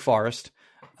Wake Forest.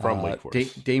 From Wake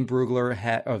Forest. Dane Brugler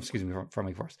had, from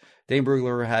Wake Forest. Dane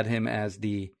Brugler had him as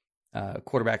the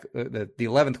quarterback, the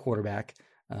 11th quarterback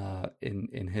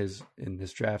in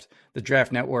this draft. The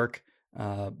Draft Network,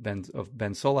 Ben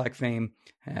Solak fame,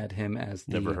 had him as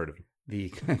never heard of him. The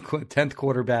 10th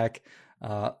quarterback.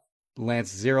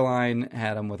 Lance Zierlein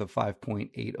had him with a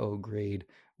 5.80 grade,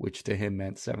 which to him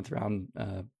meant 7th round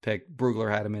pick.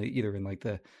 Brugler had him either in like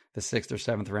the 6th or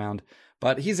 7th round.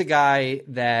 But he's a guy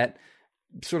that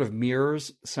sort of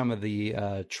mirrors some of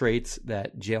the traits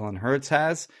that Jalen Hurts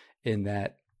has, in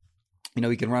that,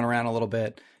 he can run around a little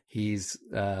bit. He's,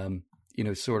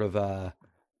 sort of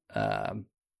like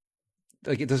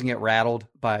it doesn't get rattled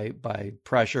by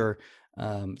pressure.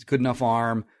 It's good enough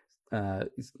arm.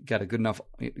 He's got a good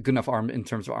enough arm in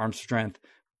terms of arm strength.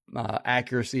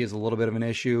 Accuracy is a little bit of an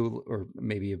issue, or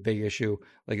maybe a big issue,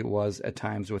 like it was at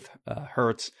times with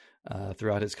Hurts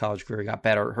throughout his college career. He got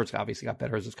better. Hurts obviously got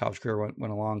better as his college career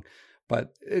went along.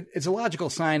 But it's a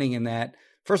logical signing in that,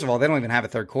 first of all, they don't even have a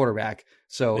third quarterback.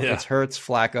 So It's Hurts,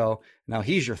 Flacco. Now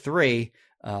he's your 3.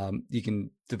 You can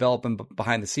develop him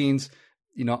behind the scenes.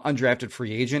 Undrafted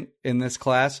free agent in this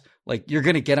class, like you're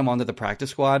going to get him onto the practice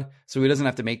squad, so he doesn't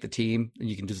have to make the team, and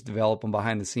you can just develop him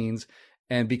behind the scenes.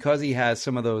 And because he has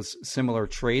some of those similar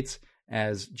traits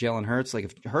as Jalen Hurts, like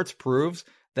if Hurts proves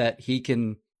that he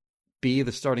can be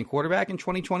the starting quarterback in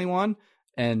 2021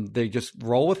 and they just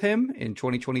roll with him in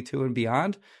 2022 and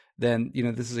beyond, then,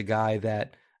 this is a guy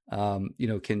that,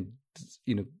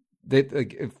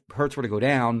 if Hurts were to go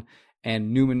down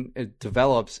and Newman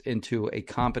develops into a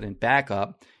competent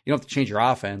backup, you don't have to change your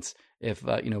offense if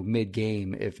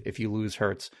mid-game if you lose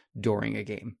Hurts during a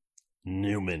game.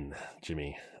 Newman,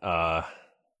 Jimmy. For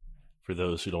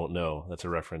those who don't know, that's a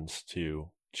reference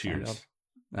to Cheers.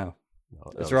 No,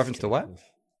 it's a reference to what?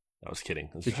 I was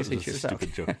kidding. Did you say Cheers?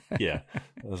 Stupid joke. Yeah,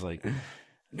 I was like,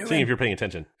 seeing if you're paying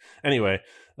attention. Anyway,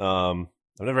 I've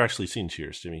never actually seen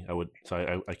Cheers, Jimmy.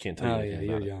 I can't tell you. Oh yeah,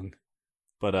 you're young.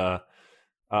 But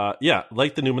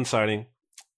like the Newman signing,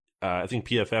 I think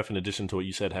PFF, in addition to what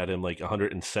you said, had him like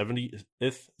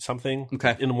 170th something, in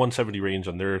the 170 range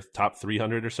on their top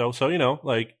 300 or so. So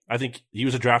I think he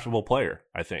was a draftable player.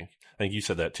 I think you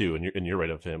said that too, and you're right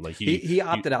of him. Like he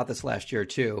opted out this last year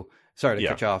too. Sorry to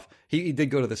cut you off. He did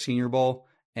go to the Senior Bowl,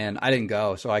 and I didn't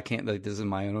go, so I can't. Like, this is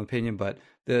my own opinion, but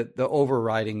the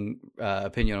overriding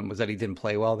opinion was that he didn't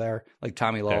play well there. Like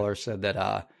Tommy Lawler said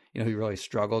that he really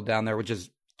struggled down there, which is.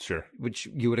 Sure. Which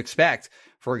you would expect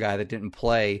for a guy that didn't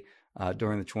play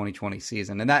during the 2020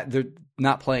 season, and that they're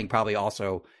not playing probably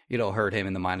also hurt him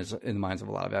in the minds of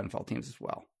a lot of NFL teams as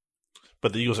well.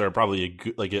 But the Eagles are probably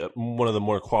one of the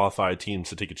more qualified teams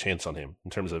to take a chance on him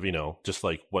in terms of just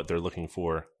like what they're looking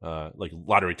for, like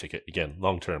lottery ticket again,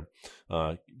 long term,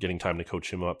 getting time to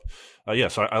coach him up.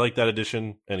 So I like that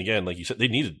addition. And again, like you said, they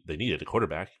needed a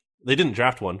quarterback. They didn't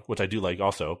draft one, which I do like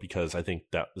also, because I think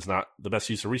that is not the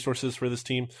best use of resources for this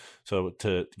team. So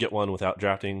to get one without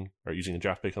drafting or using a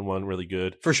draft pick on one, really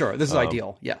good. For sure. This is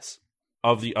ideal. Yes.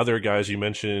 Of the other guys you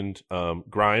mentioned,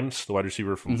 Grimes, the wide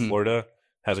receiver from Florida,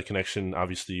 has a connection,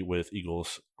 obviously, with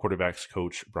Eagles quarterbacks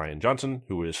coach Brian Johnson,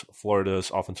 who is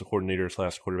Florida's offensive coordinator /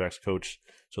 quarterbacks coach.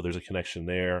 So there's a connection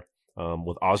there.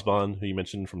 With Osborne, who you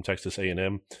mentioned from Texas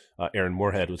A&M, Aaron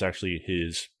Moorhead was actually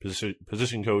his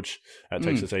position coach at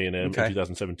Texas A&M in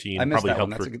 2017. I missed Probably that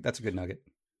one. helped That's a good nugget.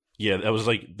 Yeah, that was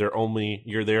like their only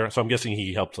year there. So I'm guessing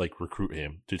he helped like recruit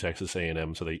him to Texas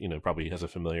A&M. So they, probably has a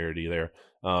familiarity there.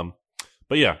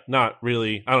 But yeah, not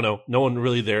really. I don't know. No one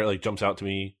really there like jumps out to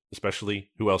me,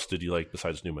 especially. Who else did you like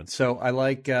besides Newman? So I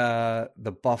like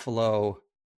the Buffalo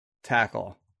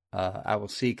tackle,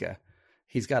 Awosika.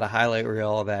 He's got a highlight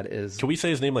reel that is. Can we say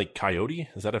his name like Coyote?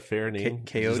 Is that a fair name?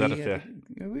 Coyote. Is that a fair?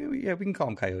 Yeah, we can call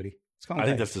him Coyote. I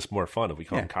think that's just more fun if we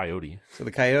call him Coyote. So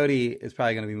the Coyote is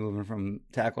probably going to be moving from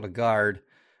tackle to guard.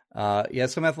 He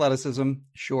has some athleticism,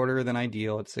 shorter than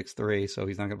ideal at 6'3", so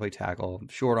he's not going to play tackle.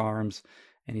 Short arms,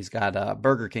 and he's got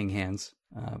Burger King hands.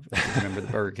 Remember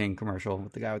the Burger King commercial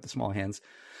with the guy with the small hands?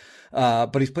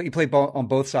 But he played on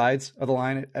both sides of the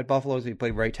line at Buffalo. So he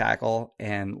played right tackle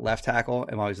and left tackle.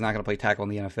 And while he's not going to play tackle in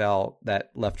the NFL,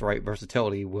 that left-right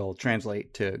versatility will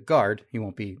translate to guard. He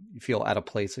won't feel out of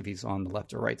place if he's on the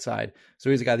left or right side. So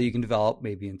he's a guy that you can develop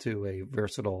maybe into a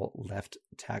versatile left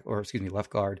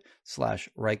guard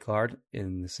 / right guard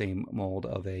in the same mold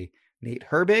of a Nate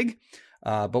Herbig.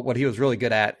 But what he was really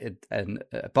good at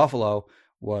Buffalo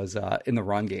was in the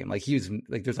run game. Like he was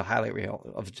like, there's a highlight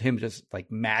reel of him just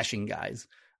like mashing guys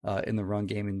in the run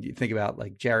game. And you think about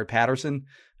like Jared Patterson,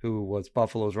 who was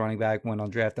Buffalo's running back, went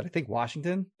undrafted. I think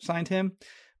Washington signed him,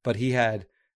 but he had,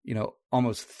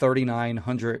 almost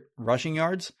 3,900 rushing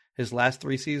yards his last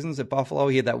 3 seasons at Buffalo.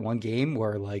 He had that one game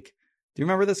where do you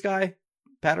remember this guy,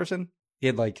 Patterson? He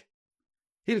had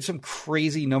some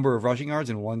crazy number of rushing yards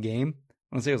in one game.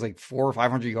 I want to say it was like 400 or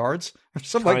 500 yards or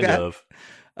something like that.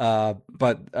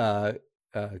 But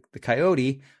the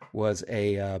Coyote was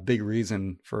a big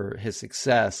reason for his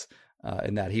success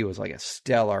in that he was like a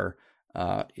stellar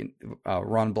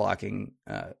run blocking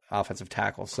offensive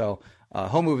tackle. So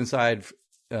home move inside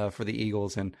for the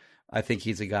Eagles, and I think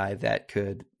he's a guy that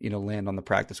could land on the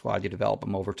practice squad. You develop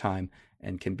him over time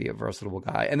and can be a versatile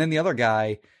guy. And then the other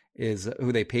guy is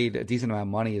who they paid a decent amount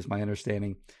of money, is my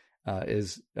understanding,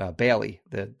 is Bailey,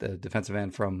 the defensive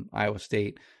end from Iowa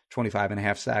State.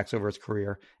 25.5 sacks over his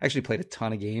career. Actually played a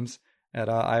ton of games at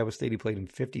Iowa State. He played in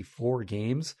 54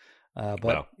 games.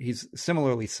 But he's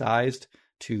similarly sized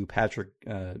to Patrick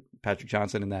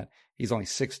Johnson in that he's only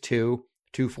 6'2",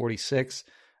 246.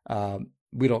 The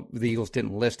Eagles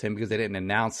didn't list him because they didn't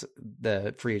announce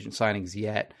the free agent signings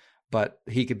yet, but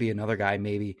he could be another guy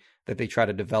maybe that they try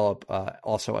to develop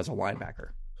also as a linebacker.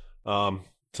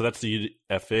 So that's the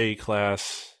FA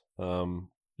class. You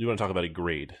want to talk about a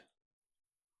grade?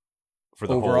 For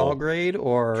the overall grade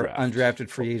or draft. Undrafted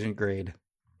free agent grade?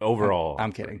 Overall.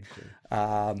 I'm kidding.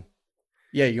 Yeah,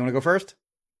 you want to go first?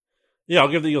 Yeah, I'll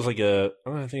give the Eagles I think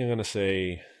I'm going to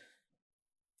say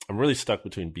I'm really stuck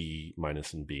between B-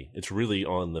 and B. It's really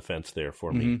on the fence there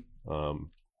for me.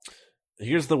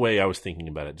 Here's the way I was thinking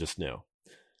about it just now.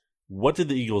 What did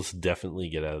the Eagles definitely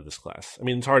get out of this class? I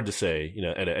mean, it's hard to say,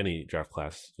 at any draft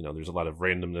class, there's a lot of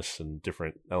randomness and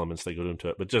different elements that go into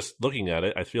it. But just looking at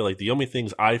it, I feel like the only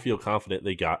things I feel confident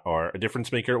they got are a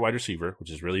difference maker at wide receiver,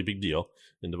 which is really a big deal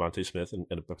in DeVonta Smith and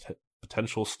a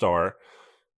potential star.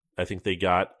 I think they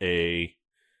got a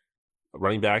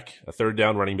running back, a third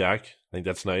down running back. I think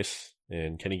that's nice.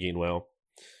 And Kenny Gainwell.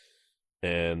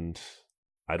 And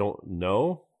I don't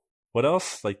know what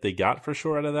else they got for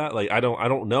sure out of that. I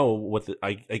don't know what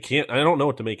I don't know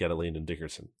what to make out of Landon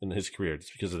Dickerson in his career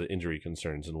just because of the injury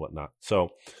concerns and whatnot. So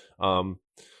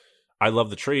I love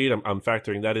the trade. I'm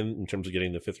factoring that in terms of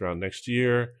getting the 5th round next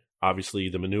year. Obviously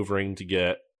the maneuvering to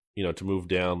get, to move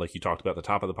down, like you talked about at the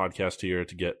top of the podcast here,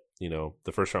 to get, the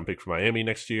 1st round pick for Miami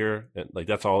next year. And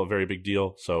that's all a very big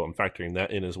deal. So I'm factoring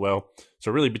that in as well.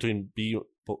 So really between B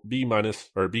to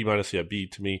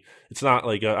me. It's not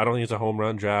I don't think it's a home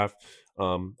run draft.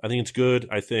 I think it's good.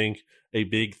 I think a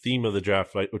big theme of the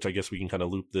draft, which I guess we can kind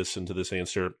of loop this into this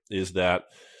answer, is that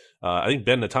I think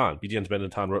Ben Natan, BGN's Ben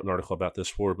Natan, wrote an article about this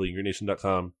for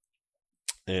BleedingGreenNation.com,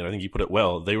 and I think he put it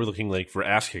well. They were looking for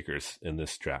ass kickers in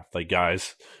this draft,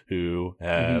 guys who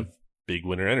have big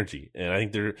winner energy. And I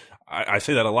think I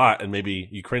say that a lot, and maybe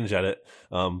you cringe at it,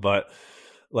 but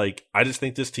I just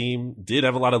think this team did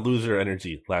have a lot of loser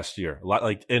energy last year. A lot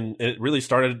and it really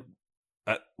started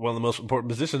at one of the most important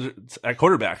positions at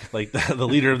quarterback. The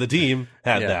leader of the team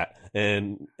had that.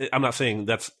 And I'm not saying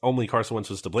that's only Carson Wentz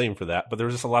was to blame for that, but there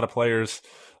was just a lot of players.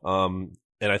 And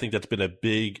I think that's been a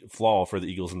big flaw for the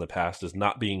Eagles in the past, is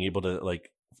not being able to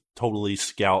totally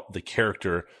scout the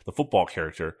football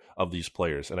character of these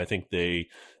players. And I think you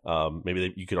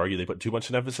could argue they put too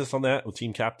much emphasis on that with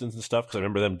team captains and stuff. Cause I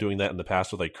remember them doing that in the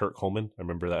past with like Kurt Coleman. I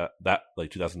remember that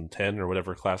like 2010 or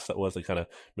whatever class that was, they kind of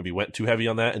maybe went too heavy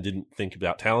on that and didn't think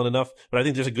about talent enough. But I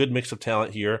think there's a good mix of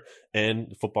talent here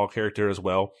and football character as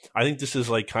well. I think this is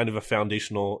like kind of a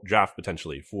foundational draft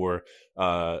potentially for,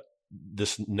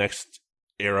 this next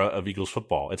era of Eagles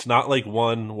football. It's not like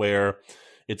one where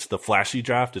it's the flashy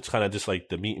draft. It's kind of just like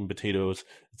the meat and potatoes.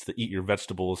 It's the eat your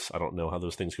vegetables. I don't know how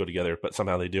those things go together, but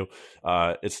somehow they do.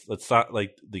 It's not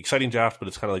like the exciting draft, but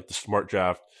it's kind of like the smart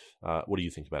draft. What do you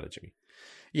think about it, Jimmy?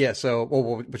 Yeah. So,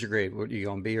 what's your grade? What are you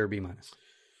going, B or B minus?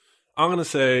 I'm going to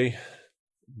say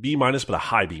B minus, but a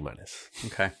high B minus.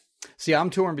 Okay. See, I'm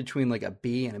torn between like a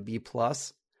B and a B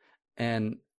plus,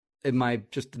 and in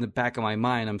the back of my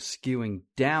mind, I'm skewing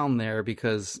down there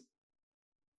because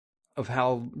of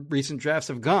how recent drafts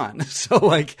have gone. So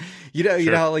like, you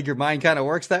know how like your mind kind of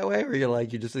works that way, where you're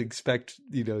like, you just expect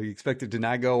it to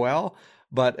not go well.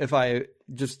 But if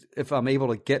I'm able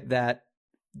to get that,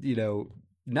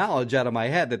 knowledge out of my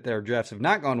head that their drafts have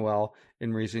not gone well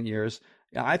in recent years,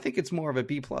 I think it's more of a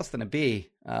B plus than a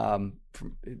B,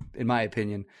 in my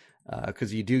opinion,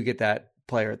 because you do get that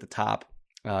player at the top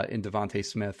in DeVonta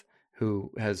Smith,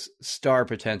 who has star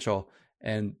potential.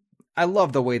 And I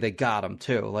love the way they got him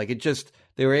too. Like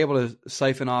they were able to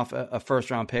siphon off a first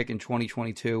round pick in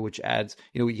 2022, which adds,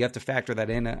 you have to factor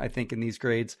that in, I think, in these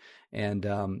grades. And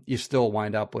you still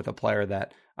wind up with a player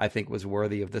that I think was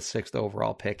worthy of the 6th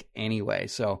overall pick anyway.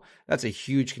 So that's a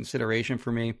huge consideration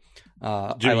for me.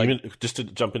 Jimmy, just to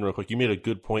jump in real quick, you made a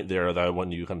good point there that I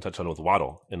wanted you to kind of touch on with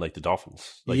Waddle and like the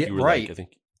Dolphins. Like you were right. Like, I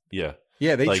think, yeah.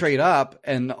 Yeah, they trade up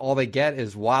and all they get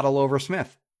is Waddle over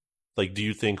Smith. Like, do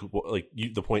you think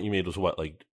the point you made was what?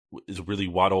 Like, is really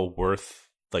Waddle worth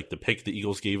like the pick the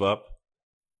Eagles gave up?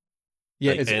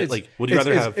 Yeah, would you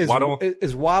rather have Waddle?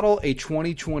 Is Waddle a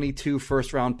 2022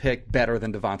 first round pick better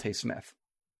than DeVonta Smith?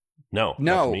 No,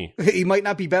 not to me. He might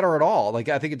not be better at all. Like,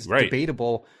 I think it's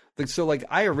debatable. Like,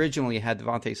 I originally had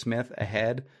DeVonta Smith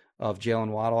ahead of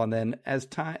Jalen Waddle, and then as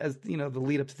the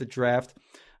lead up to the draft,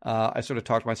 I sort of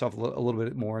talked myself a little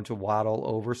bit more into Waddle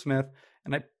over Smith.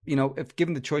 And if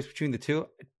given the choice between the two,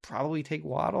 I'd probably take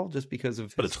Waddle just because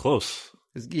of But it's close.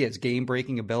 His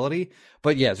game-breaking ability.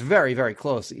 But yeah, it's very, very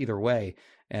close either way.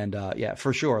 And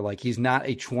for sure, like, he's not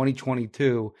a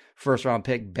 2022 first-round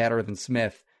pick better than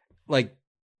Smith. Like,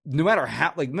 no matter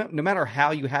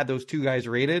how you had those two guys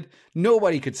rated,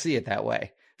 nobody could see it that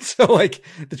way. So, like,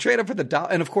 the trade up for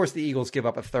and of course the Eagles give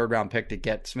up a 3rd-round pick to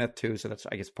get Smith too, so that's,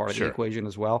 I guess, part of the equation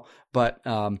as well. But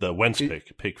the Wentz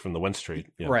pick from the Wentz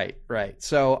trade, yeah. Right.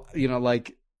 So,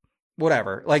 like,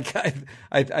 whatever. Like,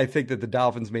 I think that the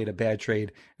Dolphins made a bad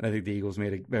trade, and I think the Eagles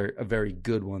made a very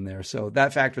good one there. So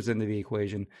that factors into the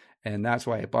equation, and that's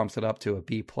why it bumps it up to a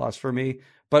B plus for me.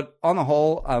 But on the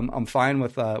whole, I'm fine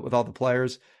with all the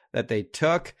players that they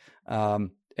took,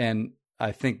 and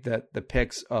I think that the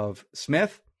picks of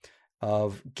Smith,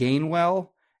 of Gainwell,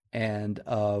 and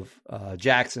of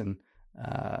Jackson,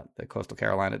 the Coastal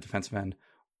Carolina defensive end,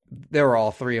 they were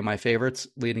all 3 of my favorites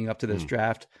leading up to this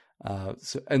draft.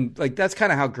 That's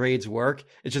kind of how grades work.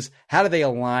 It's just, how do they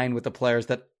align with the players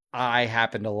that I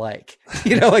happen to like?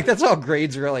 That's all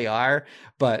grades really are.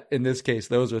 But in this case,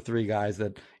 those are 3 guys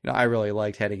that I really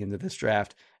liked heading into this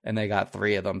draft, and they got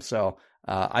 3 of them. So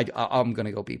I'm going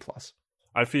to go B plus.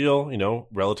 I feel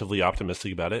relatively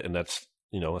optimistic about it, and that's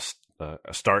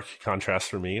a stark contrast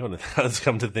for me when it has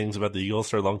come to things about the Eagles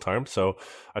for a long time. So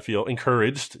I feel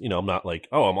encouraged. I'm not like,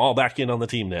 oh, I'm all back in on the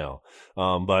team now.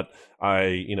 But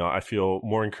I feel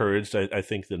more encouraged, I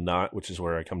think, than not, which is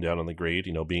where I come down on the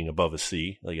grade, being above a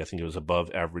C. Like, I think it was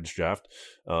above average draft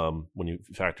when you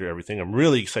factor everything. I'm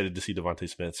really excited to see DeVonta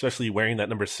Smith, especially wearing that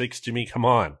number 6. Jimmy, come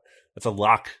on. That's a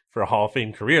lock for a Hall of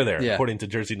Fame career there, according to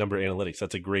Jersey Number Analytics.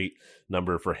 That's a great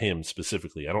number for him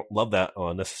specifically. I don't love that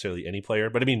on necessarily any player,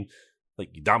 but I mean, like,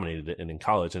 he dominated it in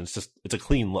college, and it's a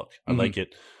clean look. I like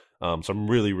it. So I'm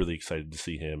really, really excited to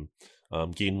see him.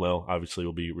 Gainwell obviously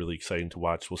will be really exciting to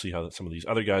watch. We'll see how some of these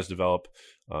other guys develop.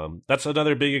 That's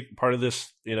another big part of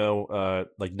this,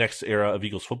 next era of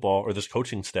Eagles football, or this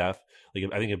coaching staff. Like,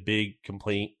 I think a big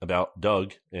complaint about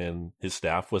Doug and his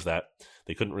staff was that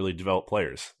they couldn't really develop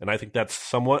players. And I think that's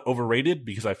somewhat overrated,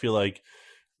 because I feel like,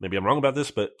 maybe I'm wrong about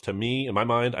this, but to me, in my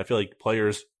mind, I feel like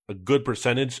players, a good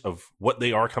percentage of what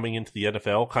they are coming into the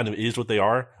NFL kind of is what they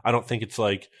are. I don't think it's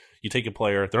like you take a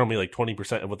player, they're only like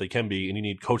 20% of what they can be, and you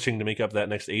need coaching to make up that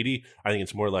next 80. I think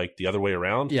it's more like the other way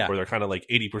around, where they're kind of like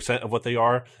 80% of what they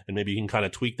are, and maybe you can kind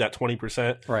of tweak that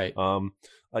 20%. Right.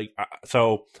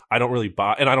 So I don't really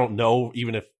buy, and I don't know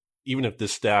even if even if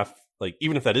this staff, like,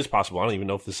 even if that is possible, I don't even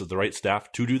know if this is the right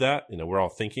staff to do that. We're all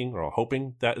thinking, or all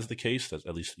hoping that is the case. That's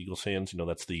at least Eagles fans,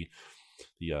 that's the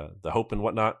hope and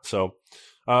whatnot. So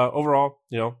overall,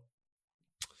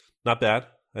 not bad.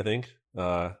 I think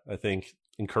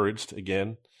encouraged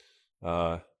again.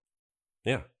 Yeah.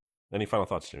 Any final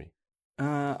thoughts, Jimmy?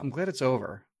 I'm glad it's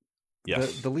over.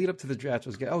 Yes. The lead up to the draft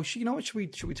was good. Oh, you know what? Should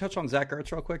we touch on Zach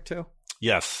Ertz real quick too?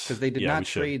 Yes. Because they did not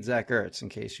trade Zach Ertz. In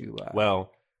case you.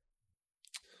 Well,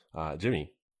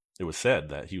 Jimmy, it was said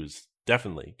that he was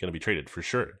definitely going to be traded for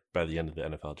sure by the end of the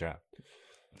NFL draft.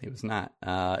 He was not.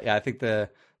 Yeah, I think the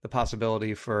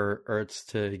possibility for Ertz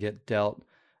to get dealt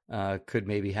could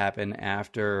maybe happen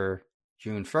after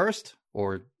June 1st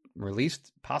or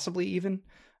released, possibly even.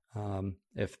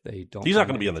 If they don't, he's not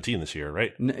going to be on the team this year,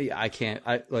 right? I can't.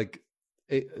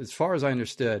 As far as I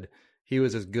understood, he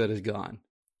was as good as gone.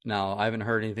 Now, I haven't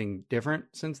heard anything different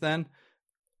since then,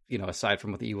 aside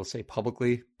from what the Eagles say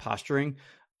publicly, posturing.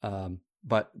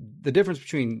 But the difference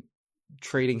between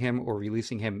trading him or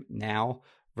releasing him now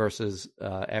versus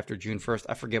after June 1st,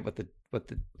 I forget what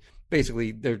the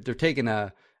basically they're taking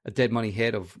a dead money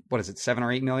hit of, what is it, 7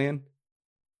 or 8 million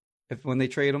when they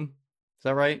trade him. Is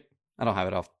that right? I don't have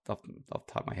it off the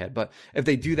top of my head, but if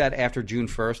they do that after June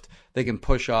 1st, they can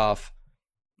push off,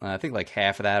 I think, like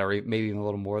half of that, or maybe even a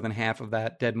little more than half of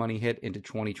that dead money hit into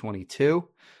 2022,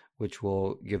 which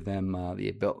will give them the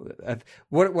ability.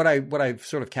 What I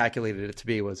sort of calculated it to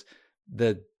be was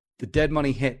the dead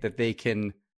money hit that they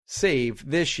can save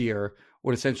this year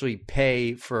would essentially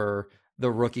pay for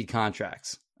the rookie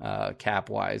contracts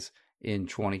cap wise in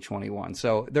 2021.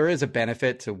 So there is a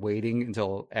benefit to waiting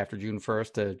until after June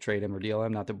 1st to trade him or deal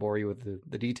him, not to bore you with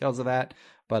the details of that.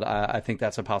 But I think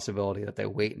that's a possibility that they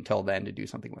wait until then to do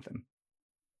something with him.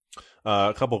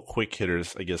 A couple quick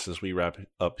hitters, I guess, as we wrap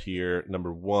up here.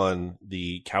 Number one,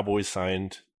 the Cowboys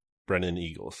signed Brennan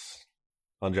Eagles,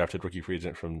 undrafted rookie free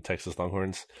agent from Texas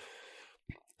Longhorns.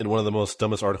 In one of the most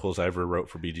dumbest articles I ever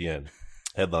wrote for BGN,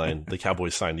 headline, "The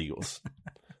Cowboys signed Eagles."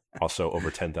 Also, over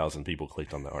 10,000 people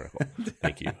clicked on the article.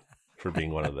 Thank you for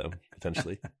being one of them,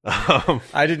 potentially.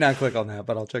 I did not click on that,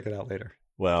 but I'll check it out later.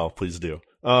 Well, please do.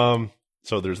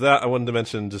 So there's that. I wanted to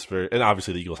mention and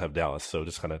obviously the Eagles have Dallas, so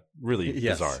just kind of really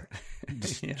bizarre.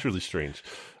 Just truly strange.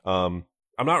 I'm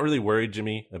not really worried,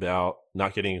 Jimmy, about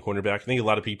not getting a cornerback. I think a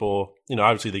lot of people,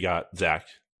 obviously they got Zach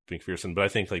McPherson, but I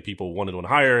think like people wanted one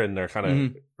higher, and they're kind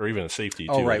of, or even a safety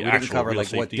too. Oh, right. Like, we didn't cover like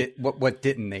what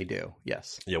didn't they do?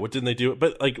 Yes. Yeah. What didn't they do?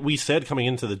 But like we said coming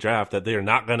into the draft that they are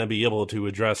not going to be able to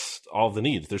address all of the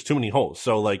needs. There's too many holes.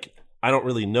 So like I don't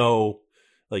really know.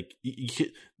 Like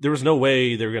there was no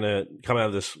way they're going to come out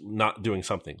of this not doing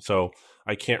something. So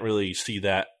I can't really see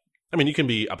that. I mean, you can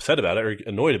be upset about it or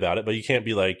annoyed about it, but you can't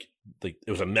be like it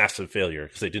was a massive failure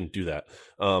because they didn't do that.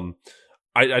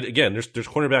 Again, there's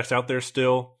cornerbacks out there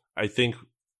still. I think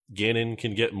Gannon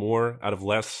can get more out of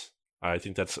less. I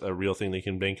think that's a real thing they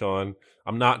can bank on.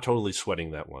 I'm not totally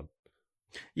sweating that one.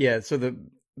 Yeah, so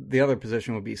the other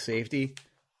position would be safety.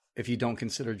 If you don't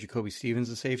consider Jacoby Stevens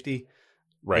a safety,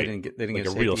 right? They didn't like get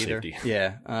a real either. safety.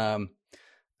 Yeah,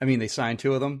 I mean they signed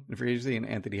 2 of them in free agency, and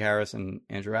Anthony Harris and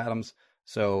Andrew Adams.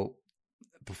 So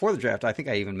before the draft, I think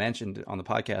I even mentioned on the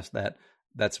podcast that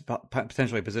that's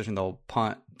potentially a position they'll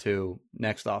punt to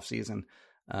next offseason.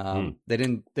 They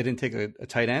didn't take a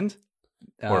tight end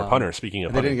or a punter. Speaking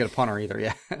of, they didn't get a punter either.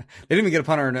 Yeah, they didn't even get a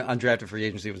punter in undrafted free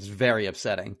agency. It was very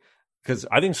upsetting because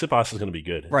I think Siposs is going to be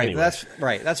good. Right, anyway. that's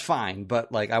right. That's fine.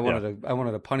 But like I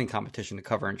wanted a punting competition to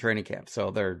cover in training camp.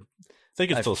 So they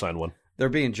could still sign one. They're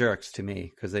being jerks to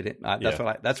me because they didn't.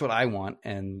 That's what I want,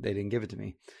 and they didn't give it to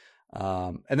me.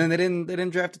 And then they didn't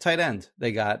draft a tight end.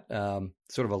 They got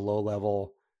sort of a low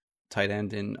level tight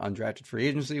end in undrafted free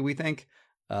agency. We think.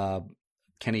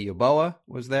 Kenny Yeboah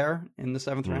was there in the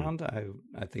 7th round.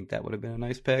 I think that would have been a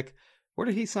nice pick. Where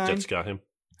did he sign? Jets got him.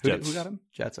 Who got him?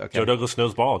 Jets. Okay. Joe Douglas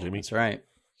knows ball, Jimmy. That's right.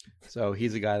 So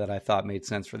he's a guy that I thought made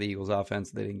sense for the Eagles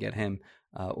offense. They didn't get him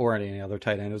or any other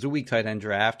tight end. It was a weak tight end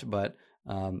draft, but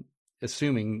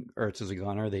assuming Ertz is a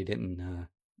gunner, they didn't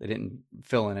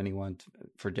fill in anyone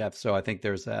for depth. So I think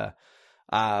there's a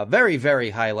very,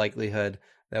 very high likelihood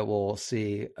that we'll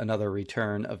see another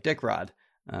return of Dick Rod.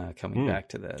 Coming back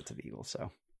to the Eagles. So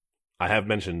I have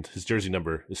mentioned his jersey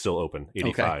number is still open,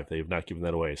 85. Okay. They've not given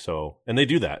that away. So, and they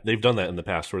do that. They've done that in the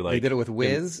past. Where like they did it with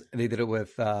Wiz. They did it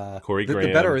with Corey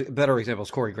Graham. The better example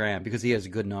is Corey Graham because he has a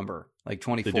good number, like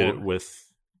 24. They did it with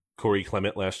Corey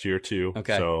Clement last year too.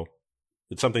 Okay, so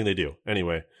it's something they do.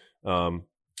 Anyway,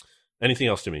 anything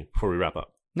else to me before we wrap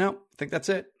up? No, I think that's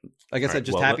it. Like I said,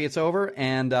 just happy it's over,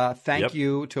 and thank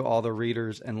you to all the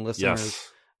readers and listeners. Yes.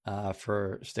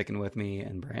 For sticking with me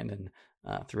and Brandon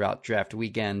throughout draft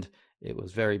weekend. It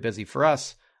was very busy for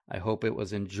us. I hope it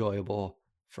was enjoyable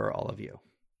for all of you.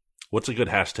 What's a good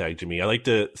hashtag, Jimmy? I like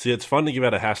to see, it's fun to give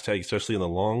out a hashtag, especially in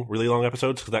the really long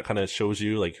episodes, because that kind of shows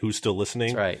you like who's still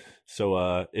listening. That's right.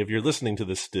 So if you're listening to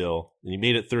this still and you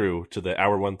made it through to the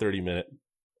hour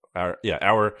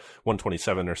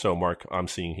 127 or so mark I'm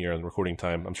seeing here on the recording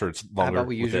time. I'm sure it's longer. How about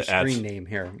we use your ads. screen name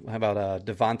here? How about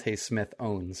Devontae Smith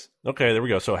owns? Okay, there we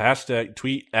go. So hashtag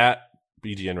tweet at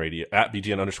BGN Radio, at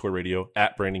BGN_radio,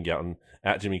 at Brandon Gouton,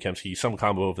 at Jimmy Kempski, some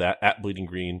combo of that, at Bleeding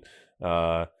Green.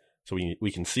 So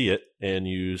we can see it, and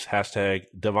use hashtag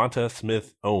Devonta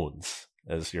Smith owns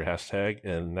as your hashtag,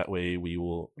 and that way we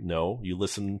will know you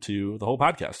listen to the whole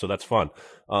podcast. So that's fun,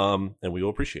 and we will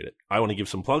appreciate it. I want to give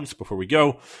some plugs before we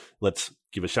go. Let's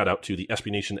give a shout out to the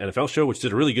SB Nation NFL show, which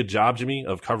did a really good job, Jimmy,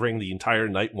 of covering the entire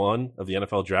night one of the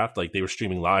NFL draft. Like, they were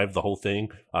streaming live the whole thing.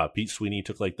 Pete Sweeney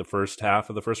took like the first half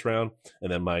of the first round,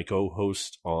 and then my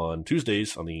co-host on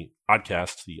Tuesdays on the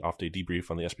Oddcast, the off day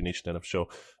debrief on the SB Nation NFL show,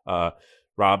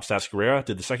 Rob Stascarera,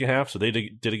 did the second half, so they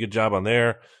did a good job on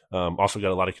there. Also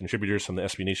got a lot of contributors from the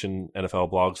SB Nation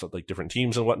NFL blogs, like different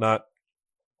teams and whatnot.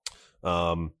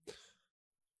 So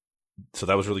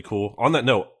that was really cool. On that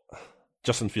note,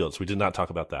 Justin Fields, we did not talk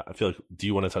about that. I feel like, do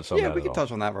you want to touch on that? Yeah, we can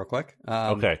touch on that real quick.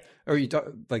 Okay. Or you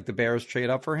like the Bears trade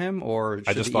up for him, or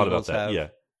I just thought about that.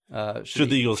 Yeah. Should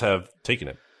the Eagles have taken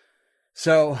him?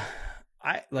 So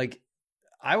I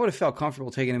would have felt comfortable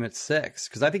taking him at 6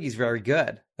 because I think he's very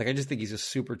good. Like, I just think he's a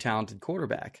super talented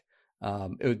quarterback.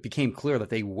 It became clear that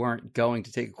they weren't going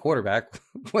to take a quarterback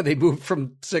when they moved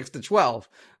from 6 to 12.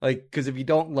 Like, because if you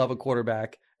don't love a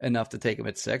quarterback enough to take him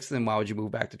at 6, then why would you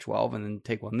move back to 12 and then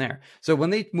take one there? So when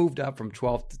they moved up from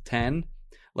 12 to 10,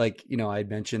 like, you know, I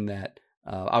had mentioned that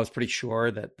I was pretty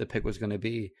sure that the pick was going to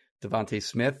be Devontae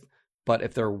Smith. But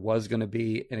if there was going to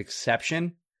be an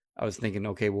exception, I was thinking,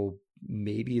 okay, well,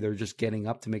 maybe they're just getting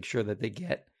up to make sure that they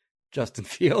get Justin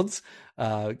Fields.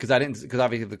 Because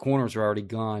obviously the corners are already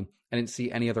gone. I didn't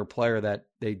see any other player that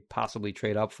they'd possibly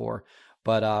trade up for.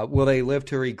 But will they live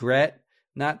to regret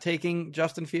not taking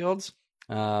Justin Fields?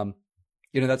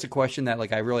 That's a question that,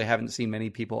 like, I really haven't seen many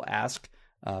people ask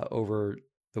over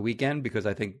the weekend, because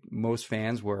I think most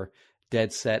fans were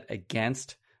dead set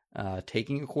against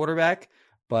taking a quarterback.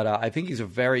 But I think he's a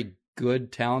very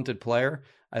good, talented player.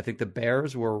 I think the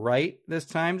Bears were right this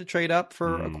time to trade up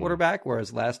for a quarterback,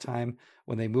 whereas last time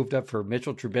when they moved up for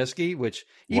Mitchell Trubisky, which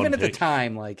even at the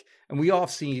time, like, and we've all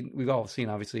seen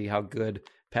obviously how good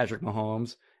Patrick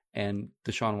Mahomes and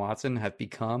Deshaun Watson have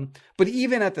become. But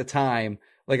even at the time,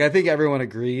 like, I think everyone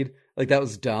agreed, like, that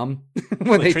was dumb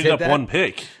when they traded did up that. one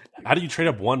pick. How do you trade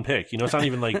up one pick? You know, it's not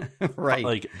even like right.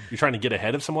 Like you're trying to get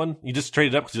ahead of someone. You just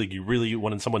traded up because, like, you really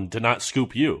wanted someone to not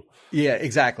scoop you. Yeah,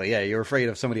 exactly. Yeah, you're afraid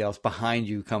of somebody else behind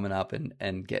you coming up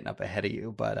and getting up ahead of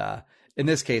you. But in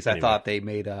this case,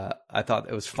 anyway. I thought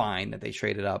it was fine that they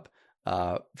traded up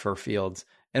for Fields.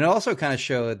 And it also kind of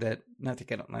showed that, not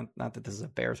that this is a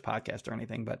Bears podcast or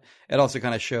anything, but it also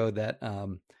kind of showed that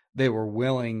they were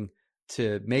willing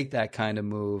to make that kind of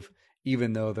move,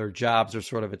 even though their jobs are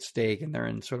sort of at stake and they're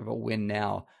in sort of a win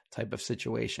now type of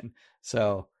situation.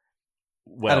 So,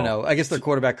 I don't know. I guess their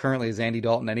quarterback currently is Andy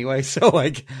Dalton anyway. So,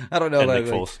 like, I don't know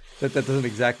that doesn't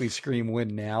exactly scream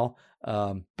win now.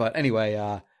 But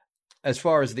anyway, as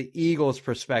far as the Eagles'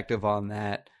 perspective on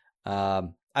that,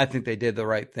 I think they did the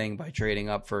right thing by trading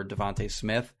up for Devontae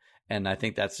Smith. And I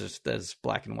think that's just as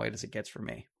black and white as it gets for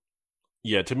me.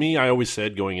 Yeah, to me, I always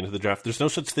said going into the draft, there's no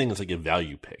such thing as like a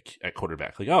value pick at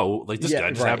quarterback. Like, oh, like this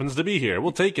guy just happens to be here.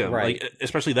 We'll take him. Right. Like,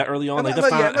 especially that early on. Like, that's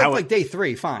not how like day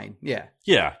 3, fine. Yeah.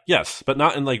 Yeah, yes, but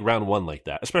not in like round 1 like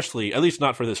that. Especially, at least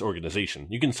not for this organization.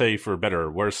 You can say for better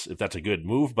or worse if that's a good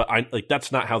move, but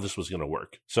that's not how this was going to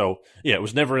work. So yeah, it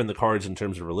was never in the cards in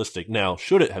terms of realistic. Now,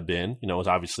 should it have been? You know, it's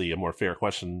obviously a more fair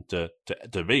question to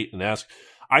debate and ask.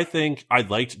 I think I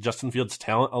liked Justin Fields'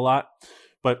 talent a lot,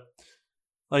 but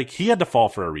like, he had to fall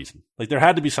for a reason. Like, there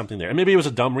had to be something there. And maybe it was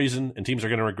a dumb reason, and teams are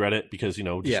going to regret it because, you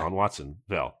know, Deshaun Watson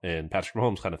fell and Patrick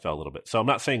Mahomes kind of fell a little bit. So I'm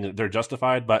not saying that they're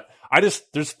justified, but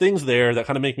there's things there that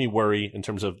kind of make me worry in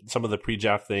terms of some of the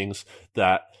pre-draft things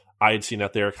that I had seen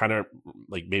out there, kind of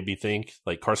like made me think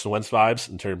like Carson Wentz vibes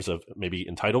in terms of maybe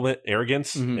entitlement,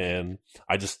 arrogance. Mm-hmm. And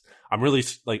I'm really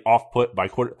like off put by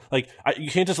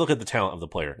you can't just look at the talent of the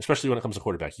player, especially when it comes to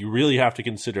quarterback. You really have to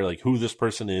consider like who this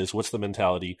person is, what's the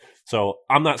mentality. So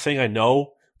I'm not saying I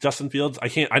know Justin Fields.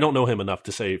 I don't know him enough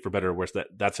to say for better or worse that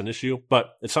that's an issue,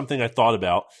 but it's something I thought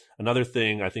about. Another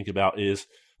thing I think about is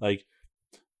like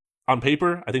on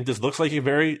paper, I think this looks like a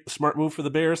very smart move for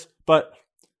the Bears, but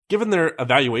given their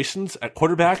evaluations at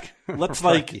quarterback, let's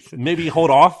like maybe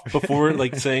hold off before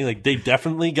like saying like they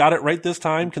definitely got it right this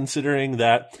time, considering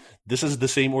that this is the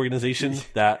same organization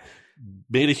that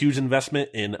made a huge investment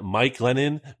in Mike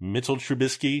Glennon, Mitchell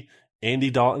Trubisky, Andy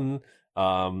Dalton.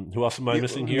 Who else am I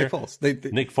missing here? Nick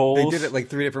Foles. Nick Foles. They did it like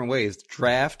 3 different ways: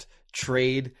 draft,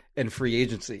 trade, and free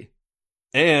agency.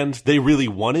 And they really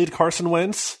wanted Carson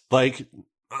Wentz, like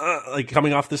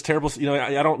coming off this terrible. You know,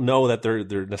 I don't know that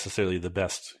they're necessarily the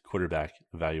best quarterback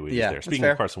evaluators there. Speaking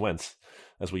of Carson Wentz,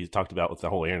 as we talked about with the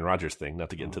whole Aaron Rodgers thing, not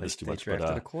to get into this too much, but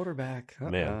a quarterback,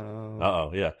 man,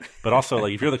 yeah. But also,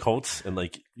 like, if you're the Colts and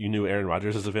like you knew Aaron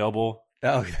Rodgers is available,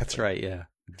 oh, that's right, yeah.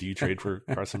 Do you trade for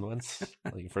Carson Wentz,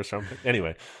 like first round pick?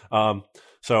 Anyway,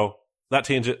 so that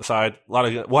tangent aside,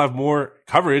 we'll have more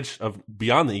coverage of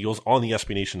Beyond the Eagles on the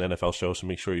SB Nation NFL show. So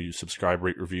make sure you subscribe,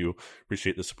 rate, review.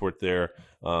 Appreciate the support there.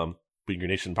 Bleeding Green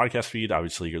Nation podcast feed.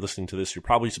 Obviously, you're listening to this. You're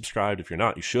probably subscribed. If you're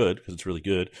not, you should, because it's really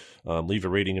good. Leave a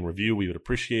rating and review. We would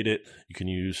appreciate it. You can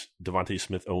use Devontae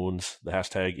Smith owns the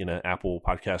hashtag in an Apple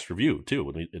podcast review too.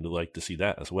 We'd like to see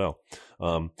that as well.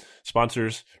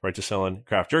 Sponsors: Right to Sellin'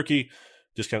 Craft Jerky.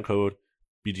 Discount code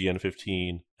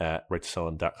BGN15 at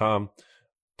righttosellin.com.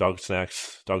 Dog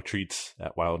snacks, dog treats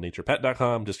at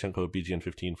wildnaturepet.com. Discount code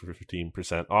BGN15 for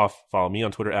 15% off. Follow me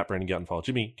on Twitter at Brandon Gowton. Follow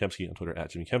Jimmy Kempski on Twitter at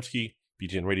Jimmy Kempski.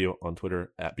 BGN Radio on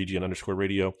Twitter at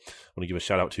BGN_radio. I want to give a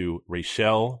shout out to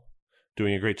Rachel,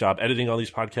 doing a great job editing all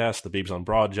these podcasts. The Babes on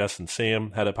Broad, Jess and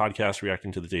Sam had a podcast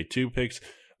reacting to the Day 2 picks.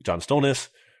 John Stolnis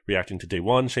reacting to Day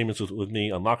 1. Seamus was with me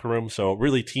on Locker Room. So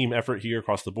really team effort here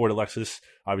across the board. Alexis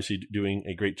obviously doing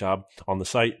a great job on the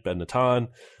site. Ben Natan.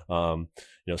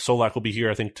 Solak will be here,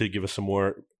 I think, to give us some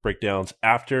more breakdowns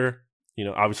after,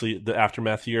 obviously the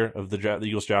aftermath here of the draft, the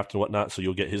Eagles draft and whatnot. So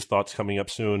you'll get his thoughts coming up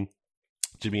soon.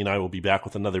 Jimmy and I will be back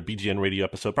with another BGN Radio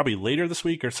episode, probably later this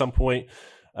week or some point.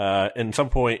 And some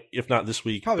point, if not this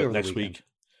week, probably but next week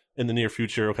in the near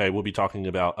future. Okay, we'll be talking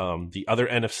about the other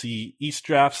NFC East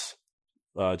drafts.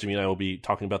 Jimmy and I will be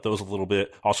talking about those a little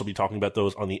bit. Also be talking about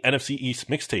those on the NFC East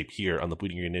mixtape here on the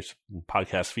Bleeding Green Nation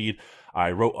podcast feed.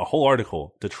 I wrote a whole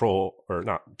article to troll, or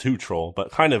not to troll,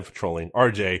 but kind of trolling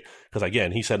RJ, because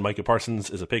again, he said Micah Parsons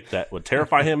is a pick that would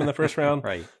terrify him in the first round.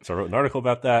 Right. So I wrote an article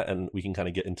about that, and we can kind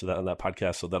of get into that on that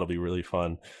podcast. So that'll be really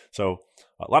fun. So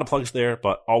a lot of plugs there,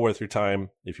 but all worth your time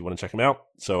if you want to check them out.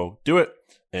 So do it.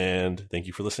 And thank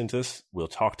you for listening to this. We'll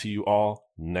talk to you all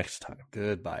next time.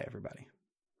 Goodbye, everybody.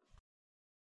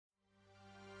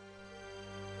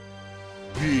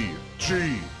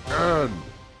 BGN.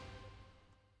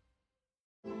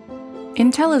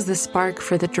 Intel is the spark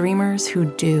for the dreamers who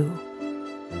do.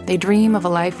 They dream of a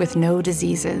life with no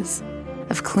diseases,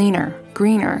 of cleaner,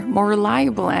 greener, more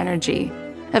reliable energy,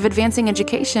 of advancing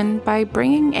education by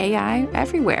bringing AI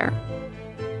everywhere.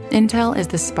 Intel is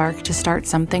the spark to start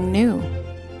something new,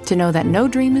 to know that no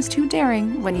dream is too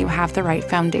daring when you have the right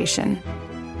foundation.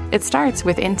 It starts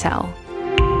with Intel.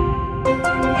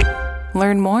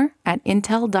 Learn more at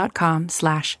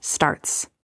intel.com/starts.